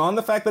 Beyond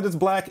the fact that it's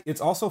black,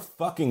 it's also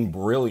fucking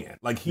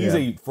brilliant. Like, he's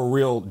a for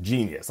real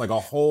genius, like a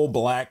whole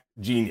black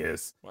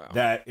genius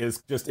that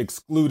is just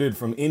excluded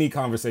from any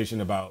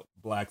conversation about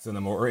black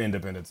cinema or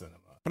independent cinema.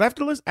 But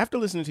after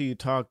listening to you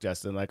talk,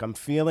 Justin, like I'm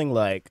feeling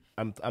like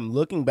I'm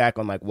looking back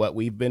on like what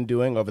we've been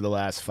doing over the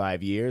last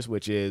 5 years,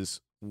 which is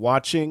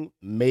watching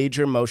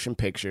major motion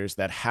pictures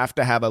that have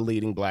to have a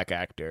leading black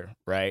actor,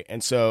 right?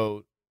 And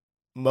so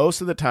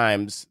most of the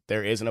times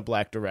there isn't a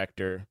black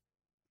director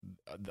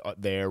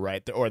there,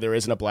 right? Or there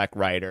isn't a black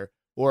writer,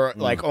 or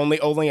like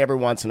only every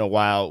once in a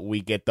while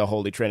we get the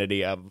holy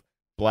trinity of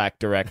black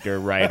director,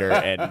 writer,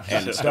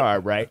 and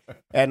star, right?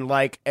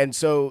 And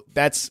so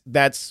that's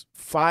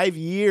 5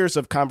 years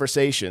of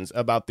conversations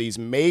about these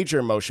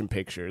major motion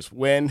pictures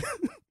when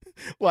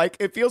like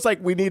it feels like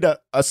we need a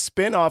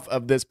spin-off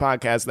of this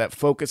podcast that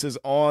focuses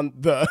on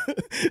the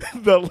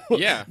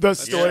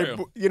story.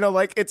 True. You know,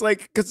 like it's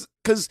like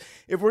because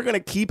if we're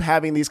gonna keep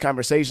having these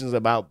conversations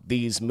about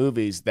these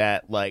movies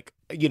that like,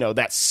 you know,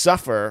 that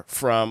suffer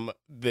from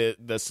the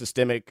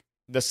systemic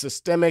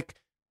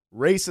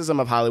racism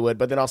of Hollywood,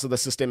 but then also the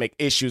systemic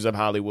issues of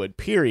Hollywood,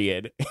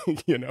 period,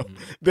 you know,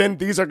 then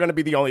these are going to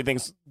be the only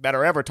things that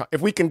are ever talked.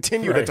 If we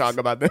continue to talk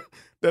about them,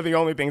 they're the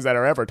only things that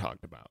are ever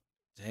talked about.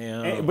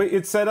 Damn. But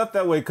it's set up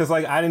that way because,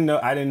 like, I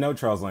didn't know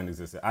Charles Lane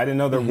existed. I didn't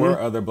know there were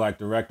other black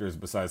directors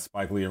besides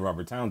Spike Lee and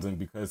Robert Townsend,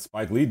 because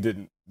Spike Lee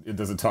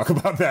doesn't talk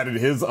about that in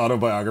his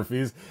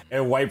autobiographies,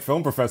 and white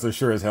film professors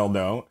sure as hell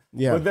don't.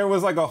 Yeah. But there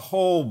was like a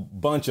whole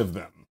bunch of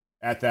them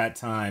at that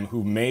time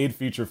who made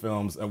feature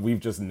films that we've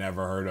just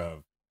never heard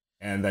of,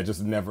 and that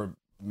just never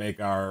make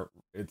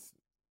it's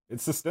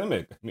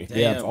systemic. I mean,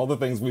 it's all the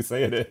things we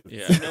say it is.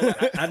 Yeah. You know,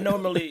 I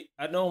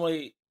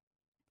normally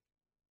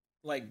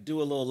like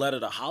do a little letter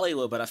to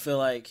Hollywood, but I feel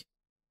like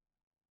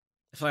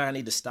I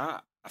need to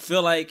stop. I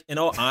feel like, in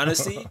all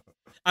honesty,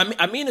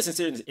 I mean this in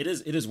seriousness.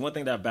 It is one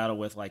thing that I battle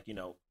with, like, you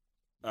know,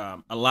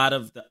 a lot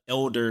of the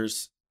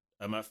elders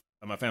of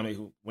my family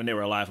who, when they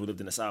were alive, who lived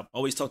in the South,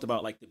 always talked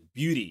about like the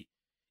beauty.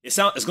 It's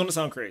going to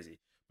sound crazy,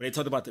 but they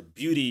talked about the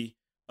beauty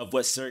of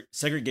what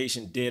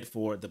segregation did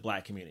for the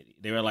black community.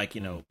 They were like,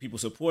 you know, people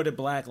supported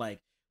black, like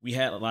we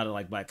had a lot of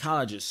like black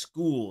colleges,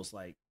 schools,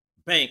 like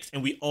banks,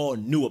 and we all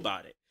knew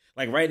about it.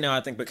 Like right now,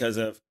 I think because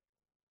of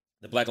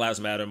the Black Lives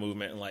Matter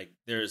movement, and like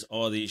there's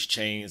all these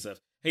chains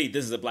of, hey,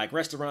 this is a black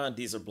restaurant,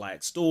 these are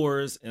black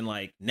stores, and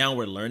like now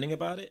we're learning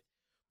about it.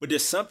 But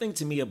there's something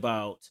to me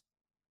about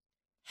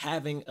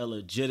having a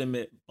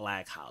legitimate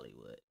black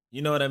Hollywood.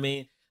 You know what I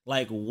mean?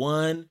 Like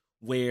one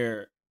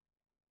where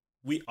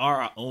we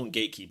are our own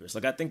gatekeepers.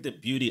 Like I think the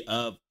beauty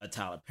of a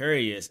Tyler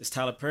Perry is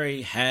Tyler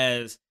Perry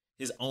has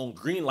his own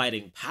green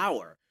lighting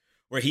power,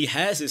 where he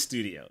has his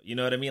studio. You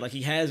know what I mean? Like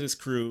he has his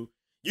crew.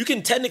 You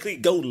can technically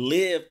go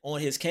live on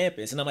his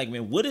campus. And I'm like,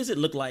 man, what does it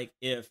look like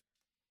if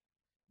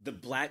the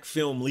black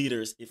film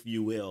leaders, if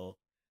you will,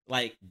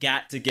 like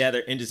got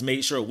together and just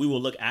made sure we will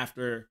look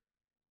after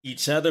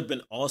each other,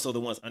 but also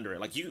the ones under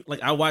it.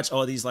 Like I watch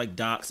all these like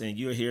docs, and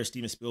you hear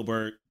Steven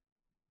Spielberg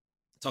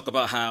talk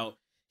about how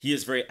he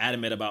is very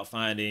adamant about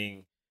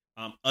finding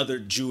other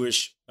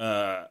Jewish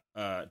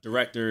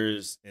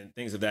directors and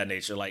things of that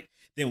nature. Like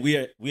then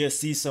we'll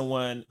see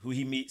someone who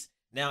he meets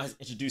now has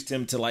introduced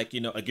him to like, you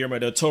know, a Guillermo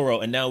del Toro,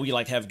 and now we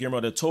like have Guillermo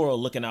del Toro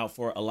looking out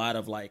for a lot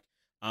of like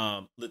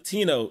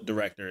Latino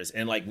directors,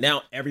 and like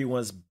now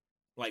everyone's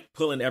like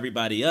pulling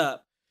everybody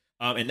up,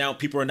 and now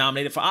people are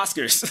nominated for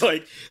Oscars.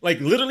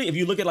 like literally, if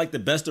you look at like the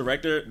best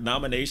director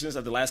nominations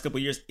of the last couple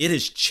of years, it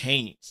has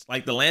changed.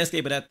 Like the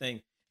landscape of that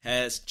thing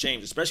has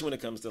changed, especially when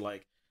it comes to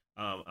like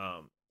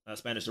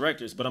Spanish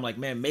directors. But I'm like,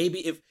 man,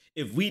 maybe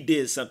if we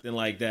did something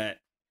like that,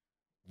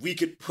 we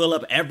could pull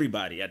up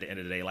everybody at the end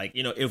of the day. Like,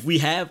 you know, if we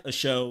have a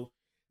show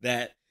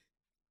that,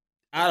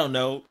 I don't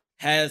know,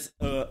 has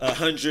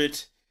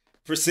 100%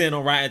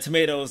 on Rotten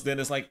Tomatoes, then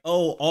it's like,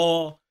 oh,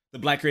 all the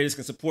black creators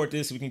can support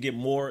this. We can get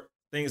more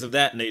things of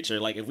that nature.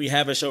 Like if we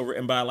have a show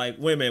written by like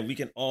women, we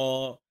can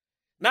all,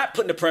 not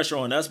putting the pressure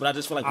on us, but I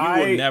just feel like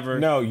we will never.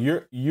 No,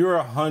 you're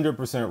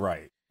 100%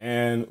 right.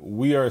 And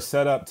we are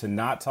set up to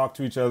not talk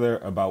to each other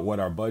about what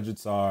our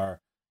budgets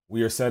are.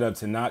 We are set up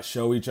to not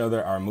show each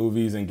other our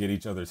movies and get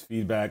each other's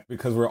feedback,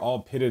 because we're all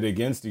pitted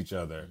against each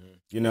other,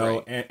 you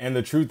know? Right. And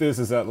the truth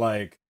is that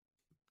like,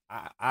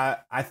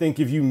 I think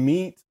if you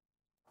meet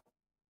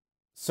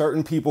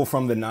certain people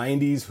from the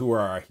 90s who are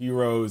our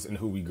heroes and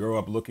who we grow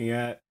up looking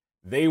at,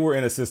 they were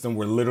in a system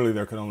where literally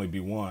there could only be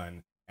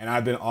one. And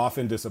I've been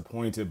often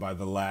disappointed by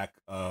the lack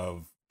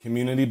of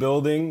community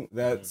building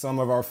that some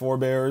of our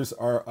forebears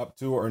are up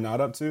to or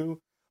not up to.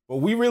 But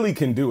we really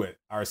can do it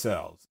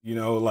ourselves. You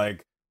know,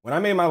 like, when I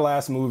made my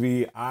last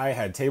movie, I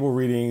had table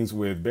readings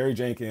with Barry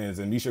Jenkins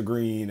and Misha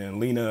Green and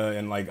Lena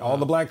and like all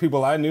the black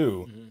people I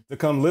knew to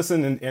come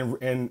listen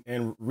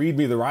and read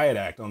me the riot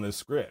act on this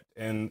script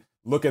and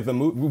look at the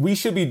movie. We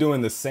should be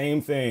doing the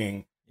same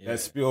thing that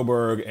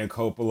Spielberg and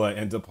Coppola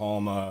and De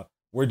Palma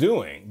were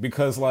doing,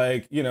 because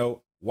like, you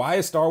know, why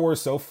is Star Wars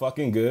so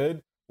fucking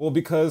good? Well,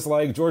 because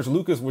like George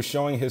Lucas was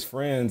showing his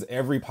friends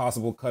every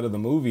possible cut of the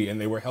movie,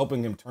 and they were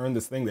helping him turn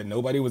this thing that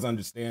nobody was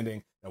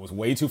understanding, that was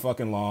way too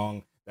fucking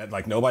long, that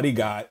like nobody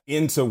got,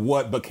 into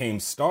what became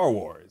Star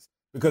Wars,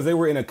 because they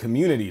were in a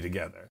community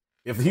together.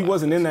 If he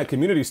wasn't in that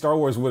community, Star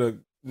Wars would have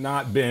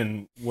not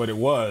been what it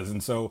was.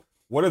 And so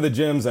what are the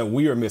gems that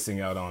we are missing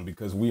out on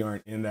because we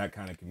aren't in that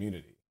kind of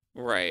community?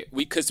 Right.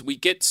 Because we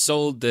get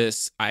sold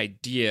this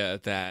idea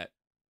that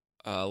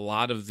a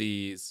lot of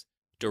these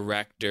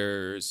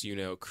directors,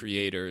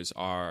 creators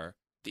are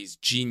these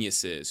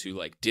geniuses who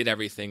like did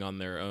everything on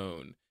their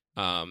own.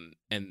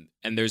 And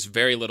there's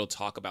very little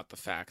talk about the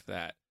fact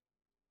that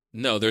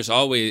no, there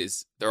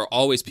are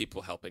always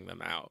people helping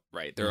them out,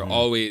 right? There are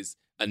always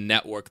a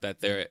network that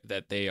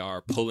they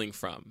are pulling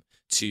from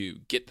to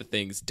get the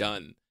things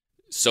done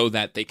so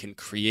that they can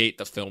create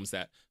the films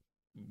that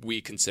we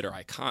consider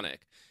iconic.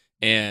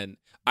 And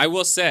I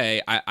will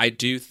say, I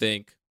do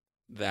think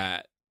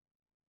that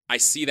I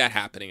see that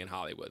happening in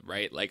Hollywood,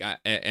 right? Like,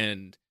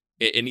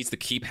 it needs to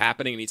keep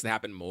happening. It needs to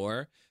happen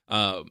more.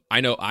 I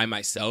know I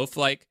myself,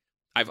 like,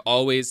 I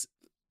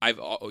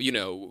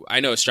know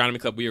Astronomy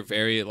Club, we are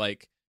very,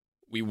 like,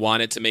 we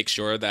wanted to make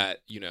sure that,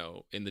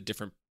 in the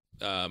different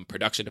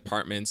production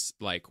departments,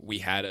 like, we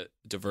had a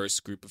diverse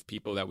group of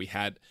people, that we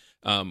had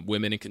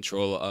women in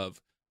control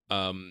of,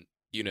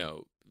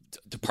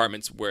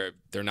 departments where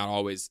they're not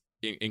always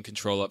in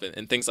control of it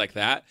and things like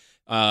that.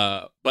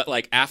 But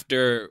like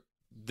after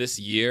this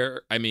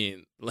year, I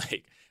mean,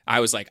 like I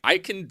was like, I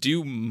can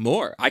do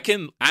more.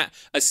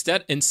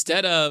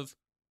 Instead of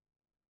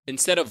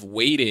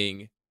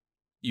waiting,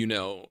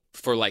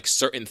 for like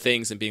certain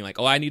things and being like,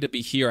 oh, I need to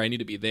be here, I need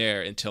to be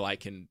there until I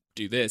can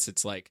do this.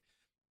 It's like,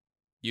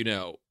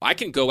 I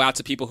can go out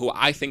to people who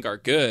I think are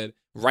good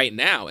right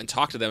now and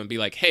talk to them and be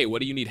like, hey,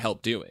 what do you need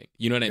help doing?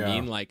 You know what I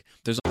mean? Like,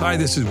 Hi,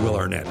 this is Will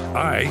Arnett.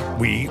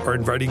 We are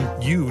inviting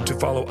you to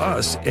follow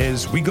us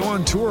as we go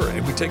on tour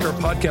and we take our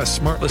podcast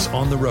Smartless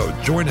on the road.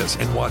 Join us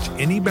and watch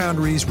any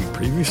boundaries we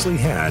previously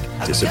had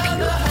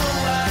disappear.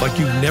 Like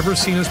you've never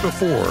seen us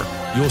before,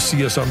 you'll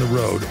see us on the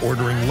road,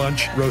 ordering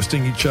lunch,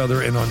 roasting each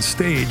other, and on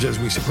stage as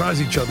we surprise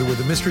each other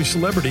with a mystery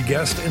celebrity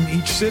guest in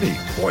each city.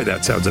 Boy,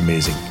 that sounds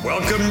amazing.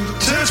 Welcome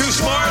to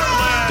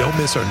Smartland! Don't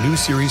miss our new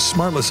series,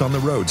 Smartless on the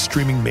Road,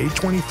 streaming May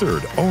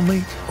 23rd,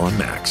 only on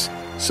Max.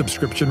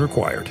 Subscription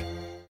required.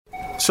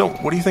 So,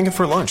 what are you thinking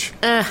for lunch?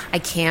 I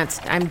can't.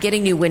 I'm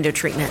getting new window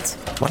treatments.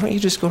 Why don't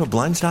you just go to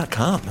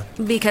Blinds.com?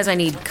 Because I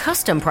need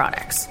custom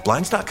products.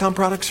 Blinds.com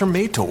products are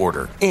made to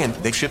order, and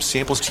they ship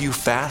samples to you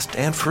fast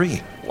and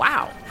free.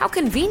 Wow, how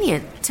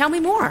convenient. Tell me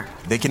more.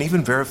 They can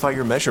even verify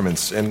your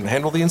measurements and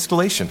handle the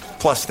installation.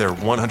 Plus, their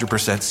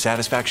 100%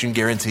 satisfaction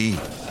guarantee.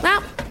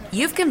 Well,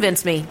 you've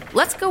convinced me.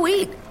 Let's go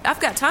eat. I've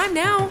got time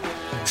now.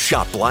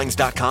 Shop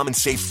Blinds.com and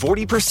save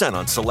 40%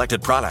 on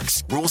selected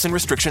products. Rules and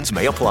restrictions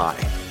may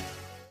apply.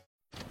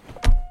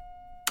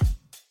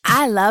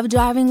 I love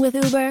driving with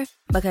Uber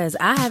because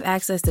I have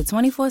access to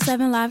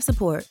 24/7 live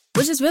support,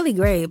 which is really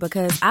great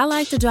because I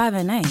like to drive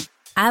at night.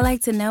 I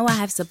like to know I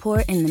have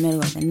support in the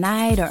middle of the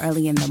night or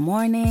early in the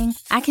morning.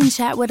 I can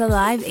chat with a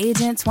live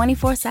agent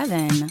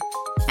 24/7.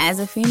 As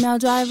a female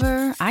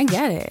driver, I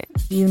get it.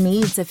 You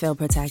need to feel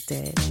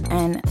protected.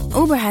 And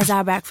Uber has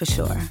our back for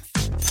sure.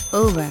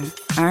 Uber,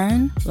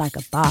 earn like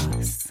a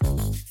boss.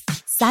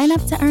 Sign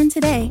up to earn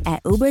today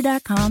at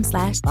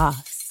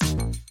uber.com/boss.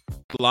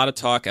 A lot of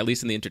talk, at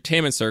least in the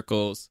entertainment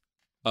circles,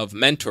 of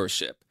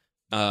mentorship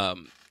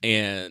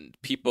and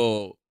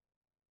people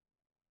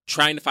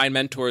trying to find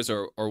mentors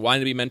or wanting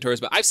to be mentors.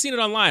 But I've seen it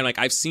online. Like,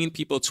 I've seen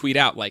people tweet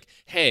out like,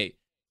 hey,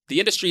 the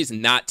industry is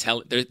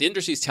the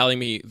industry is telling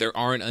me there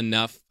aren't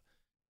enough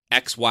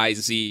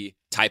XYZ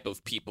type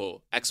of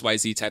people,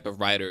 XYZ type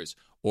of writers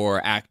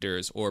or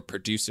actors or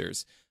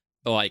producers.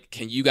 Like,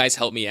 can you guys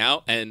help me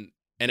out? And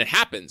it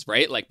happens,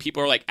 right? Like,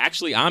 people are like,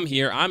 actually, I'm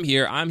here,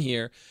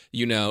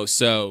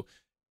 so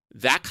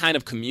that kind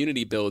of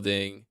community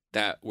building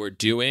that we're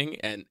doing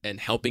and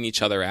helping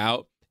each other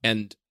out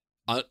and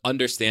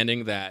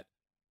understanding that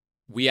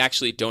we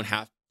actually don't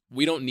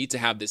need to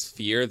have this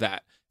fear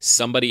that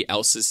somebody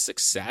else's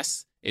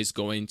success is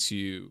going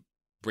to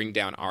bring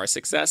down our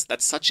success.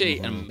 That's such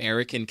an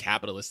American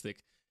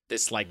capitalistic,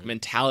 this like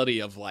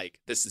mentality of like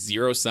this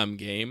zero-sum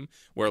game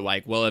where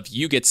like, well, if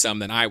you get some,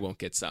 then I won't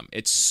get some.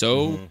 It's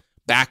so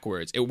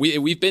backwards.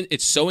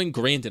 It's so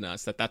ingrained in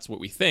us that that's what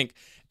we think.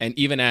 And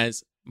even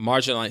as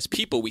marginalized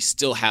people, we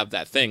still have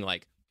that thing.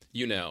 Like,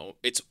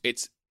 it's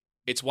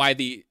why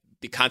the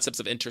concepts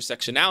of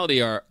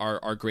intersectionality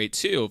are great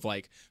too. Of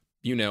like,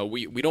 we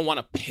don't want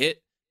to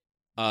pit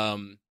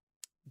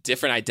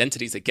different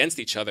identities against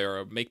each other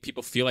or make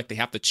people feel like they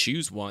have to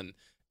choose one.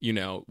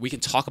 We can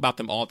talk about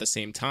them all at the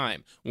same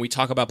time. When we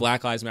talk about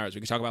Black Lives Matter,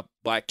 we can talk about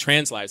Black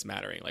trans lives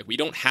mattering. Like, we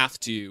don't have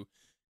to.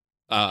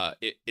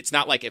 It's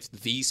not like if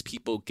these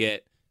people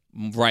get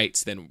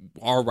rights, then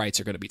our rights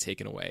are going to be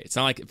taken away. It's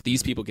not like if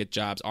these people get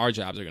jobs, our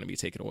jobs are going to be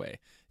taken away.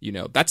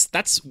 That's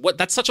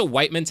such a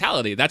white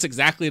mentality. That's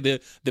exactly the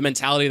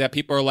mentality that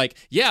people are like,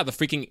 yeah, the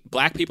freaking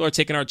Black people are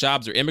taking our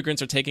jobs or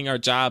immigrants are taking our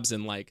jobs,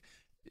 and like,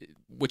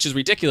 which is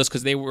ridiculous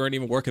because they weren't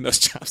even working those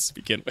jobs to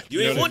begin with.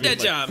 You ain't want that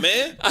job,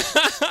 man.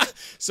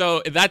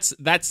 So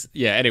that's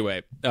yeah.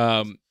 Anyway,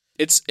 I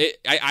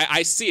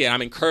see it.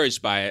 I'm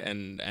encouraged by it,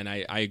 and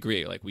I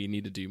agree. Like, we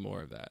need to do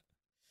more of that.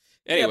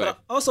 Anyway, yeah,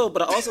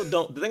 but I also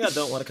don't. The thing I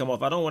don't want to come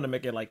off. I don't want to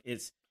make it like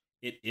it's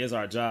it is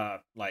our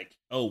job. Like,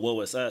 oh,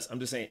 woe is us. I'm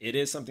just saying it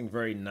is something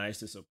very nice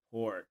to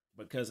support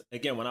because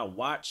again, when I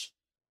watch,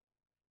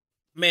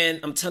 man,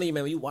 I'm telling you,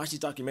 man, when you watch these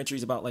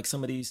documentaries about like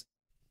some of these,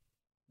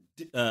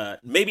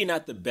 maybe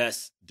not the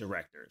best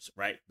directors,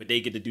 right? But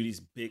they get to do these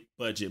big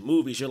budget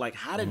movies. You're like,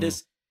 how did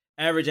this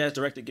average ass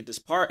director get this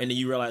part? And then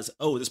you realize,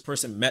 oh, this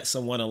person met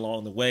someone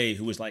along the way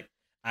who was like,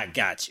 I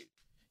got you,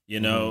 you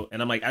know?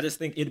 And I'm like, I just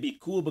think it'd be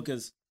cool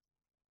because,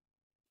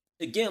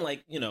 again,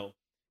 like, you know,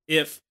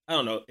 if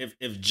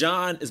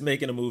John is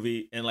making a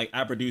movie and like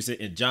I produce it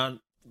and John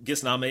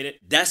gets nominated,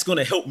 that's going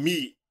to help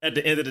me at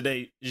the end of the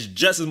day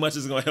just as much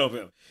as it's going to help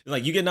him. It's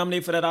like, you get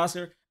nominated for that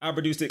Oscar, I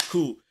produced it,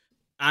 cool.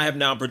 I have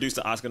now produced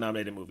an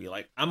Oscar-nominated movie.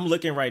 Like, I'm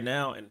looking right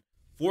now, and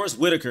Forrest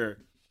Whitaker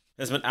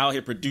has been out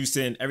here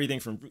producing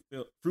everything from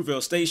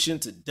Fruitvale Station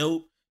to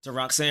Dope to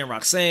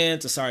Roxanne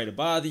to Sorry to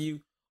Bother You,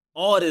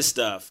 all this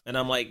stuff. And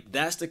I'm like,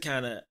 that's the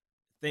kind of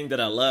thing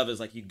that I love is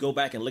like you go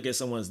back and look at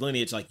someone's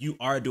lineage, like you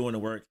are doing the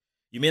work.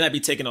 You may not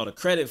be taking all the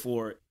credit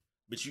for it,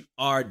 but you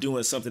are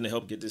doing something to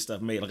help get this stuff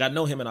made. Like, I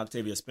know him and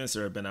Octavia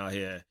Spencer have been out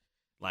here,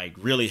 like,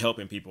 really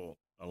helping people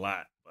a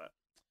lot. But,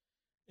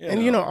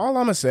 you know, all I'm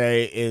going to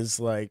say is,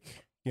 like,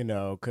 you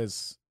know,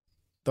 because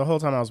the whole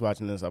time I was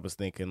watching this, I was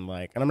thinking,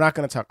 like, and I'm not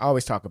going to talk, I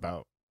always talk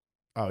about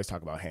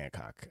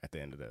Hancock at the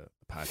end of the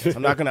podcast.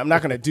 I'm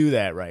not gonna do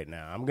that right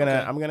now. I'm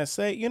gonna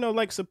say, you know,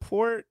 like,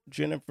 support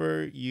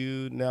Jennifer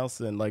Yu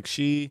Nelson. Like,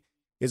 she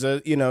is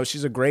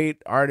she's a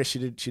great artist. She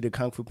did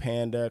Kung Fu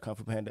Panda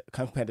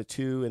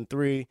 2 and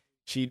 3.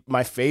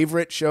 My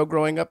favorite show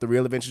growing up, The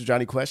Real Adventures of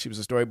Johnny Quest. She was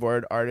a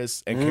storyboard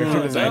artist and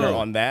character designer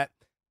on that.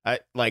 I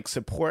like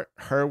support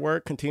her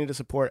work. Continue to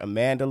support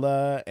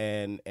Amandla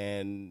and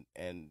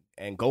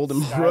Golden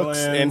Brooks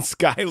and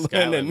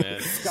Skyland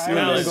is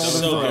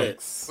so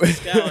good.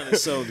 Skyland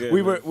is so good.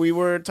 We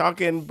were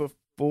talking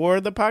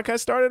before the podcast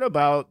started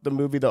about the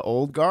movie The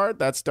Old Guard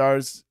that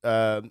stars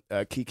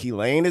Kiki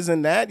Lane is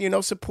in that. You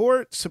know,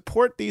 support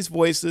these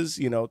voices.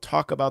 You know,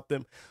 talk about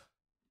them.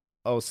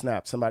 Oh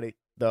snap!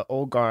 The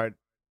Old Guard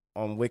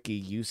on Wiki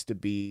used to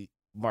be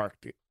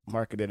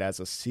marketed as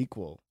a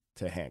sequel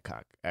to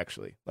Hancock,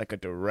 actually, like a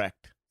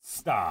direct.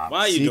 Stop. Why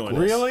are you doing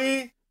this?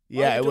 Really?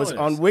 Yeah, it was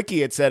on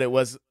Wiki. It said it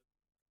was.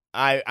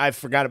 I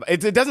forgot about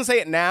it. It doesn't say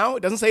it now.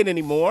 It doesn't say it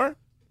anymore.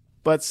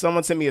 But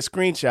someone sent me a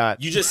screenshot.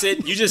 You just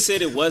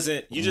said it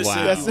wasn't. You just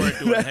said you weren't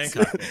doing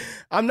Hancock.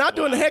 I'm not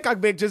doing the Hancock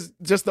bit.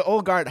 Just the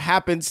Old Guard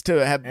happens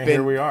to have been.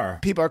 Here we are.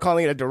 People are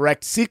calling it a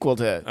direct sequel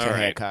to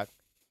Hancock.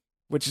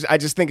 Which I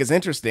just think is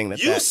interesting. That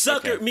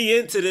suckered me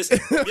into this.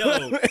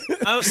 Yo,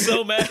 I'm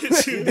so mad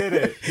at you. He did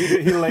it.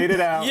 He laid it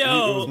out. Yo,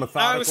 it was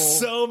methodical. I'm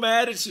so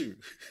mad at you.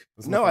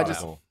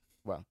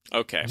 Well,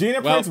 okay. Gina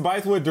Prince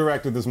Bythewood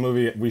directed this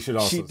movie. We should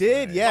also. She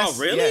did. say. Yes.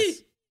 Oh, really?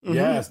 Yes.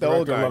 Yes. The Director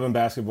Old Guard. Love and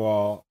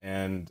Basketball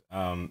and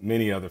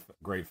many other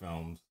great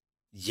films.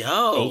 Yo,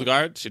 Old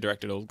Guard. She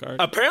directed Old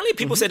Guard. Apparently,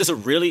 people said it's a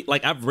really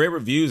I've read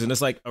reviews and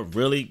it's like a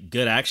really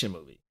good action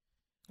movie.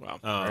 Wow.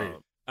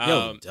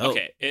 Dope.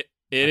 Okay.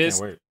 It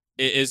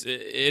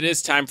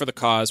is time for the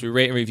cause. We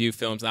rate and review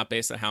films not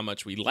based on how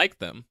much we like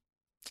them,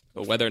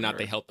 but whether or not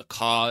they help the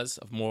cause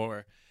of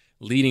more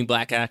leading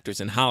black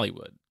actors in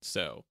Hollywood.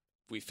 So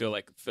if we feel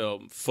like the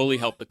film fully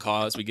helped the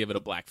cause, we give it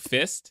a black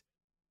fist.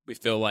 We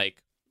feel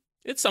like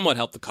it somewhat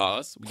helped the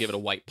cause, we give it a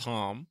white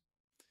palm.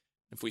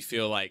 If we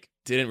feel like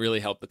didn't really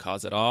help the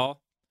cause at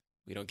all,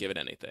 we don't give it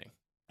anything.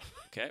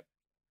 Okay?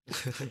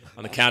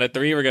 On the count of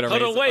 3, we're going to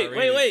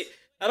raise Wait.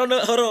 I don't know.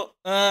 Hold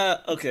on.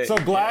 Okay. So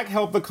black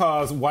helped the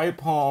cause, white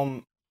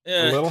palm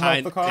a little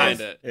helped the cause?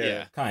 Kinda,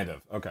 yeah. Kind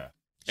of. Okay.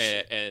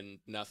 And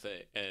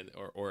nothing,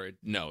 or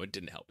no, it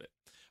didn't help it.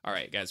 All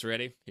right, guys,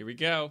 ready? Here we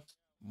go.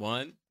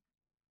 1,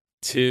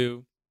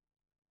 2,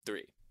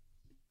 3.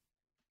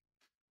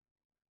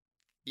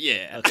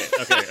 Yeah. Okay.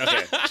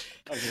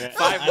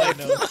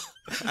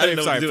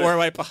 4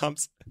 white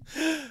palms.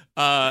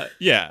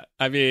 Yeah.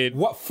 I mean,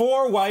 what?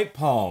 4 white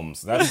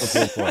palms. That's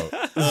the full quote.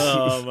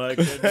 Oh my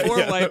goodness. 4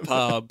 white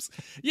palms.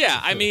 Yeah.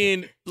 I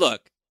mean,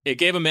 look, it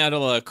gave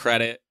Amandla a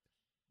credit.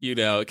 You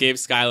know, it gave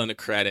Skyland a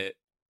credit.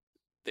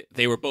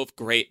 They were both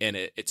great in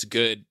it. It's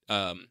good.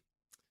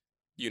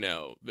 You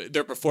know,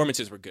 their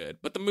performances were good,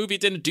 but the movie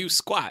didn't do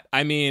squat.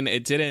 I mean,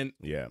 it didn't.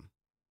 Yeah.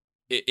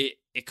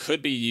 It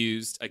could be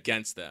used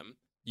against them.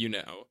 You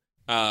know,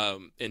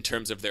 in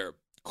terms of their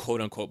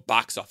quote unquote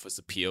box office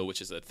appeal,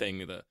 which is a thing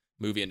the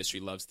movie industry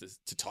loves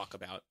to talk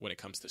about when it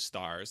comes to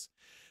stars.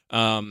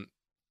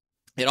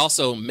 It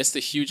also missed a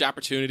huge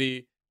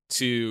opportunity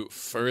to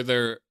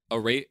further a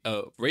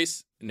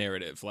race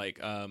narrative, like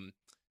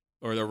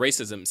or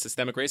the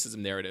systemic racism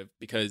narrative,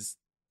 because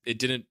it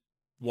didn't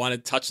want to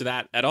touch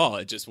that at all.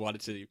 It just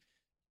wanted to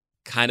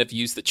kind of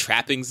use the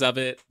trappings of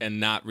it and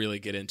not really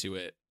get into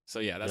it. So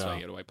yeah, that's why I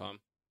get a white palm.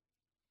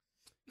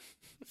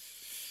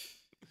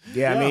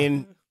 Yeah, I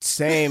mean,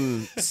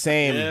 same.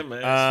 Yeah,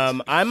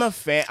 man. I'm a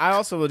fan. I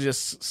also will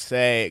just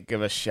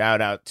give a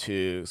shout out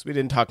to. So we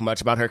didn't talk much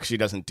about her because she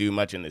doesn't do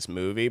much in this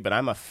movie, but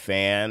I'm a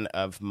fan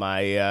of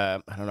my.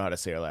 I don't know how to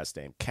say her last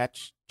name.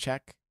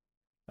 Check.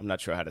 I'm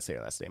not sure how to say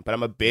her last name, but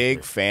I'm a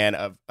big fan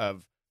of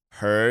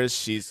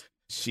hers.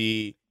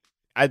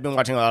 I've been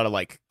watching a lot of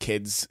like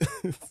kids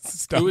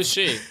stuff. Who is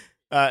she?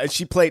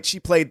 She played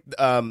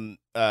Zoo.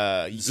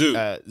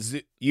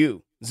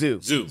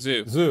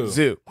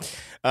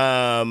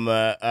 I'm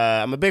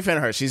a big fan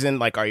of her. She's in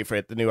like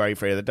the new Are You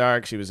Afraid of the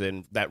Dark? She was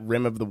in that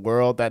Rim of the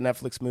World, that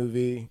Netflix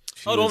movie.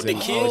 She was the in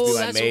kids. Always Be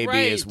Like That's Maybe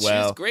right. as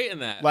well. She's great in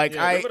that. Like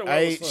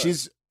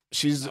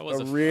she's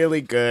a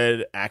really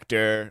good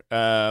actor.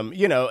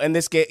 And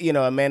this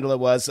Amanda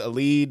was a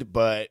lead,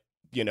 but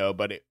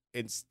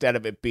instead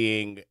of it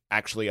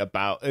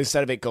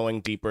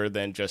going deeper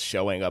than just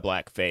showing a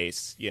black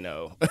face,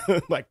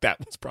 like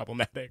that was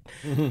problematic.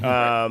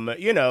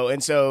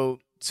 And so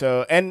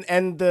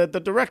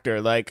the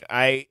director, like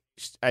I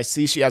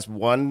see she has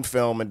one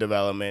film in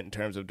development in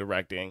terms of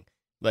directing.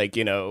 Like,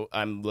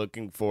 I'm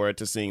looking forward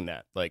to seeing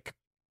that. Like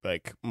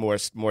more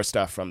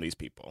stuff from these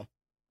people.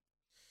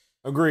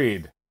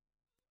 Agreed.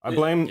 I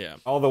blame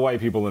all the white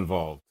people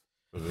involved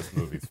for this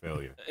movie's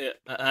failure.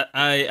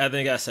 I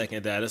think I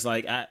second that. It's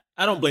like I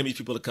don't blame these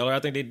people of color. I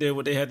think they did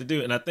what they had to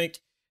do, and I think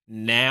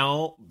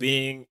now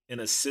being in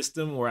a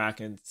system where I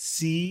can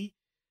see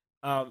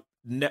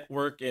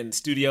network and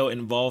studio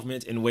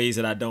involvement in ways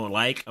that I don't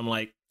like, I'm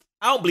like,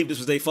 I don't believe this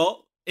was their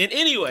fault in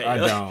any way. I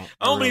don't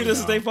believe this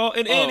is their fault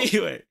in any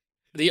way.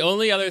 The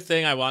only other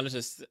thing I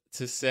wanted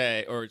to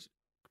say, or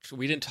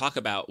we didn't talk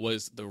about,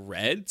 was the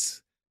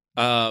Reds.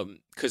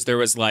 Because there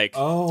was like,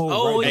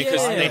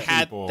 because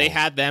they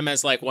had them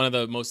as like one of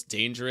the most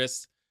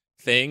dangerous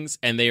things,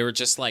 and they were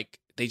just like,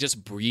 they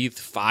just breathed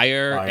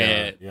fire.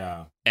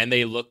 And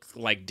they looked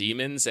like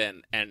demons,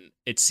 and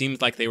it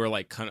seemed like they were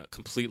like kind of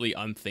completely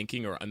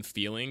unthinking or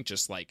unfeeling,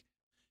 just like,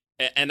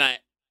 and I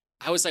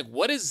was like,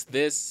 what does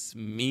this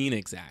mean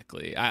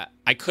exactly?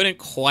 I couldn't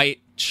quite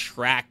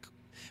track.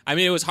 I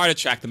mean, it was hard to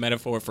track the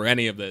metaphor for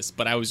any of this,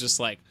 but I was just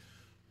like,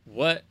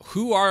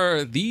 who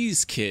are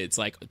these kids?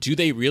 Like, do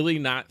they really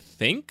not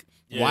think?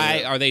 Yeah.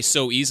 Why are they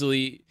so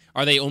easily,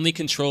 are they only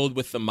controlled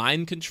with the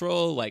mind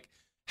control? Like,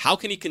 how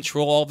can he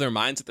control all of their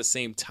minds at the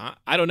same time?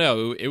 I don't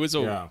know. It was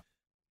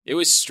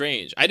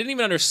strange. I didn't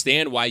even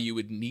understand why you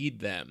would need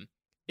them.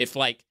 If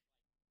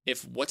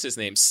what's his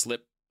name?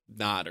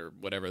 Slipknot or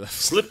whatever.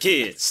 Slip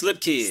Kid.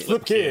 Sounds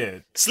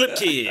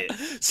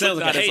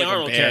like a Hey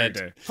Arnold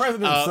character.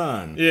 President's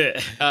son. Yeah.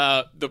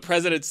 The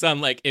president's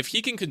son, like, if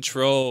he can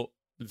control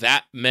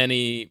that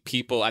many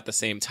people at the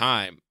same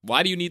time,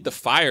 why do you need the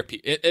fire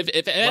people?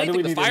 If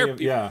anything, the fire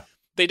people,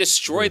 they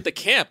destroyed the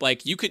camp.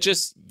 Like, you could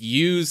just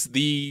use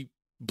the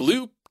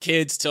blue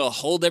kids to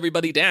hold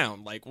everybody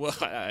down. Like, well,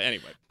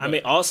 anyway. I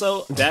mean,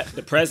 also,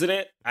 the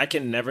president, I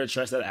can never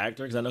trust that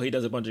actor because I know he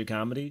does a bunch of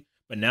comedy,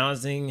 but now I'm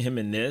seeing him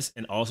in this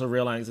and also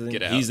realizing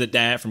he's the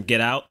dad from Get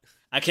Out.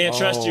 I can't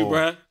trust you,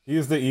 bruh.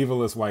 He's the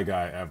evilest white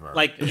guy ever.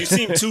 Like, you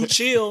seem too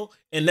chill,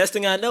 and next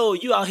thing I know,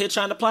 you out here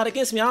trying to plot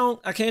against me.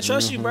 I can't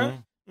trust you,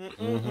 bruh.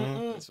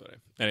 That's funny.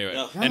 Anyway,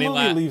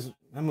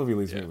 that movie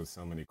leaves me with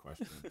so many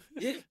questions.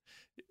 Yeah,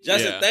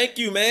 Justin, thank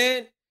you,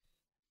 man.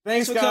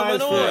 Thanks for guys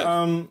coming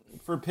on.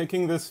 For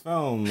picking this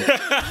film.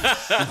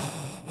 I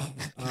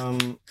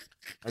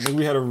think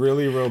we had a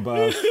really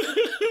robust.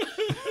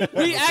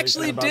 We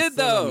actually did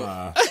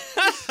though.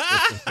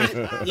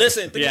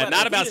 Listen,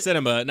 not about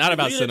cinema. Not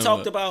about cinema. We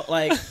talked about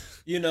like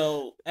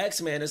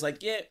X-Men. It's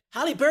like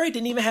Halle Berry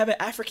didn't even have an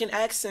African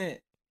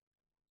accent.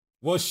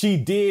 Well, she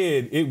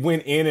did. It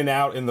went in and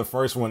out in the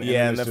first one, and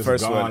then it's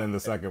just gone in the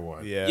second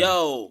one. Yeah.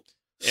 Yo,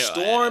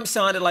 Storm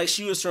sounded like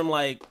she was from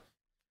like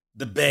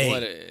the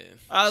Bay.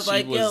 I was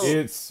like,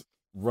 it's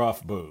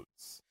rough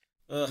boots.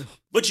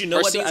 But you know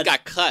her what? Scenes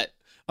got cut.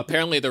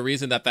 Apparently, the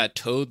reason that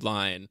Toad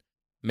line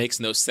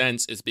makes no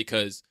sense is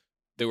because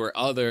there were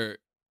other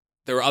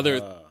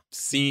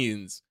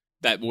scenes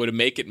that would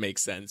make it make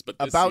sense. But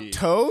about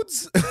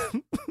toads.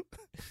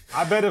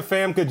 I bet if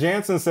Famke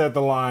Janssen said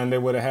the line, they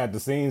would have had the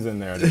scenes in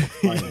there to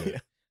explain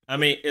it. I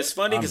mean, it's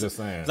funny because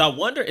I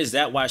wonder, is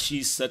that why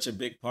she's such a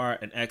big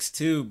part in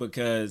X2?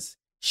 Because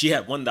she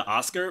had won the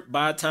Oscar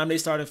by the time they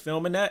started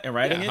filming that and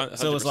writing it.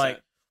 So it's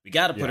like, we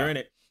got to put her in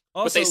it.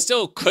 Also, but they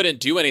still couldn't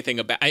do anything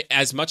about it.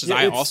 As much as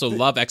I also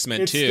love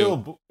X-Men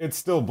 2. It's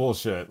still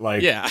bullshit.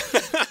 Like, yeah.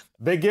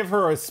 They give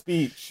her a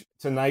speech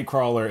to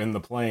Nightcrawler in the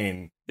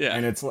plane. Yeah.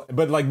 And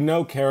but like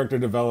no character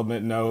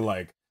development, no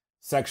like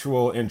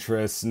sexual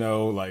interests,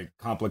 no like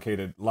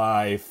complicated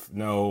life,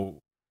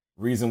 no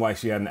reason why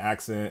she had an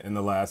accent in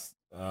the last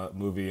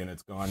movie and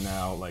it's gone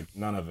now. Like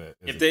none of it.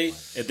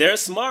 If they're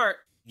smart,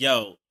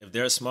 they're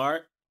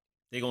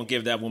gonna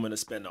give that woman a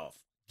spinoff.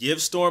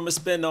 Give Storm a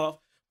spinoff,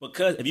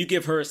 because if you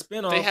give her a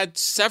spinoff, they had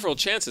several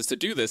chances to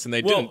do this and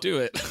they didn't do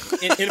it.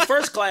 in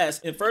first class,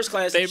 they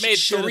made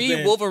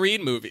 3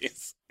 Wolverine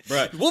movies.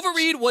 Right.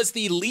 Wolverine was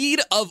the lead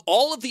of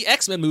all of the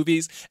X-Men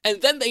movies,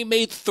 and then they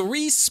made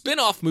 3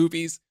 spin-off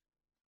movies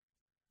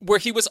where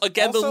he was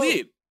again the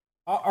lead.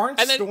 Aren't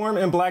Storm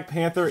and Black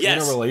Panther in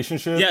a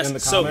relationship in the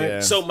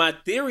comics? So my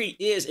theory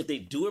is if they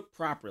do it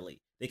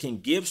properly, they can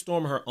give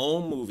Storm her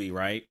own movie,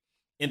 right?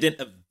 And then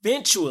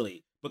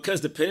eventually,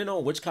 because depending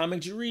on which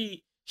comics you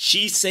read,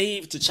 she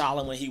saved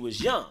T'Challa when he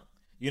was young.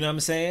 You know what I'm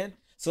saying?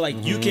 So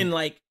like you can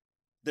like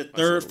the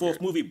third,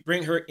 fourth movie,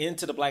 bring her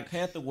into the Black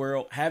Panther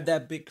world, have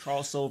that big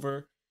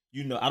crossover.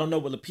 You know, I don't know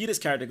what Lupita's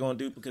character going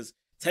to do because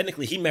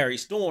technically he married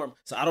Storm,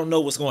 so I don't know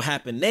what's going to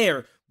happen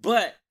there,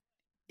 but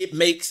it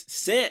makes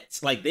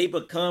sense. Like, they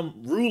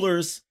become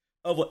rulers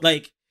of what,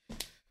 like,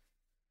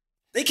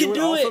 they can do it. It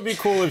would also be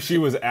cool if she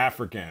was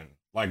African.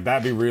 Like,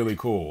 that'd be really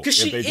cool.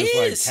 If they just,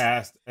 like,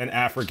 cast an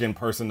African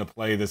person to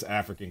play this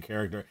African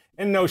character.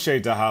 And no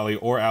shade to Holly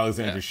or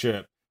Alexandra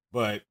Shipp,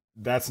 but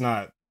that's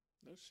not...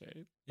 No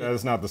shade.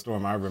 That's not the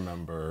Storm I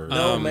remember.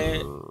 No,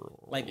 man.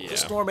 Like, the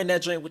Storm in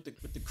that joint with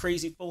the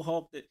crazy faux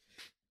hawk that...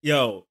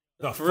 Yo.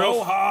 The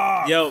faux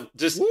hawk! Yo,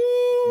 just...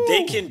 Woo!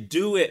 They can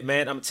do it,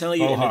 man. I'm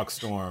telling you. Faux hawk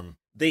Storm.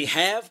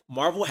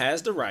 Marvel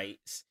has the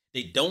rights.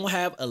 They don't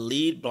have a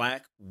lead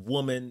black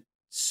woman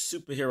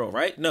superhero,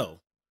 right? No,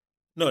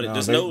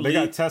 there's no lead. They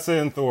got Tessa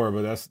and Thor,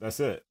 but that's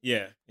it.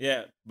 Yeah.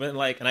 But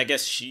like, and I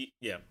guess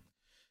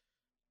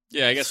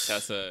Yeah, I guess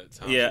Tessa.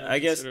 I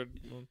guess.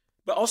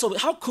 But also,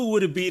 how cool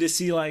would it be to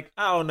see, like,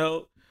 I don't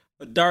know,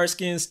 a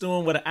dark-skinned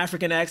Storm with an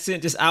African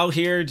accent just out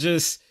here,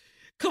 just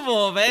come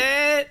on,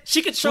 man.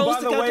 She controls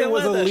the goddamn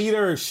was weather. A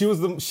leader. She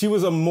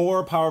was a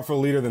more powerful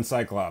leader than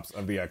Cyclops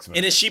of the X-Men.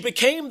 And then she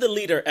became the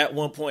leader at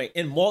one point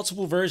in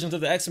multiple versions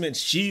of the X-Men.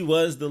 She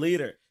was the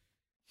leader.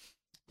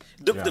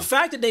 The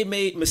fact that they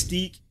made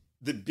Mystique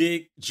the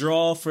big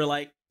draw for,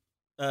 like,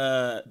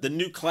 the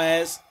new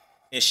class,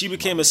 and she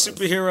became a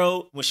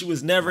superhero when she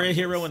was never a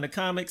hero in the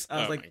comics, I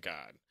was like, my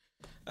God.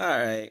 All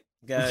right,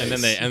 guys.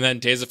 And then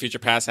Days of Future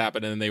Past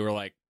happened, and they were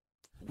like,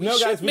 we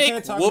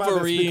can't talk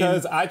about this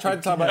because I tried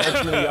to talk about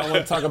X-Men. Y'all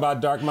want to talk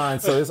about Dark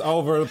Minds, so it's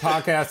over. The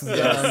podcast is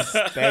done.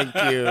 Thank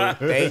you. All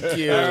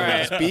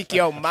right. Speak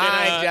your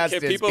mind, Justin.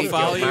 Can people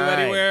follow you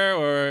anywhere?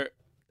 Or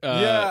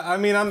yeah, I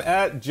mean, I'm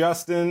at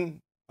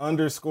Justin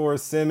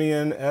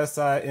 _Simien,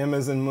 SIM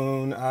as in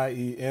moon,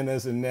 IEN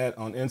as in net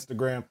on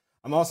Instagram.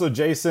 I'm also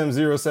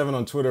JSim07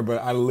 on Twitter,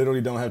 but I literally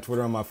don't have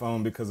Twitter on my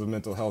phone because of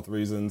mental health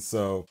reasons.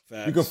 So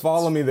you can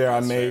follow me there. I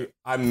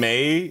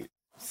may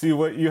see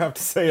what you have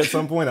to say at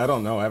some point. I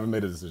don't know. I haven't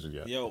made a decision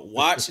yet. Yo,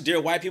 watch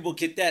dear white people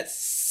get that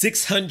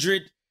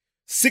 600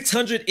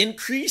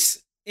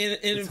 increase in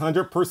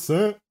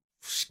 600%.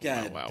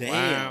 God damn.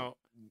 Wow.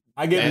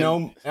 I get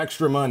no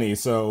extra money,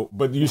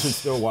 but you should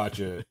still watch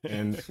it.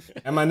 And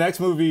my next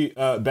movie,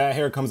 Bad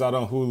Hair, comes out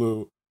on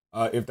Hulu.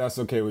 If that's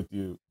okay with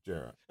you,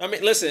 Jared. I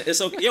mean, listen, it's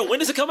okay. Yo, when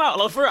does it come out?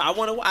 Like, I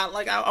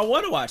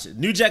want to watch it.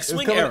 New Jack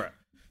Swing era.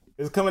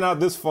 It's coming out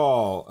this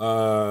fall,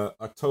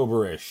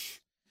 October-ish.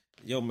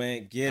 Yo,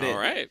 man, get it. All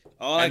right.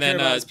 All I care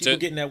about is people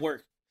getting that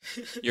work.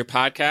 Your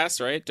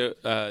podcast, right?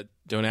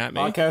 Don't At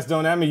Me. Podcast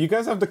Don't At Me. You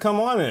guys have to come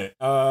on it.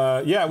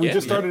 We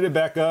just started it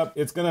back up.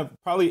 It's gonna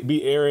probably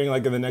be airing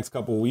like in the next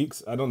couple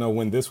weeks. I don't know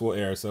when this will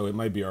air, so it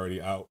might be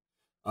already out.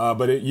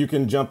 But you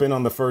can jump in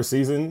on the first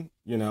season,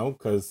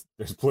 because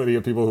there's plenty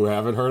of people who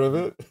haven't heard of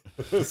it.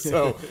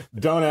 So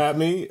Don't At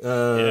Me.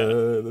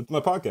 That's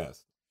my podcast.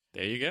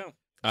 There you go.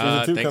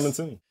 Season 2 coming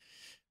soon.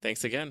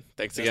 Thanks again.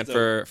 Thanks again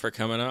for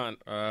coming on.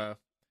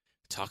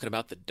 Talking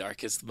about the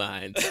darkest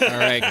minds. All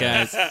right,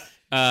 guys.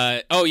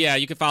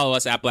 You can follow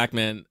us at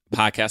Blackman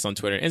Podcast on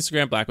Twitter and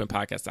Instagram.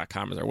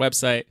 BlackmanPodcast.com is our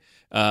website.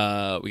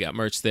 We got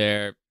merch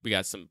there. We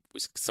got some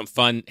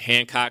fun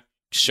Hancock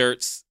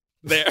shirts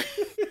there.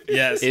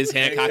 Yes. Is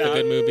Hancock a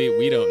good movie?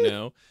 We don't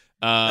know.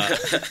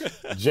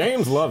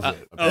 James loves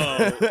it.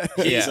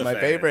 He's my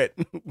favorite.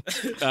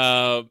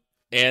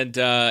 And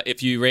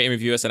if you rate and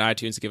review us on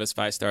iTunes, give us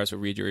 5 stars.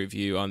 We'll read your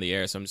review on the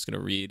air. So I'm just going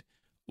to read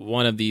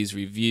one of these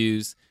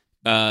reviews.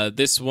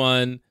 This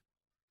one,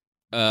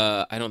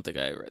 I don't think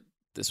I read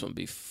this one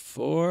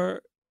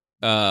before.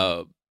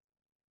 Zero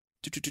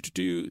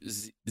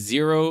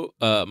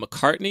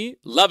McCartney,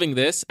 loving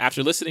this.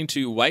 After listening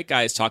to white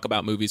guys talk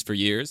about movies for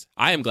years,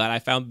 I am glad I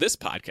found this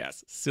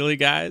podcast. Silly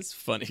guys,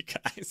 funny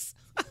guys.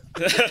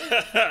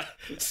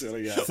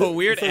 Silly guys. A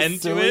weird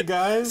end to it.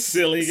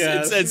 Silly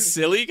guys. It said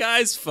silly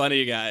guys,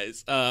 funny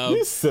guys.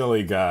 You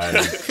silly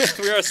guys.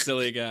 We are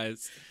silly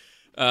guys.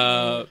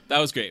 That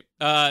was great.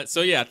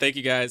 Thank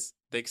you guys.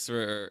 Thanks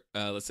for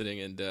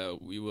listening, and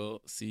we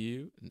will see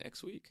you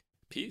next week.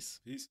 Peace.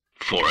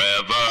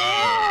 Forever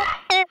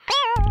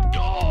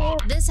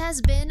Dog. This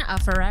has been a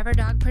Forever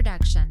Dog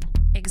production.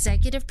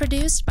 Executive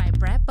produced by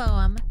Brett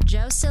Boehm,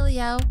 Joe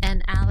Cilio,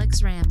 and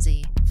Alex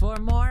Ramsey. For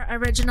more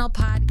original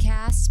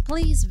podcasts,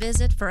 please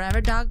visit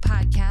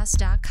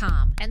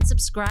foreverdogpodcast.com and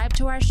subscribe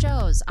to our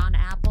shows on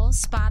Apple,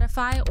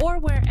 Spotify, or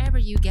wherever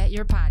you get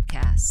your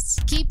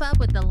podcasts. Keep up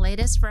with the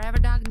latest Forever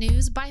Dog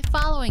news by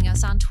following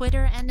us on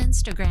Twitter and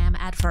Instagram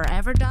at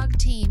Forever Dog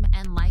Team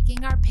and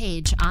liking our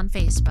page on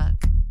Facebook.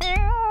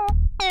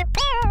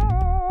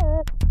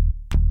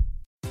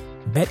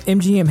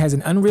 BetMGM has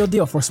an unreal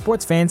deal for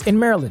sports fans in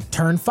Maryland.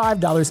 Turn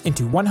 $5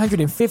 into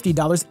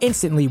 $150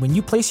 instantly when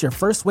you place your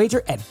first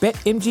wager at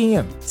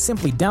BetMGM.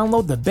 Simply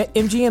download the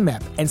BetMGM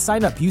app and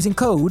sign up using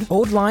code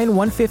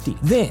OldLine150.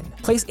 Then,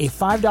 Place a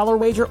 $5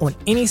 wager on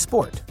any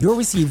sport. You'll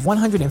receive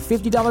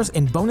 $150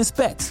 in bonus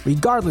bets,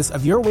 regardless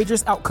of your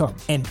wager's outcome.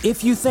 And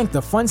if you think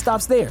the fun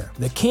stops there,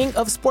 the king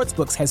of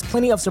sportsbooks has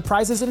plenty of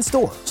surprises in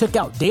store. Check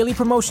out daily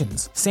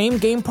promotions,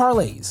 same-game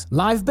parlays,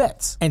 live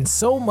bets, and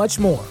so much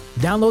more.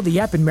 Download the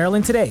app in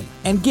Maryland today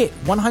and get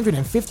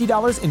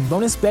 $150 in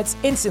bonus bets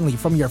instantly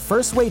from your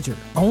first wager.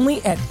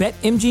 Only at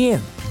BetMGM.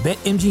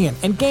 BetMGM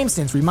and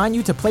GameSense remind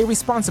you to play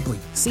responsibly.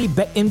 See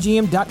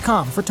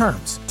BetMGM.com for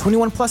terms.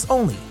 21 plus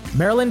only.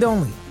 Maryland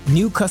only.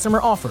 New customer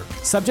offer.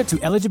 Subject to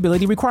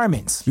eligibility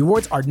requirements.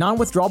 Rewards are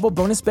non-withdrawable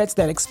bonus bets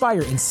that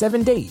expire in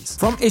 7 days.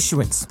 From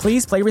issuance,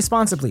 please play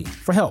responsibly.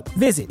 For help,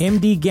 visit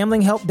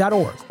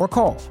mdgamblinghelp.org or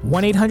call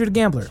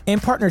 1-800-GAMBLER in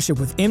partnership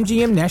with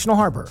MGM National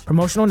Harbor.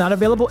 Promotional not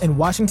available in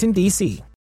Washington, D.C.